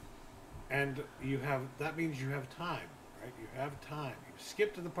 And you have, that means you have time, right? You have time. You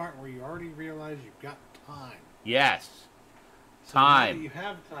skip to the part where you already realize you've got time. Yes. So now that Time you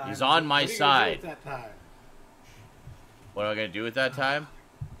have time. is on my what are you gonna do side. with that time? What am I going to do with that time?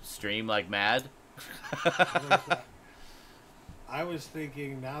 Stream like mad? I was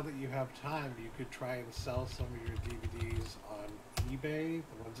thinking now that you have time, you could try and sell some of your DVDs on eBay,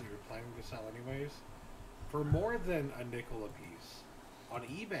 the ones that you're planning to sell anyways, for more than a nickel a piece on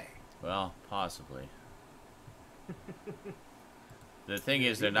eBay. Well, possibly. The thing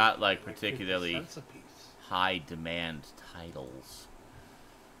is, they're not like 50 particularly cents a piece. high demand titles.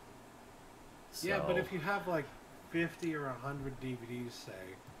 Yeah, but So- if you have like 50 or 100 DVDs, say,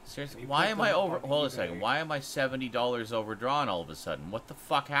 Seriously, you why put am them I up over? on Hold a eBay. second. Why am I $70 overdrawn all of a sudden? What the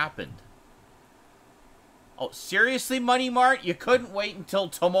fuck happened? Oh, seriously, Money Mart? You couldn't wait until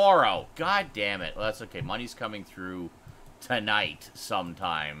tomorrow. God damn it. Well, that's okay. Money's coming through tonight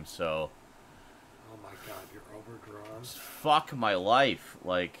sometime, so oh my god, you're overdrawn. fuck my life.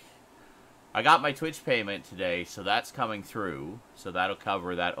 Like, I got my Twitch payment today, so that's coming through. So that'll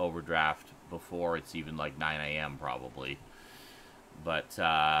cover that overdraft before it's even like 9 a.m. probably. But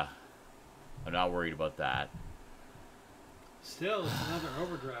I'm not worried about that. Still, it's another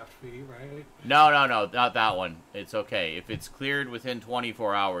overdraft fee, right? No, not that one. It's okay. If it's cleared within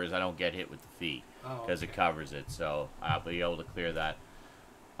 24 hours, I don't get hit with the fee Oh, because it okay. covers it. So I'll be able to clear that.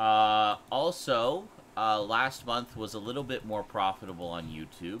 Also, last month was a little bit more profitable on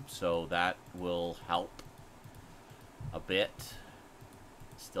YouTube, so that will help a bit.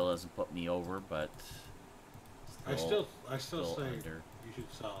 Still doesn't put me over, but I still say under. you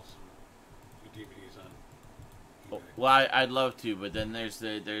should sell some DVDs on eBay. Well, I'd love to, but then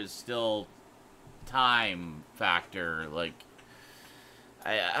there's still time factor. Like,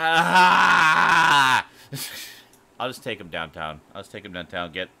 I'll just take them downtown.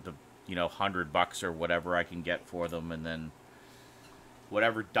 Get the $100 or whatever I can get for them, and then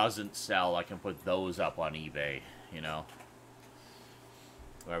whatever doesn't sell, I can put those up on eBay.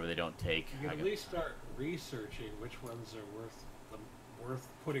 Whatever they don't take. You can at least start researching which ones are worth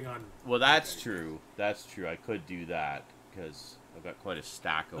putting on. Well, that's eBay. true. That's true. I could do that because I've got quite a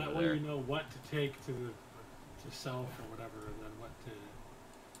stack over That way there. you know what to take to sell for whatever, and then what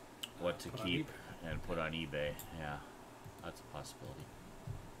to What to put on keep eBay. and put on eBay. Yeah, that's a possibility.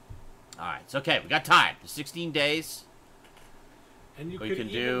 All right, it's okay. We got time. 16 days. And you We could can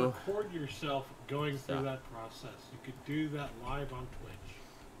even do record yourself going through stuff. that process. You could do that live on Twitch.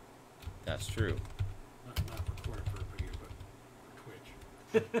 That's true. Not record it for a video, but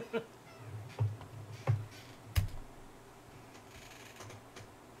for Twitch.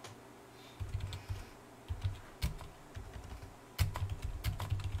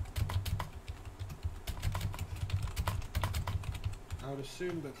 I would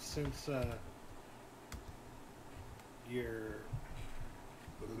assume that since your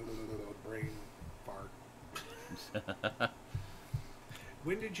brain fart.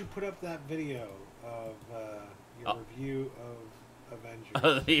 When did you put up that video of your review of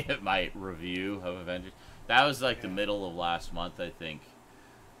Avengers? My review of Avengers. That was like the Yeah. middle of last month, I think.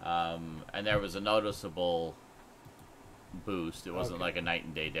 And there was a noticeable boost. It wasn't Okay. like a night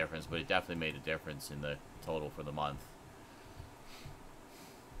and day difference, but it definitely made a difference in the total for the month.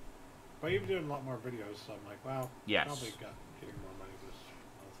 But you've been doing a lot more videos, so I'm like, wow, Yes. probably getting more money this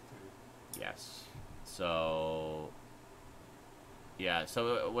month too. Yes. So, yeah.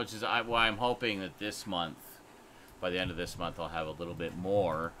 So, which is why I'm hoping that this month, by the end of this month, I'll have a little bit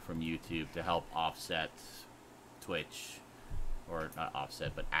more from YouTube to help offset Twitch, or not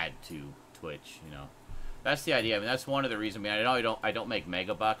offset, but add to Twitch. That's the idea. I mean, that's one of the reasons. I mean, I know I don't make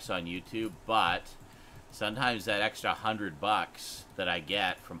mega bucks on YouTube, but sometimes that extra $100 that I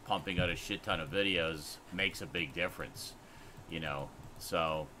get from pumping out a shit ton of videos makes a big difference. You know,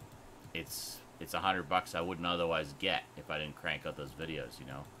 so it's $100 I wouldn't otherwise get if I didn't crank out those videos. You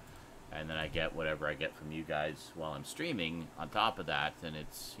know, and then I get whatever I get from you guys while I'm streaming on top of that, and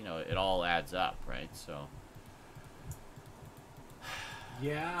it's, you know, it all adds up, right? So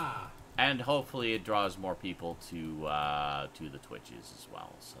Yeah. and hopefully it draws more people to the Twitches as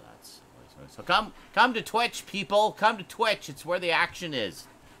well. So that's so come to Twitch, people. Come to Twitch. It's where the action is.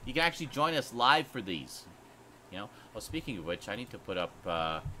 You can actually join us live for these. You know. Well, speaking of which, I need to put up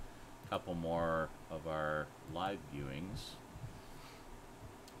a couple more of our live viewings.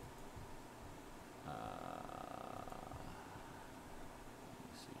 Let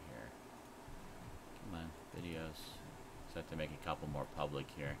me see here. Come on, videos. Just have to make a couple more public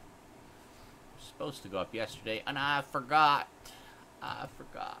here. Supposed to go up yesterday, and I forgot.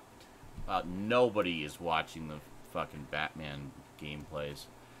 Well, nobody is watching the fucking Batman gameplays.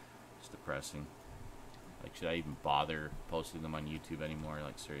 It's depressing. Like, should I even bother posting them on YouTube anymore?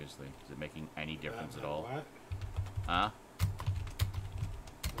 Like, seriously, is it making any difference at all? What? Huh?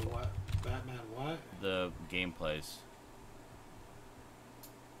 What? Batman what? The gameplays.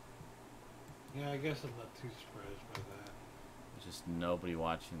 Yeah, I guess I'm not too surprised by that. There's just nobody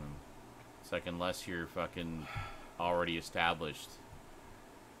watching them. It's like, unless you're fucking already established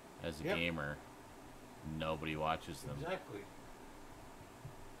as a gamer, nobody watches them. Exactly.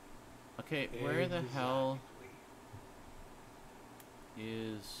 Okay, where the hell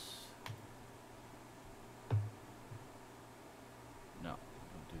is... No,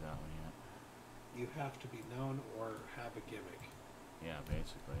 don't do that one yet. You have to be known or have a gimmick. Yeah,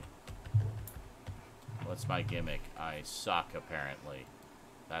 basically. What's my gimmick? I suck, apparently.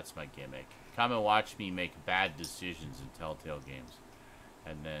 That's my gimmick. Come and watch me make bad decisions in Telltale games.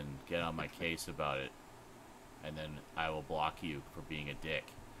 And then get on my case about it. And then I will block you for being a dick.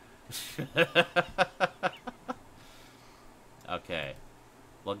 Okay.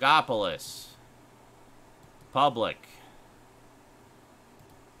 Logopolis. Public.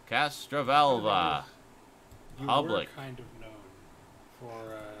 Castrovelva. You Public. were kind of known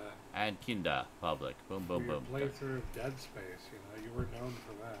for And Kinda. Public. Boom, boom, your boom. playthrough of Dead Space. You know, you were known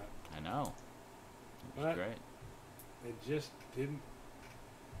for that. I know. It's But great. it just didn't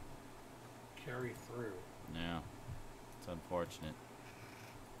carry through. Yeah. It's unfortunate.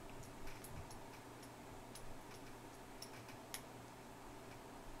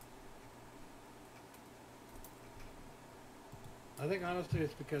 I think honestly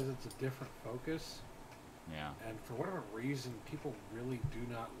it's because it's a different focus, Yeah. and for whatever reason, people really do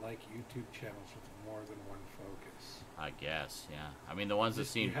not like YouTube channels with more than one focus. I guess, yeah. I mean, the ones that You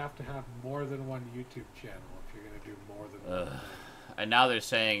seem... have to have more than one YouTube channel if you're going to do more than one thing. And now they're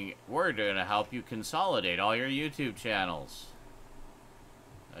saying, we're going to help you consolidate all your YouTube channels.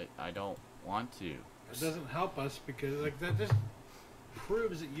 I don't want to. It doesn't help us because like that just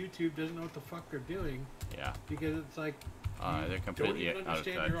proves that YouTube doesn't know what the fuck they're doing. Yeah. Because it's like They're you don't completely even out of touch.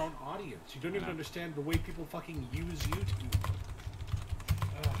 understand your own audience. You don't even know. understand the way people fucking use YouTube.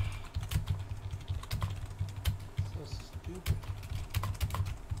 Ugh. So stupid.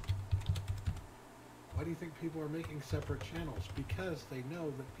 Why do you think people are making separate channels? Because they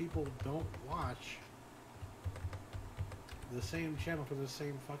know that people don't watch the same channel for the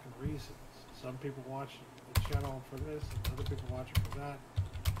same fucking reasons. Some people watch the channel for this, and other people watch it for that.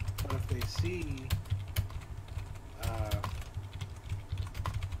 But if they see,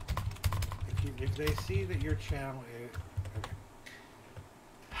 if they see that your channel is, okay.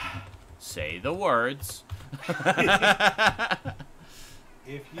 Say the words.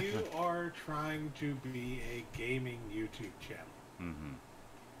 If you are trying to be a gaming YouTube channel, Mm-hmm.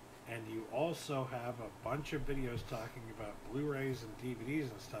 and you also have a bunch of videos talking about Blu-rays and DVDs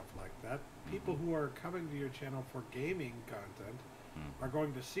and stuff like that, people who are coming to your channel for gaming content are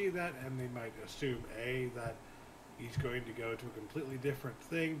going to see that, and they might assume A, that he's going to go to a completely different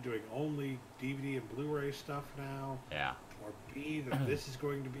thing, doing only DVD and Blu-ray stuff now, Yeah. or B, that this is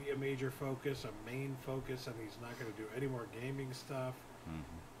going to be a major focus, a main focus, and he's not going to do any more gaming stuff.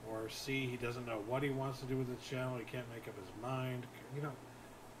 Mm-hmm. Or C, he doesn't know what he wants to do with his channel, he can't make up his mind. You know,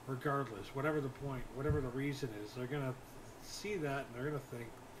 regardless, whatever the point, whatever the reason is, they're going to see that and they're going to think,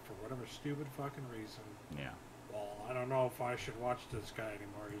 for whatever stupid fucking reason, Yeah. well, I don't know if I should watch this guy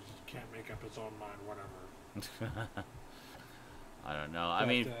anymore, he just can't make up his own mind, whatever. I don't know. But, I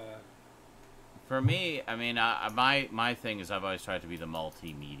mean, for me, I mean, my thing is I've always tried to be the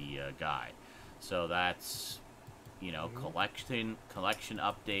multimedia guy. So that's you know, Mhm. collection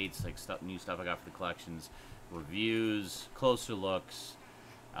updates, like new stuff I got for the collections, reviews, closer looks,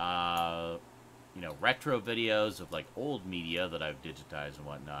 uh, you know, retro videos of like old media that I've digitized and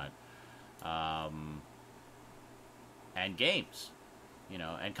whatnot, um, and games, you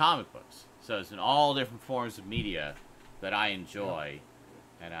know, and comic books. So it's in all different forms of media that I Yep. enjoy,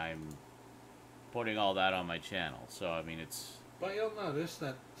 and I'm putting all that on my channel. So I mean, it's But you'll notice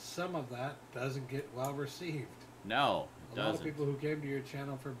that some of that doesn't get well received. no, it A lot of doesn't. people who came to your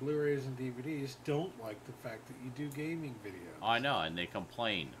channel for Blu-rays and DVDs don't like the fact that you do gaming Oh, I videos. know, and they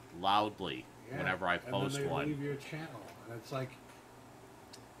complain loudly Yeah, whenever I and then post they one. leave your channel, and it's like,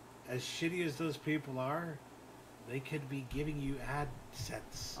 as shitty as those people are, they could be giving you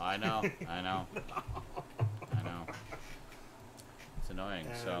AdSense. I know, I know, I know. It's annoying.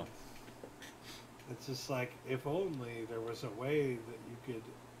 And So it's just like, if only there was a way that you could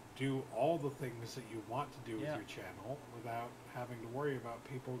do all the things that you want to do with Yeah. your channel without having to worry about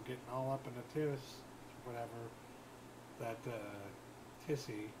people getting all up in a tiss, whatever. That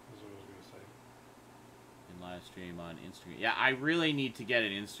tissy is what I was gonna say. in live stream on Instagram. Yeah, I really need to get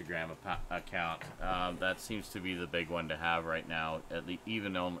an Instagram account. That seems to be the big one to have right now, at least,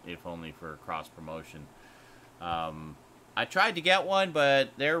 even if only for cross promotion. I tried to get one,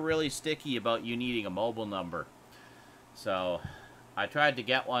 but they're really sticky about you needing a mobile number. So I tried to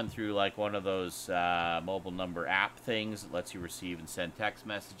get one through like one of those mobile number app things that lets you receive and send text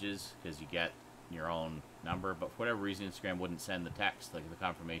messages because you get your own number. But for whatever reason, Instagram wouldn't send the text, like the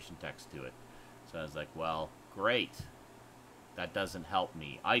confirmation text to it. So I was like, well, great. That doesn't help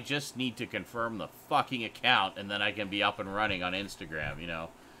me. I just need to confirm the fucking account and then I can be up and running on Instagram, you know?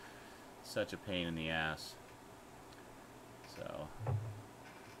 Such a pain in the ass. So,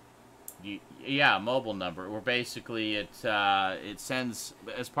 yeah, mobile number. Where basically it sends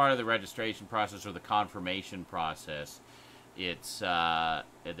as part of the registration process or the confirmation process. It's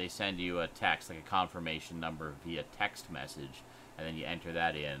they send you a text, like a confirmation number via text message, and then you enter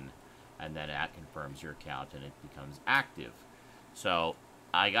that in, and then that confirms your account and it becomes active. So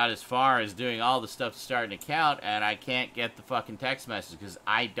I got as far as doing all the stuff to start an account, and I can't get the fucking text message because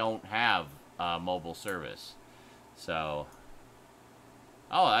I don't have mobile service. So,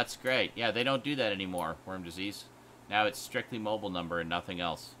 oh, that's great. Yeah, they don't do that anymore, Worm Disease. Now it's strictly mobile number and nothing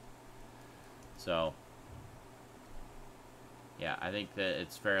else. So, yeah, I think that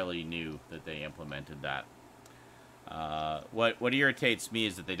it's fairly new that they implemented that. What irritates me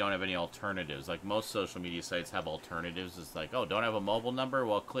is that they don't have any alternatives. Like most social media sites have alternatives. It's like, oh, don't have a mobile number?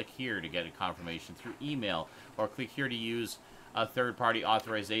 Well, click here to get a confirmation through email, or click here to use a third-party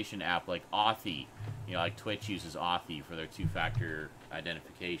authorization app like Authy. You know, like Twitch uses Authy for their two-factor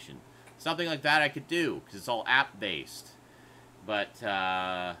identification. Something like that I could do because it's all app-based. But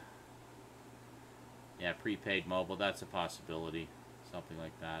yeah, prepaid mobile, that's a possibility. Something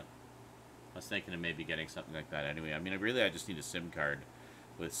like that. I was thinking of maybe getting something like that anyway. I mean, I just need a SIM card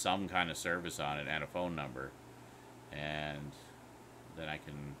with some kind of service on it and a phone number. And then I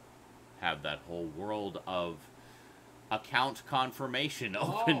can have that whole world of account confirmation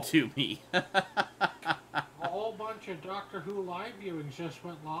open to me. A whole bunch of Doctor Who live viewings just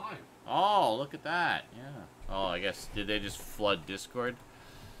went live. Oh, look at that. Yeah. Oh, I guess, did they just flood Discord?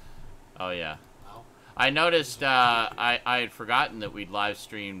 Oh, yeah. Well, I noticed I had forgotten that we'd live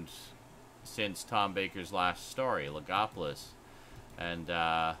streamed since Tom Baker's last story, Legopolis, and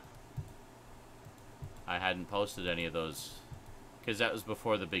I hadn't posted any of those because that was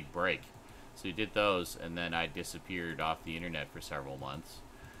before the big break. So we did those, and then I disappeared off the internet for several months,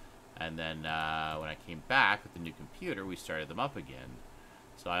 and then when I came back with the new computer, we started them up again.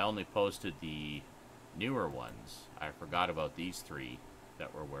 So I only posted the newer ones. I forgot about these three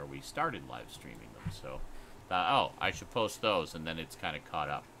that were where we started live streaming them. So, oh, I should post those, and then it's kind of caught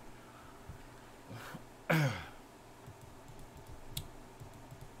up.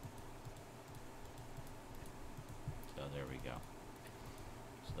 So there we go.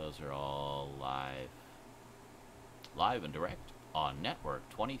 So those are all live and direct on Network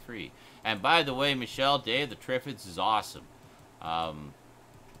 23. And by the way, Michelle, Day of the Triffids is awesome. I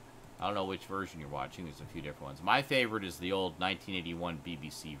don't know which version you're watching. There's a few different ones. My favorite is the old 1981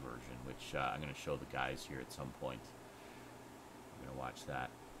 BBC version, which I'm going to show the guys here at some point. I'm going to watch that.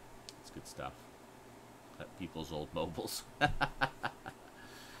 It's good stuff. People's old mobiles. Yeah.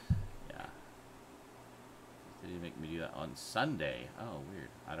 Did he make me do that on Sunday? Oh, weird.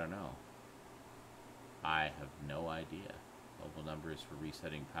 I don't know. I have no idea. Mobile numbers for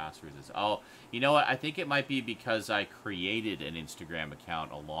resetting passwords is... Oh, you know what? I think it might be because I created an Instagram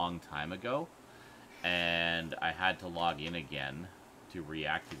account a long time ago, and I had to log in again to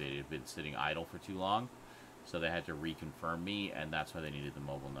reactivate it. It had been sitting idle for too long. So they had to reconfirm me, and that's why they needed the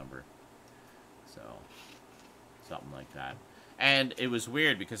mobile number. So, something like that. And it was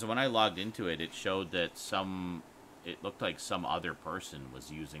weird because when I logged into it, it showed that it looked like some other person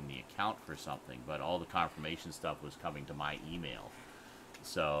was using the account for something, but all the confirmation stuff was coming to my email.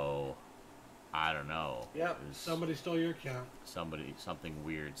 So, I don't know. Yep, somebody stole your account. Something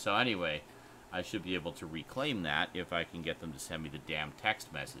weird. So anyway, I should be able to reclaim that if I can get them to send me the damn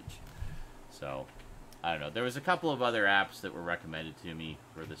text message. So, I don't know. There was a couple of other apps that were recommended to me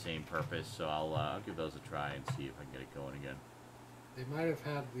for the same purpose, so I'll give those a try and see if I can get it going again. They might have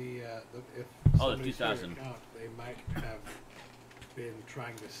had if the somebody stole your 2000. account, they might have been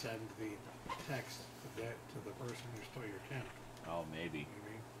trying to send the text to the person who stole your account. Oh, maybe. You know what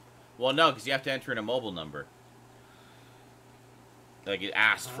I mean? Well, no, because you have to enter in a mobile number. Like, it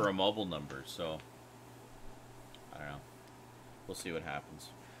asks for a mobile number, so... I don't know. We'll see what happens.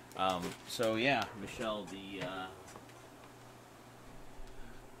 So, yeah, Michelle,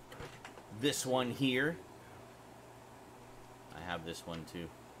 this one here. I have this one, too.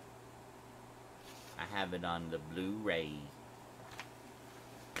 I have it on the Blu-ray.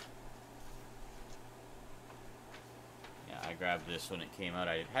 I grabbed this when it came out.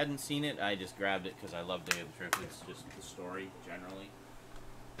 I hadn't seen it. I just grabbed it because I love Day of the Triffids, just the story, generally.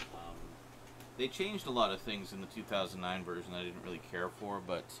 They changed a lot of things in the 2009 version I didn't really care for,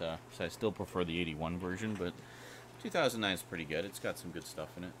 but so I still prefer the 81 version, but 2009 is pretty good. It's got some good stuff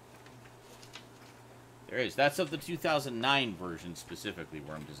in it. There is. That's of the 2009 version, specifically,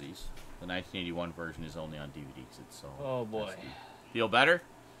 Worm Disease. The 1981 version is only on DVD. It's Oh, boy. Feel better?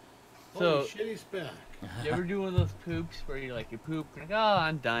 So, holy shit, he's back. you ever do one of those poops where you're like, you poop, you're like, oh,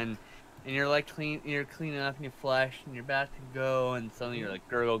 I'm done. And you're like you're cleaning up and you flush and you're about to go and suddenly you're like,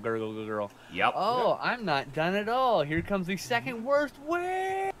 gurgle, gurgle, gurgle. Yep. Oh, I'm not done at all. Here comes the second worst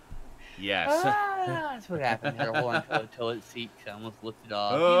way. Yes. Ah, that's what happened. I had to hold on to the toilet seat because I almost lifted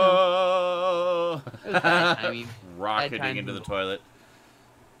off. Oh! It was bad timing. Rocketing into the toilet.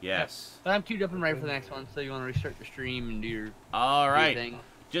 Yes. But I'm queued up and ready for the next one, so you want to restart the stream and do your All right. thing.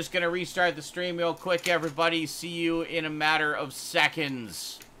 Just going to restart the stream real quick, everybody. See you in a matter of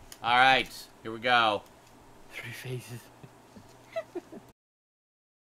seconds. All right. Here we go. 3 faces.